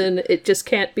season. It just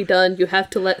can't be done. You have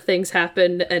to let things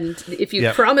happen, and if you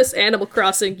promise Animal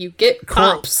Crossing, you get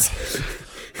comps.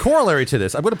 Corollary to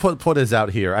this, I'm going to put this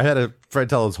out here. I had a friend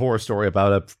tell his horror story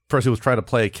about a person who was trying to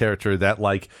play a character that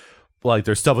like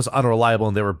their stuff was unreliable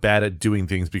and they were bad at doing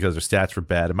things because their stats were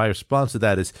bad. And my response to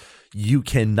that is you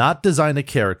cannot design a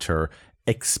character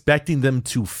expecting them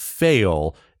to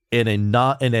fail in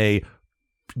a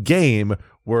game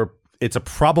where it's a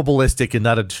probabilistic and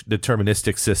not a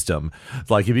deterministic system.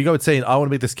 Like if you go and saying, I want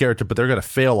to make this character, but they're going to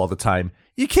fail all the time,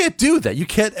 you can't do that. You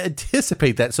can't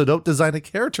anticipate that. So don't design a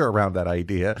character around that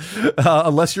idea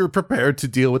unless you're prepared to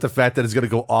deal with the fact that it's going to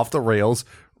go off the rails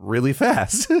really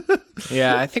fast.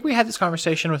 Yeah, I think we had this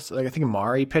conversation with, like, I think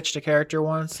Mari pitched a character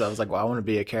once. So I was like, well, I want to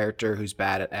be a character who's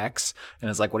bad at X. And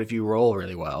it's like, what if you roll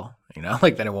really well? You know,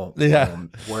 like then it won't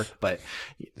work. But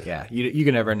yeah, you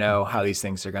can never know how these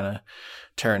things are going to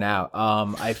turn out.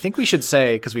 I think we should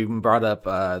say, because we brought up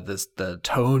the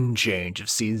tone change of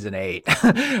season 8,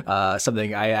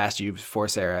 something I asked you before,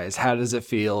 Sarah, is how does it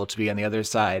feel to be on the other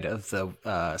side of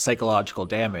the psychological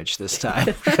damage this time?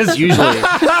 Because usually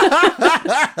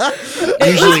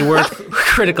we're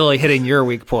critically hitting your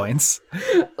weak points.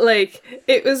 Like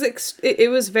it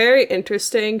was very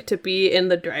interesting to be in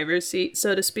the driver's seat,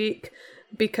 so to speak,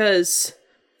 because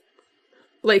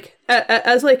like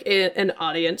as like an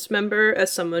audience member,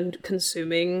 as someone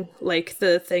consuming like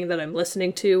the thing that I'm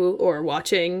listening to or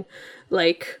watching,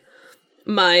 like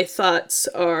my thoughts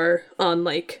are on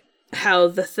like how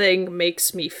the thing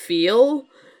makes me feel,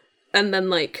 and then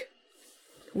like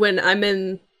when I'm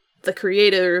in the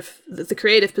creative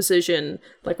position,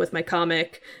 like with my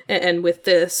comic and with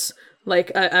this,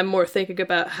 like I'm more thinking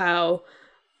about how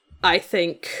I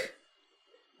think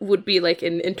would be like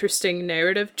an interesting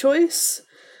narrative choice.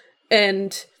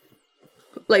 And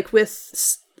like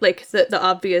with like the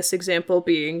obvious example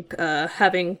being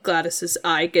having Gladys's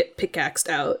eye get pickaxed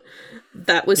out.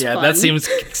 That was fun. that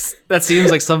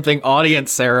seems like something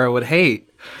audience Sarah would hate.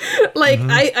 Like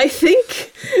I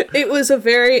think it was a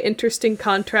very interesting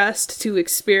contrast to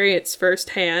experience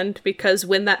firsthand, because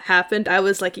when that happened I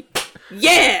was like,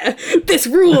 yeah, this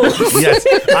rules. Yes,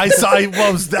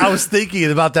 I was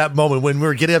thinking about that moment when we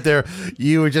were getting up there.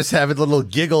 You were just having a little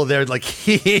giggle there, like,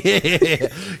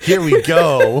 here we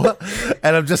go.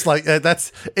 And I'm just like,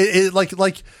 that's it.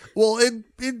 Well,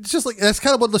 it's just like that's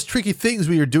kind of one of those tricky things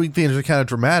when you're doing things that are kind of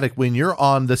dramatic. When you're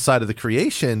on this side of the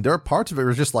creation, there are parts of it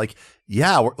where it's just like,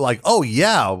 yeah, we're like, oh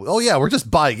yeah, we're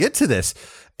just buying into this,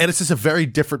 and it's just a very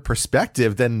different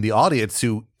perspective than the audience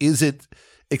who isn't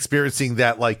experiencing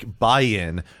that like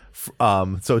buy-in.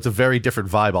 So it's a very different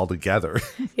vibe altogether.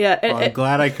 Yeah, Well, I'm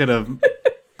glad I could have.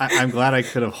 I'm glad I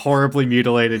could have horribly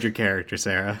mutilated your character,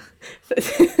 Sarah.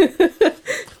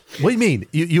 What do you mean?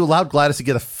 You allowed Gladys to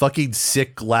get a fucking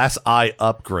sick glass eye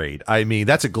upgrade. I mean,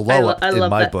 that's a glow up I in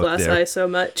love my that book glass there. eye so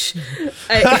much.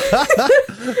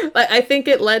 I think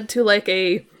it led to like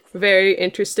a very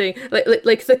interesting,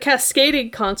 like the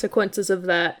cascading consequences of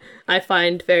that. I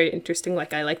find very interesting.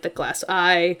 Like I like the glass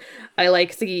eye. I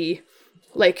like the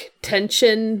like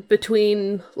tension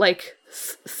between like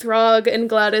Throg and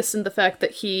Gladys, and the fact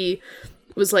that he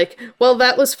was like, well,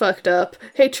 that was fucked up.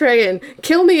 Hey, Trajan,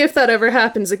 kill me if that ever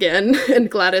happens again. And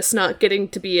Gladys not getting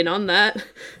to be in on that.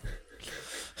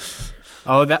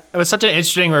 Oh, that it was such an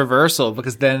interesting reversal,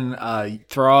 because then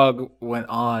Throg went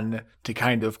on to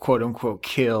kind of quote unquote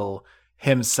kill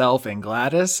himself and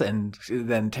Gladys, and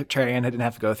then Trajan didn't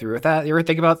have to go through with that. You ever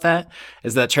think about that?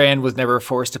 Is that Trajan was never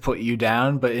forced to put you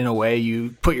down, but in a way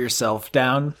you put yourself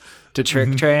down to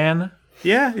trick Trajan?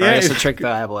 Yeah, Or yeah. I guess it tricked the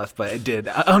Aboleth, but it did.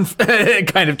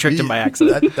 It kind of tricked him by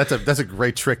accident. That's a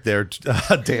great trick there,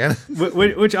 Dan.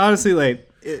 Which honestly, like,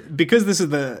 because this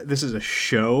is a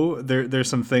show. There's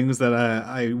some things that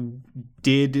I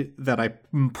did that I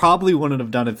probably wouldn't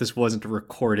have done if this wasn't a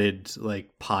recorded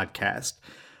like podcast.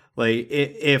 Like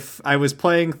if I was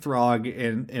playing Throg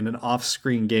in an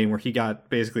off-screen game where he got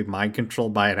basically mind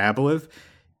controlled by an Aboleth,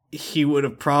 he would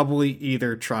have probably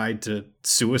either tried to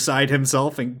suicide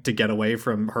himself and to get away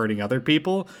from hurting other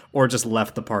people, or just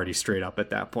left the party straight up at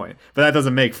that point. But that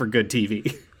doesn't make for good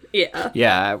TV. Yeah.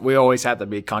 Yeah, we always have to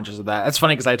be conscious of that. It's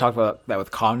funny because I talked about that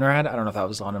with Conrad. I don't know if that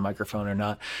was on a microphone or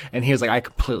not. And he was like, I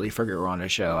completely forget we're on a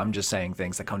show. I'm just saying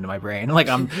things that come to my brain.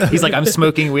 He's like, I'm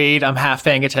smoking weed. I'm half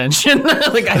paying attention.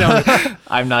 Like,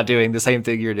 I'm not doing the same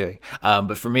thing you're doing.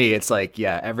 But for me, it's like,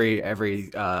 yeah,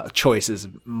 every choice is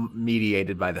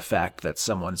mediated by the fact that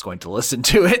someone's going to listen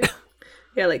to it.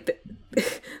 Yeah, like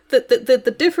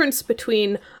the difference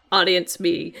between audience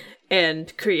me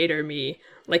and creator me,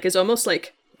 like, is almost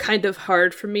like kind of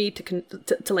hard for me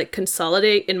to like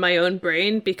consolidate in my own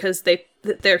brain, because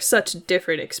they're such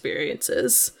different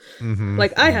experiences. Mm-hmm.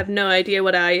 Like, I have no idea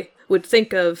what I would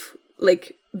think of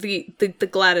like the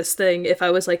Gladys thing if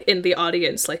I was like in the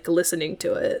audience, like listening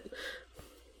to it.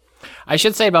 I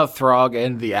should say about Throg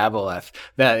and the Aboleth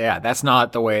that, yeah, that's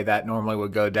not the way that normally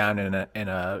would go down in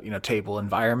a table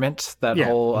environment. That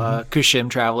whole Kushim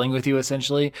traveling with you,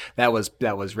 essentially, that was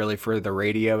really for the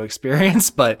radio experience.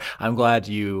 But I'm glad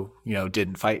you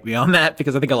didn't fight me on that,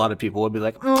 because I think a lot of people would be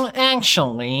like,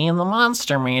 actually, in the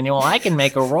monster manual, I can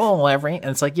make a roll every, and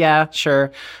it's like, yeah,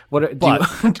 sure. Do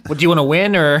you want to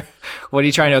win, or what are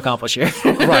you trying to accomplish here?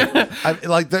 Right.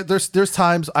 There's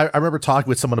times I remember talking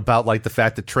with someone about like the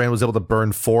fact that Tran was able to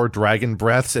burn 4 dragon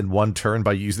breaths in one turn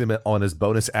by using them on his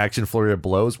bonus action flurry of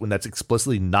blows, when that's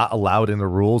explicitly not allowed in the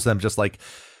rules. And I'm just like,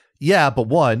 yeah, but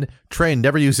 1, Tran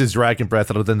never uses dragon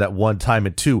breath other than that one time,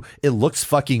 and 2, it looks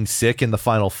fucking sick in the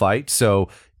final fight. So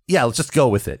yeah, let's just go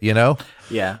with it, Yeah.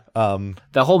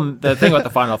 The thing about the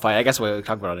final fight, I guess we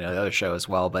talked about it on the other show as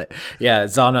well, but yeah,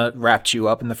 Zana wrapped you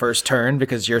up in the first turn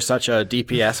because you're such a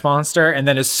DPS monster, and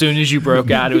then as soon as you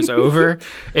broke out, it was over.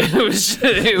 It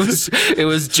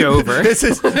was Jover. This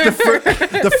is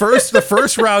the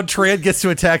first round. Tran gets to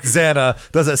attack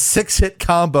Xana, does a 6-hit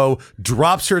combo,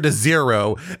 drops her to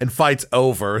 0, and fights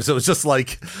over. So it's just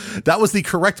like, that was the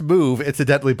correct move,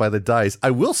 incidentally, by the dice.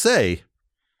 I will say,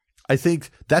 I think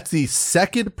that's the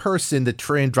second person that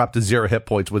Tran dropped to 0 hit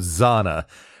points was Zana.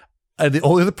 And the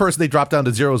only other person they dropped down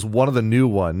to 0 is one of the new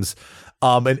ones.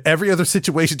 And every other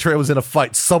situation Tran was in a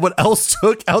fight, someone else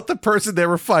took out the person they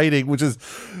were fighting, which is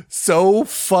so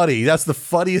funny. That's the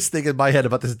funniest thing in my head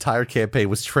about this entire campaign,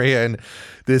 was Tran,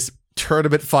 this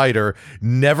tournament fighter,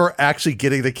 never actually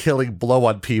getting the killing blow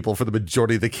on people for the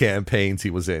majority of the campaigns he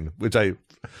was in, which I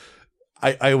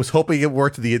was hoping it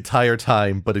worked the entire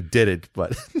time, but it didn't.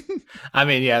 But I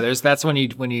mean, yeah, that's when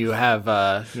you have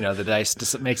the dice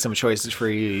to make some choices for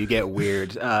you. You get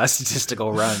weird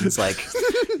statistical runs. Like,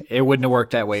 it wouldn't have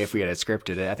worked that way if we had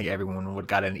scripted it. I think everyone would have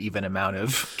got an even amount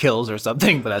of kills or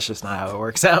something, but that's just not how it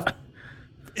works out.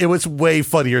 It was way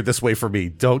funnier this way for me.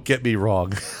 Don't get me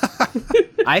wrong.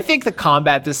 I think the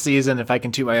combat this season, if I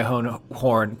can toot my own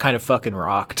horn, kind of fucking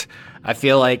rocked. I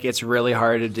feel like it's really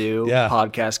hard to do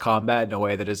podcast combat in a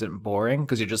way that isn't boring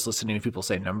because you're just listening to people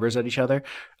say numbers at each other.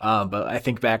 But I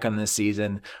think back on this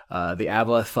season, the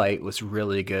Avaleth fight was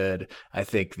really good. I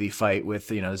think the fight with,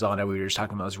 Zana we were just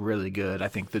talking about was really good. I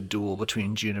think the duel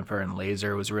between Juniper and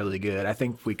Laser was really good. I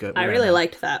think we could. I really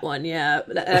liked that one. Yeah,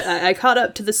 I caught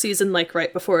up to the season like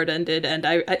right before it ended, and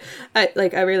I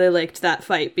really liked that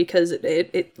fight because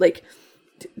it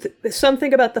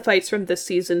something about the fights from this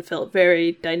season felt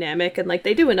very dynamic, and like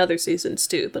they do in other seasons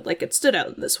too, but like it stood out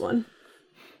in this one.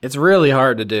 It's really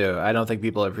hard to do. I don't think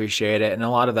people appreciate it, and a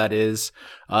lot of that is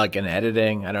like in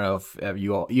editing. I don't know if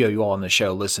you all on the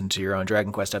show listen to your own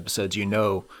Dragon Quest episodes. You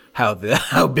know how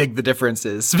big the difference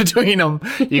is between them.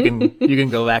 You can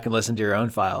go back and listen to your own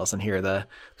files and hear the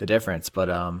difference. But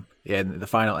the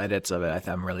final edits of it,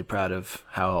 I'm really proud of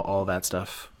how all that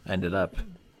stuff ended up.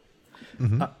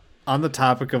 Mm-hmm. On the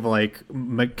topic of like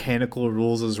mechanical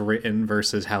rules as written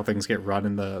versus how things get run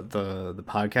in the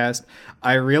podcast,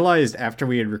 I realized after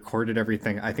we had recorded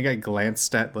everything, I think I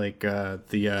glanced at like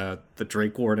the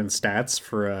Drake Warden stats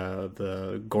for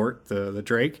the Gort, the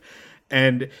Drake,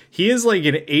 and he is like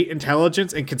an 8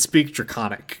 intelligence and can speak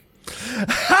Draconic.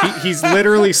 He's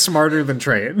literally smarter than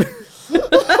Trajan.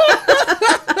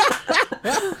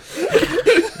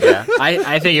 Yeah,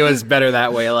 I think it was better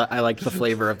that way. I liked the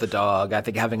flavor of the dog. I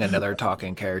think having another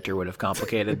talking character would have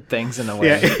complicated things in a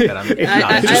way that I'm not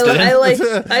interested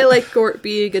in. I like Gort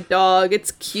being a dog.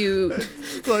 It's cute.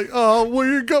 It's like, oh, where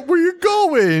you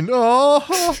going?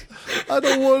 Oh, I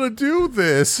don't want to do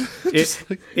this.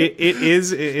 It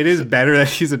is better that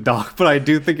he's a dog, but I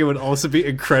do think it would also be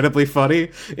incredibly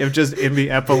funny if just in the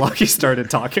epilogue he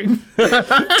started talking.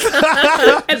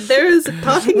 And there's a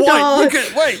talking dog.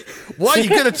 Why you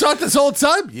gonna talk this whole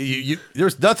time? You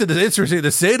there's nothing interesting to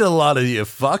say to a lot of you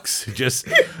fucks. Just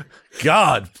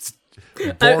God,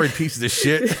 boring pieces of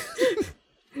shit.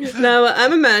 Now, what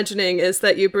I'm imagining is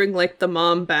that you bring like the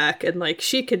mom back and like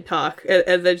she can talk,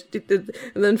 and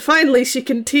then finally she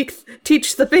can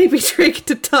teach the baby Drake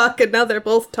to talk, and now they're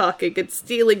both talking and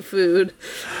stealing food.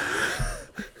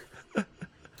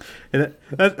 And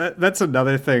that's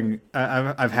another thing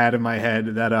I've had in my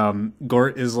head, that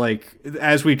Gort is like,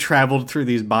 as we traveled through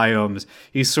these biomes,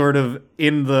 he's sort of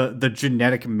in the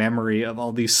genetic memory of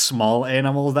all these small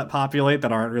animals that populate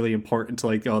that aren't really important to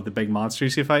like the big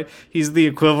monsters you fight. He's the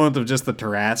equivalent of just the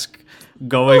Tarrasque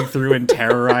going through and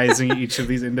terrorizing each of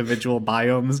these individual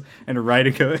biomes and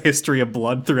writing a history of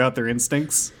blood throughout their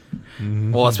instincts.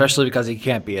 Well, especially because he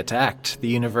can't be attacked. The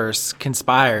universe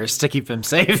conspires to keep him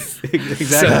safe.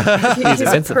 Exactly. He's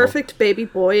a perfect baby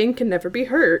boy and can never be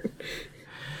hurt.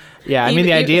 Yeah, I mean,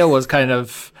 the idea was kind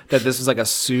of that this was like a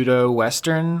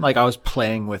pseudo-Western. Like, I was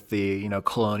playing with the,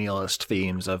 colonialist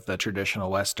themes of the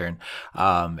traditional Western.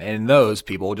 And those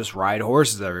people just ride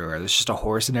horses everywhere. There's just a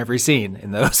horse in every scene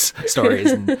in those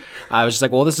stories. And I was just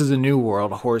like, well, this is a new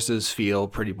world. Horses feel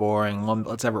pretty boring.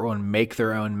 Let's everyone make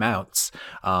their own mounts.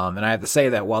 And I have to say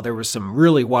that while there were some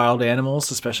really wild animals,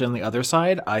 especially on the other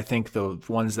side, I think the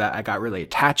ones that I got really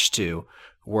attached to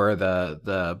were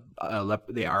the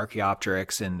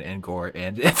Archaeopteryx and Gort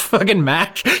and fucking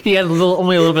Mac. He had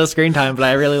only a little bit of screen time, but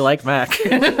I really like Mac.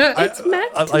 It's Mac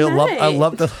I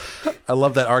love the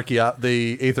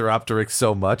the Aetheropteryx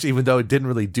so much, even though it didn't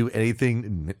really do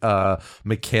anything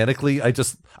mechanically. I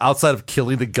just, outside of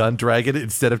killing the gun dragon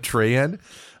instead of Trajan,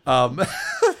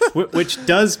 which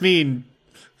does mean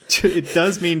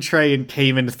Trajan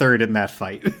came in third in that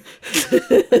fight.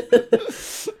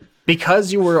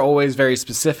 Because you were always very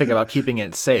specific about keeping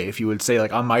it safe, you would say,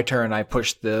 like, on my turn, I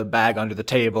push the bag under the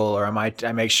table, or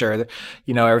I make sure that,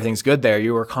 everything's good there.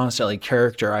 You were constantly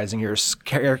characterizing your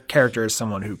character as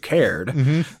someone who cared,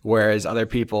 whereas other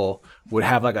people would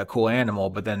have, like, a cool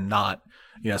animal, but then not,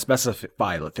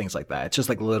 specify things like that. It's just,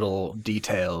 like, little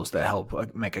details that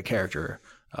help make a character,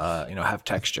 have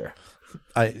texture.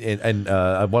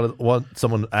 I want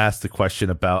someone asked the question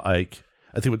about, like,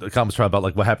 I think what the comments are about,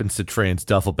 like, what happens to Train's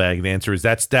duffel bag. And the answer is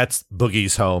that's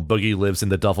Boogie's home. Boogie lives in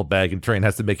the duffel bag, and Train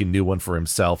has to make a new one for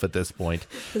himself at this point.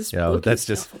 That's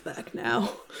just duffel bag now.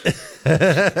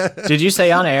 Did you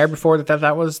say on air before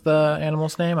that was the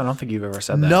animal's name? I don't think you've ever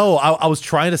said that. No, I was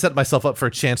trying to set myself up for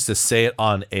a chance to say it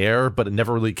on air, but it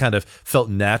never really kind of felt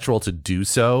natural to do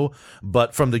so.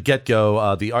 But from the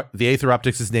get-go, the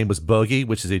Aetheropteryx's name was Boogie,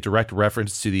 which is a direct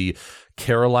reference to the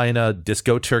Carolina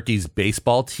Disco Turkeys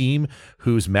baseball team,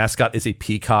 whose mascot is a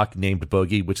peacock named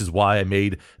Boogie, which is why I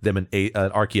made them an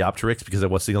Archaeopteryx, because I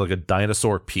was thinking like a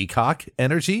dinosaur peacock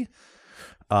energy.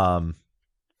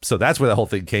 So that's where the whole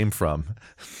thing came from.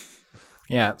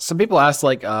 Yeah, some people ask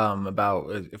like about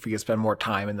if we could spend more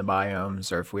time in the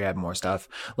biomes or if we had more stuff.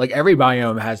 Like every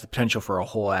biome has the potential for a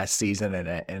whole ass season in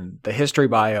it, and the history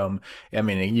biome. I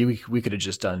mean, we could have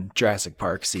just done Jurassic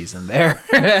Park season there.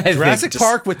 Jurassic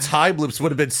Park with time loops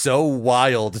would have been so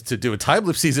wild to do. A time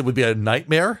loop season would be a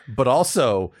nightmare, but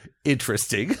also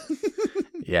interesting.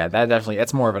 Yeah,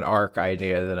 that's more of an arc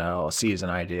idea than a season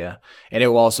idea, and it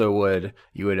also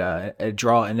you would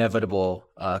draw inevitable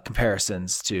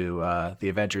comparisons to the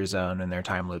Adventure Zone and their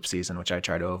time loop season, which I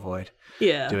try to avoid.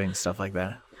 Yeah, doing stuff like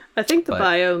that. I think the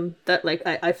biome that like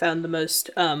I found the most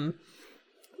I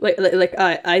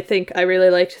think I really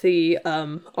liked the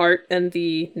art and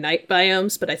the night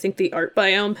biomes, but I think the art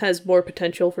biome has more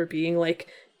potential for being like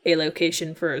a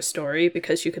location for a story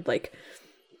because you could like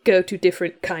go to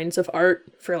different kinds of art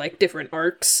for like different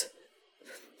arcs.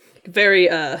 Very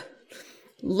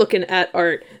looking at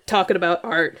art, talking about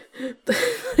art.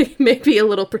 Maybe a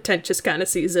little pretentious kind of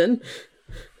season.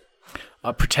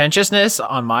 Pretentiousness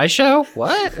on my show?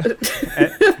 What?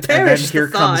 And then here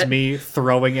comes me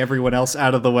throwing everyone else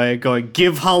out of the way, going,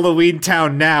 "Give Halloween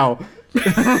Town now."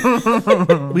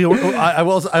 I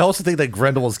also think that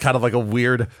Grendel is kind of like a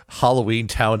weird Halloween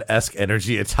Town-esque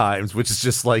energy at times, which is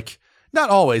just like, not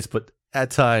always, but at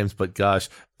times. But gosh,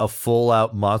 a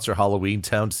full-out Monster Halloween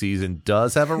Town season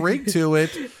does have a ring to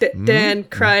it. Dan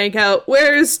crying out,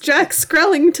 "Where's Jack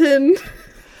Skellington?"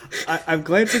 I'm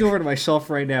glancing over to my shelf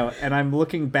right now, and I'm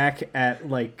looking back at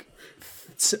like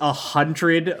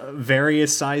 100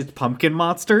 various sized pumpkin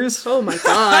monsters. Oh my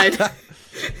god.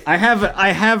 I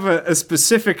have a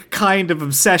specific kind of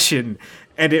obsession,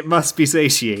 and it must be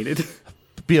satiated.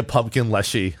 Be a pumpkin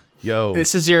Leshy. Yo.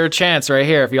 This is your chance right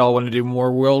here if y'all want to do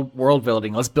more world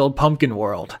building. Let's build Pumpkin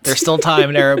World. There's still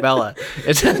time in Arabella.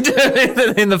 It's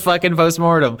in the fucking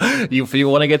postmortem. If you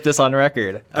want to get this on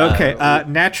record. Okay,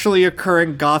 naturally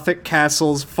occurring Gothic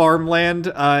castles,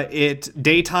 farmland.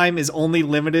 Daytime is only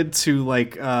limited to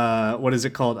like what is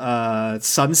it called?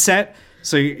 Sunset.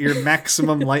 So your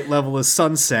maximum light level is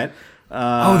sunset.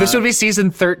 This would be season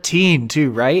 13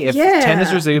 too, right? If Yeah. 10 is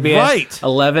Razubia, Right.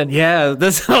 11. Yeah,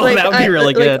 that would be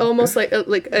really like, good. Almost like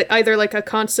either like a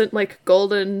constant like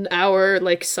golden hour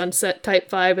like sunset type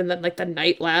vibe, and then like the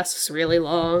night lasts really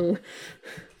long.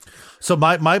 So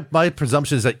my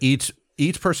presumption is that each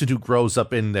person who grows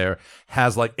up in there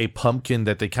has like a pumpkin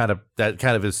that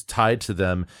kind of is tied to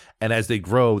them, and as they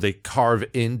grow they carve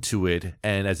into it,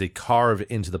 and as they carve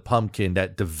into the pumpkin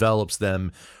that develops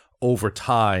them over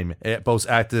time. It both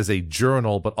acts as a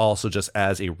journal but also just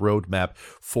as a roadmap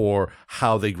for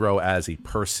how they grow as a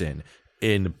person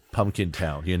in Pumpkin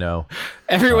Town, you know?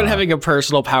 Everyone having a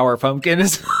personal power pumpkin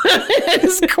is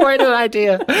quite an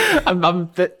idea.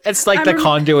 It's like the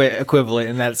conduit equivalent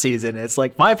in that season. It's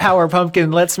like, my power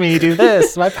pumpkin lets me do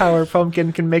this. My power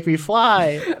pumpkin can make me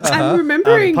fly. I'm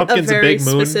remembering pumpkin's a very big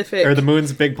moon, specific. or the moon's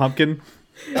a big pumpkin.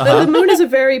 The moon is a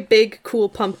very big, cool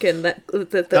pumpkin that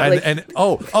That's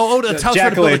Jack-o'-lantern trying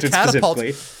to build a catapult.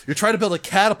 specifically. You're trying to build a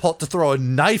catapult to throw a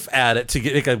knife at it to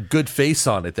get like a good face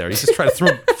on it there. He's just trying to throw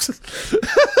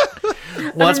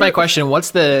Well, that's my question.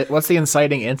 What's the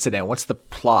inciting incident? What's the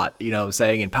plot,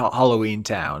 saying in Halloween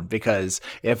Town? Because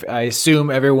if I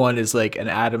assume everyone is like an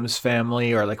Addams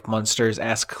Family or like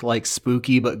Munsters-esque, like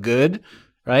spooky but good,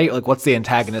 right? Like, what's the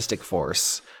antagonistic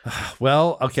force?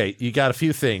 Well, okay, you got a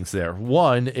few things there.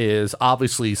 One is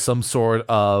obviously some sort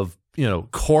of,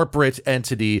 corporate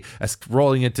entity that's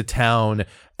rolling into town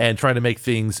and trying to make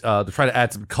things, trying to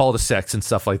add some cul-de-sacs and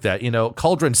stuff like that.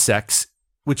 Cauldron sex,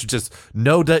 which is just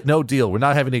no deal. We're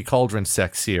not having any cauldron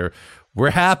sex here. We're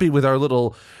happy with our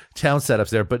little town setups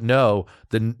there, but no.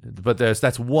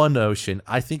 That's one notion.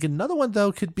 I think another one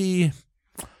though could be,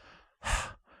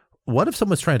 what if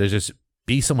someone's trying to just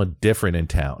be someone different in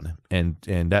town, and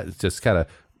that just kind of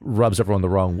rubs everyone the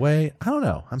wrong way? I don't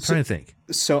know. I'm trying to think.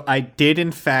 So I did,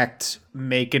 in fact,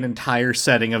 make an entire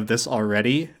setting of this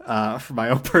already for my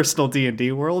own personal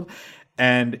D&D world,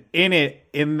 and in it,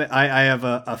 I have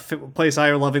a place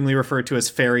I lovingly refer to as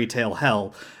Fairy Tale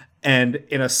Hell, and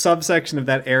in a subsection of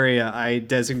that area, I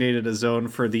designated a zone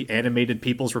for the Animated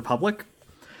People's Republic,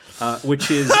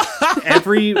 which is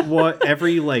every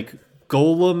like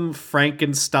Golem,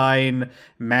 Frankenstein,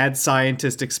 mad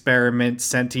scientist experiment,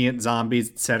 sentient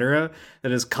zombies, etc.,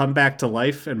 that has come back to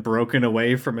life and broken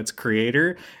away from its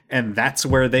creator, and that's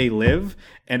where they live.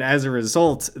 And as a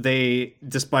result, they,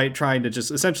 despite trying to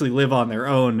just essentially live on their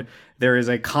own, there is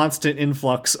a constant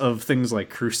influx of things like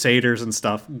crusaders and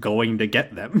stuff going to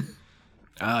get them.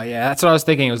 Yeah, that's what I was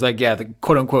thinking. It was like, the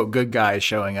quote-unquote good guys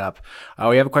showing up.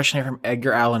 We have a question here from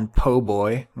Edgar Allan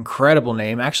Po'boy. Incredible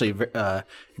name. Actually,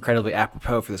 incredibly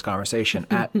apropos for this conversation,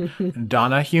 at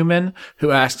Donna Human, who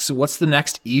asks, what's the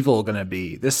next evil going to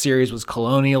be? This series was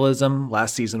colonialism.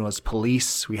 Last season was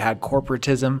police. We had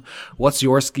corporatism. What's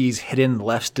Yorsky's hidden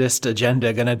leftist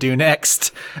agenda going to do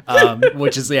next?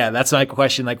 Which is, that's my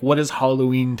question. Like, what is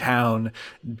Halloween Town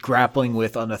grappling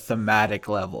with on a thematic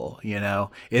level? You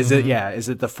know, is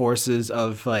it the forces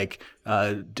of like,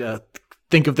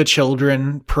 think of the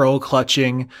children, pearl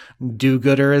clutching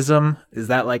do-gooderism? Is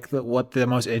that like what the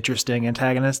most interesting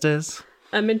antagonist is?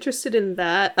 I'm interested in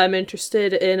that. I'm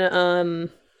interested in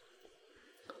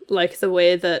like the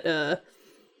way that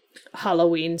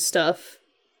Halloween stuff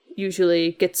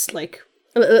usually gets like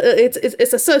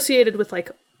it's associated with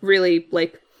like really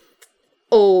like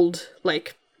old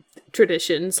like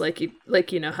traditions, like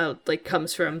you know how like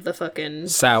comes from the fucking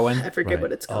Samhain. I forget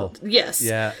what it's called. Yes.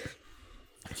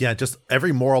 Yeah, just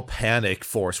every moral panic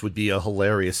force would be a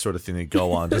hilarious sort of thing to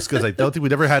go on. Just because I don't think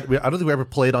we ever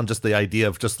played on just the idea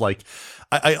of just like,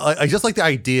 I just like the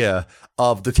idea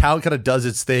of the town kind of does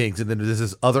its things, and then there's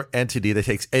this other entity that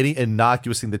takes any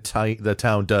innocuous thing the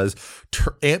town does,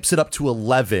 amps it up to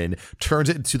 11, turns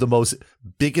it into the most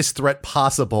biggest threat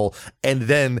possible, and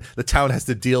then the town has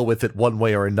to deal with it one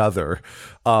way or another.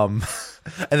 And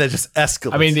then just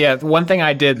escalates. I mean, one thing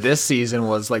I did this season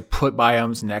was like put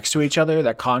biomes next to each other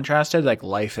that contrasted, like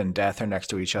life and death are next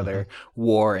to each other,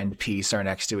 war and peace are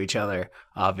next to each other.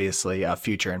 Obviously,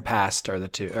 future and past are the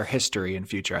two, or history and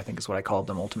future, I think is what I called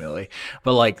them ultimately.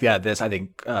 But like, this, I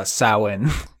think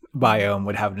Samhain biome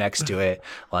would have next to it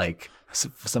like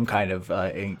some kind of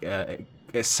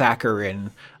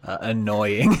saccharine,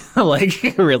 annoying,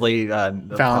 like really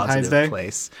Valentine's Day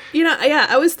place. You know,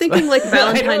 I was thinking like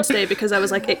Valentine's Day because I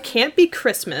was like, it can't be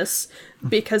Christmas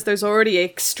because there's already an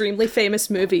extremely famous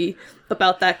movie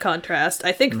about that contrast.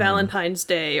 I think Valentine's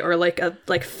Day or like a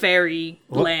fairy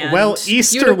land. Well,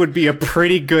 Easter would be a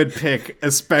pretty good pick,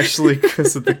 especially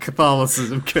because of the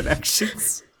Catholicism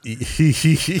connections.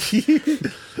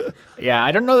 Yeah,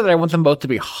 I don't know that I want them both to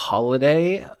be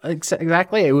holiday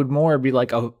exactly. It would more be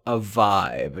like a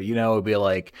vibe, you know. It would be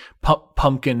like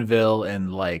Pumpkinville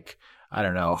and like, I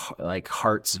don't know, like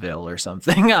Hartsville or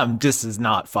something. This is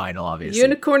not final, obviously.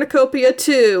 Unicornucopia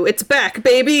 2, it's back,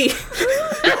 baby.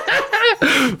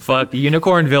 Fuck,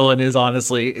 Unicorn Villain is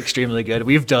honestly extremely good.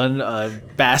 We've done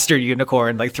Bastard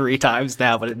Unicorn like 3 times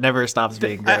now, but it never stops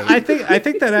being great. I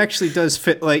think that actually does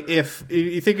fit. Like if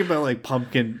you think about like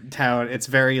Pumpkin Town, it's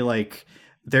very like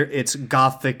it's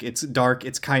gothic, it's dark,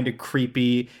 it's kind of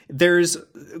creepy. There's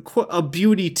a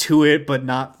beauty to it, but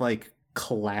not like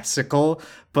classical,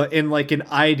 but in like an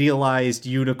idealized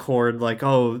unicorn, like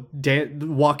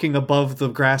walking above the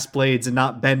grass blades and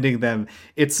not bending them,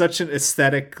 it's such an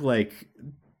aesthetic like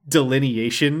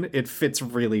delineation. It fits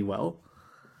really well.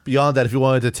 Beyond that, if you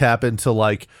wanted to tap into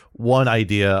like one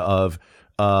idea of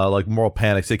like moral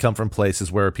panics, they come from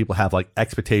places where people have like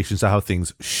expectations of how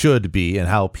things should be and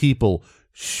how people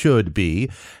should be,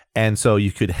 and so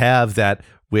you could have that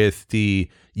with the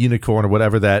unicorn or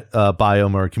whatever that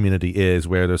biome or community is,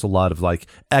 where there's a lot of like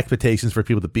expectations for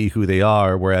people to be who they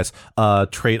are, whereas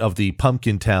trait of the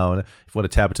Pumpkin Town, if you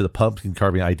want to tap into the pumpkin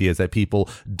carving idea, is that people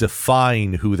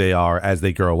define who they are as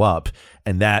they grow up,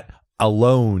 and that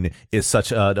alone is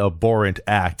such an abhorrent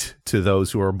act to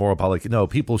those who are more about like, no,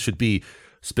 people should be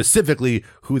specifically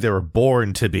who they were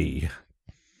born to be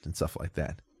and stuff like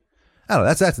that. I don't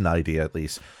know, that's an idea at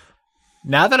least.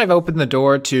 Now that I've opened the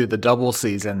door to the double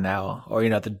season now, or, you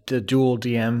know, the dual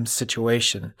DM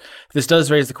situation, this does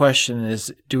raise the question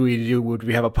is, would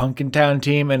we have a Pumpkin Town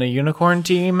team and a Unicorn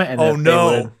team? And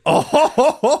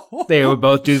they would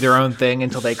both do their own thing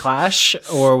until they clash?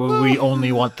 Or would we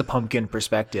only want the pumpkin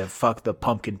perspective? Fuck, the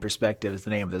pumpkin perspective is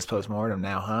the name of this postmortem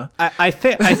now, huh? I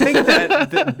think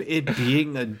that it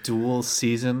being a dual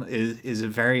season is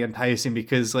very enticing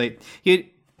because like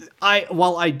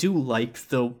while I do like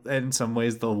in some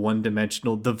ways the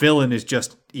one-dimensional, the villain is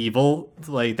just evil,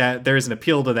 like that, there's an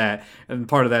appeal to that, and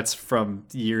part of that's from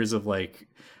years of like,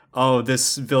 oh,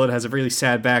 this villain has a really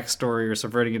sad backstory or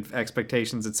subverting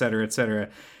expectations, etc., etc.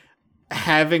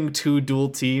 Having 2 dual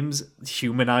teams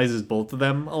humanizes both of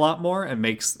them a lot more and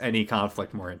makes any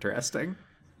conflict more interesting.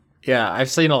 Yeah, I've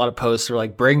seen a lot of posts where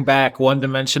like, bring back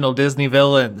one-dimensional Disney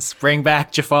villains, bring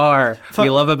back Jafar.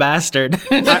 We love a bastard.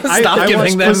 Stop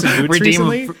giving them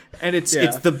redeemable. And it's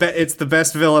the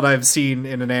best villain I've seen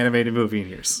in an animated movie in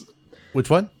years.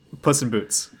 Which one? Puss in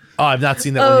Boots. Oh, I've not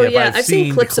seen that one yet. Yeah, but I've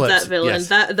seen clips of that villain. Yes.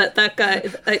 That guy.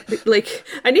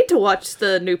 I need to watch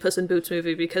the new Puss in Boots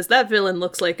movie because that villain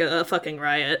looks like a fucking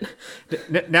riot.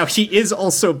 Now he is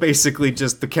also basically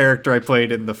just the character I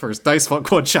played in the first Dice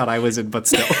Funk one shot I was in, but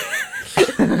still.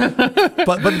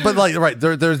 but like right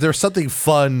there's something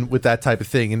fun with that type of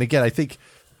thing. And again, I think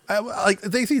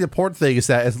the important thing is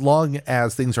that as long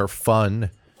as things are fun,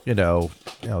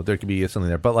 there can be something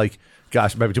there. But like,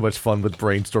 gosh, it might be too much fun with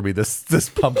brainstorming this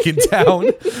Pumpkin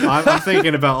Town. I'm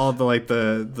thinking about all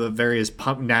the various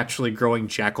naturally growing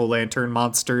jack-o'-lantern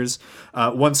monsters.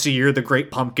 Once a year, the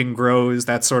Great Pumpkin grows,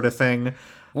 that sort of thing.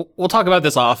 We'll talk about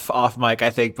this off mic, I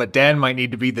think, but Dan might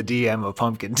need to be the DM of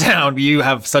Pumpkin Town. You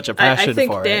have such a passion for it. I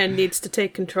think Dan needs to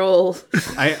take control.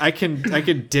 I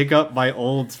can dig up my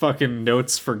old fucking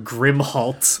notes for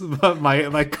Grimhalt,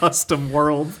 my custom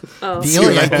world. Oh. See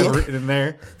what I have written in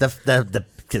there.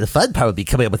 The fun part would be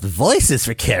coming up with voices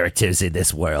for characters in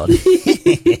this world.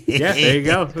 Yeah, there you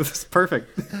go. That's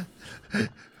perfect.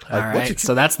 All right,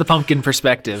 so that's the pumpkin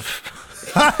perspective.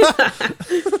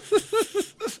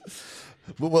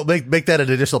 We'll make that an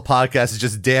additional podcast. It's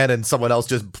just Dan and someone else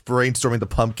just brainstorming the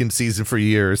pumpkin season for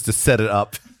years to set it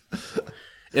up.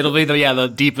 It'll be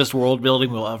the deepest world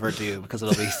building we'll ever do, because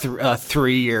it'll be a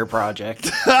 3-year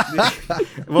project.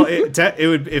 Well, it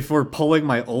would, if we're pulling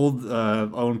my old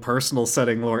own personal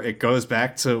setting lore, it goes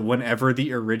back to whenever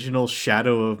the original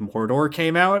Shadow of Mordor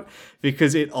came out,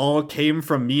 because it all came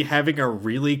from me having a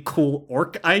really cool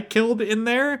orc I killed in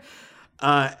there.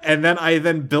 And then I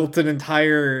built an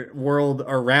entire world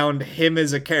around him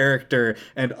as a character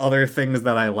and other things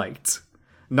that I liked.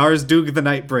 Narsdug the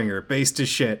Nightbringer, based as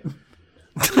shit.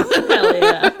 Hell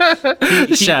yeah.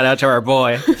 Shout out to our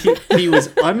boy. He was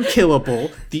unkillable.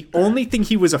 The only thing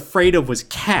he was afraid of was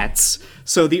cats.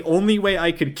 So the only way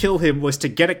I could kill him was to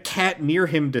get a cat near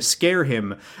him to scare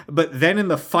him. But then in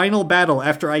the final battle,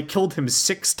 after I killed him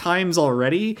 6 times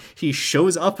already, he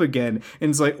shows up again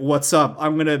and's like, "What's up?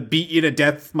 I'm gonna beat you to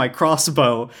death with my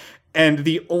crossbow." And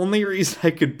the only reason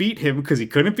I could beat him, because he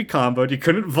couldn't be comboed, you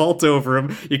couldn't vault over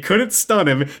him, you couldn't stun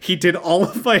him, he did all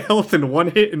of my health in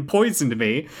 1 hit and poisoned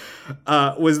me,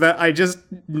 was that I just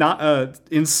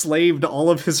enslaved all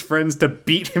of his friends to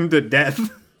beat him to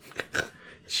death.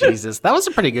 Jesus, that was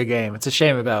a pretty good game. It's a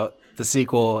shame about the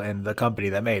sequel and the company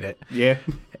that made it. Yeah.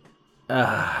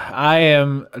 I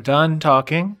am done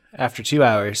talking after 2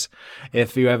 hours.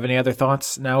 If you have any other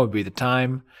thoughts, now would be the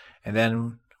time. And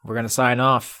then we're going to sign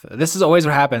off. This is always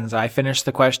what happens. I finish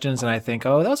the questions and I think,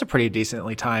 oh, that was a pretty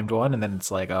decently timed one. And then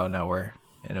it's like, oh, no, we've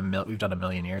done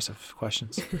 1,000,000 years of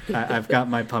questions. I've got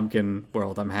my pumpkin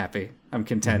world. I'm happy. I'm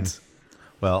content. Mm-hmm.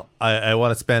 Well, I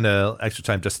want to spend extra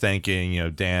time just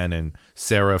thanking, Dan and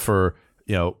Sarah for,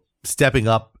 stepping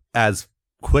up as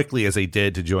quickly as they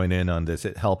did to join in on this.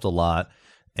 It helped a lot.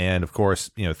 And of course,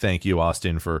 thank you,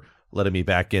 Austin, for letting me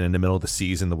back in the middle of the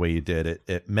season the way you did.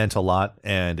 It meant a lot,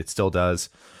 and it still does.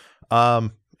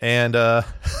 Well, on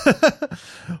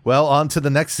to the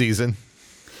next season.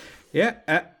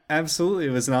 Yeah, absolutely.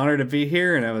 It was an honor to be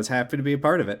here, and I was happy to be a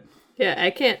part of it. Yeah, I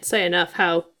can't say enough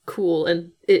how cool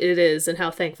and it is, and how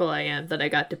thankful I am that I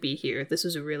got to be here. This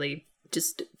was a really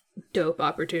just dope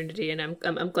opportunity, and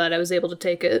I'm glad I was able to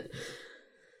take it.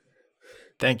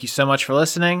 Thank you so much for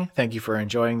listening. Thank you for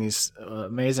enjoying these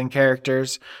amazing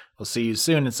characters. We'll see you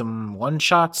soon in some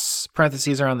one-shots.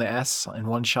 Parentheses around the S in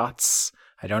one-shots.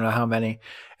 I don't know how many.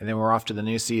 And then we're off to the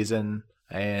new season,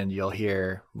 and you'll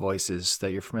hear voices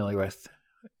that you're familiar with.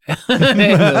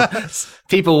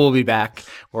 People will be back.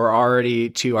 We're already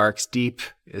 2 arcs deep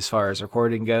as far as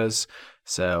recording goes.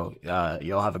 So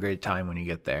you'll have a great time when you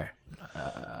get there.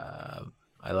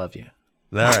 I love you.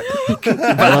 All right.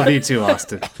 I love you too,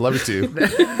 Austin. Love you too.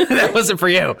 That wasn't for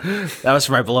you. That was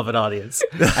for my beloved audience.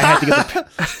 I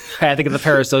had to get the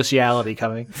parasociality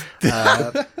coming.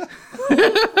 Well,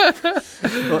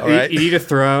 right. You need to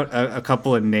throw out a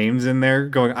couple of names in there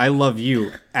going, "I love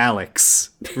you,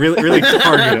 Alex." Really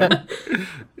target him.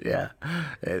 Yeah.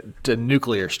 A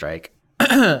nuclear strike.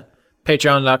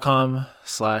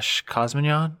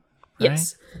 Patreon.com/Cosmignon. Right?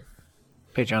 Yes.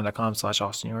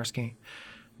 Patreon.com/Austin Yorsky.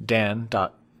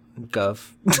 Dan.gov.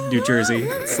 New Jersey /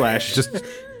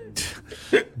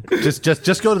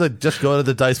 just go to the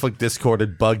Dicefunk Discord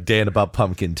and bug Dan about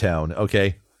Pumpkin Town,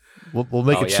 okay? We'll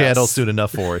make a channel soon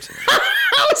enough for it.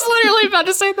 I was literally about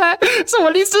to say that.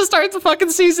 Someone needs to start the fucking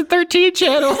season 13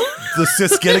 channel. Let's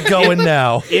just get it going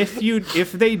now.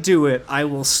 If they do it, I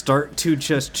will start to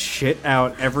just shit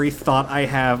out every thought I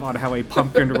have on how a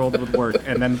pumpkin world would work,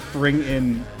 and then bring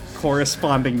in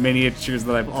corresponding miniatures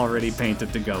that I've already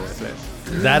painted to go with it.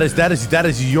 That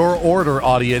is your order,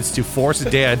 audience, to force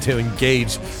Dan to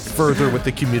engage further with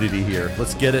the community here.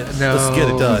 Let's get it. No. Let's get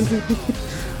it done.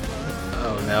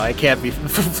 Oh no, I can't be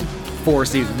 4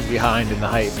 seasons behind in the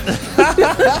hype.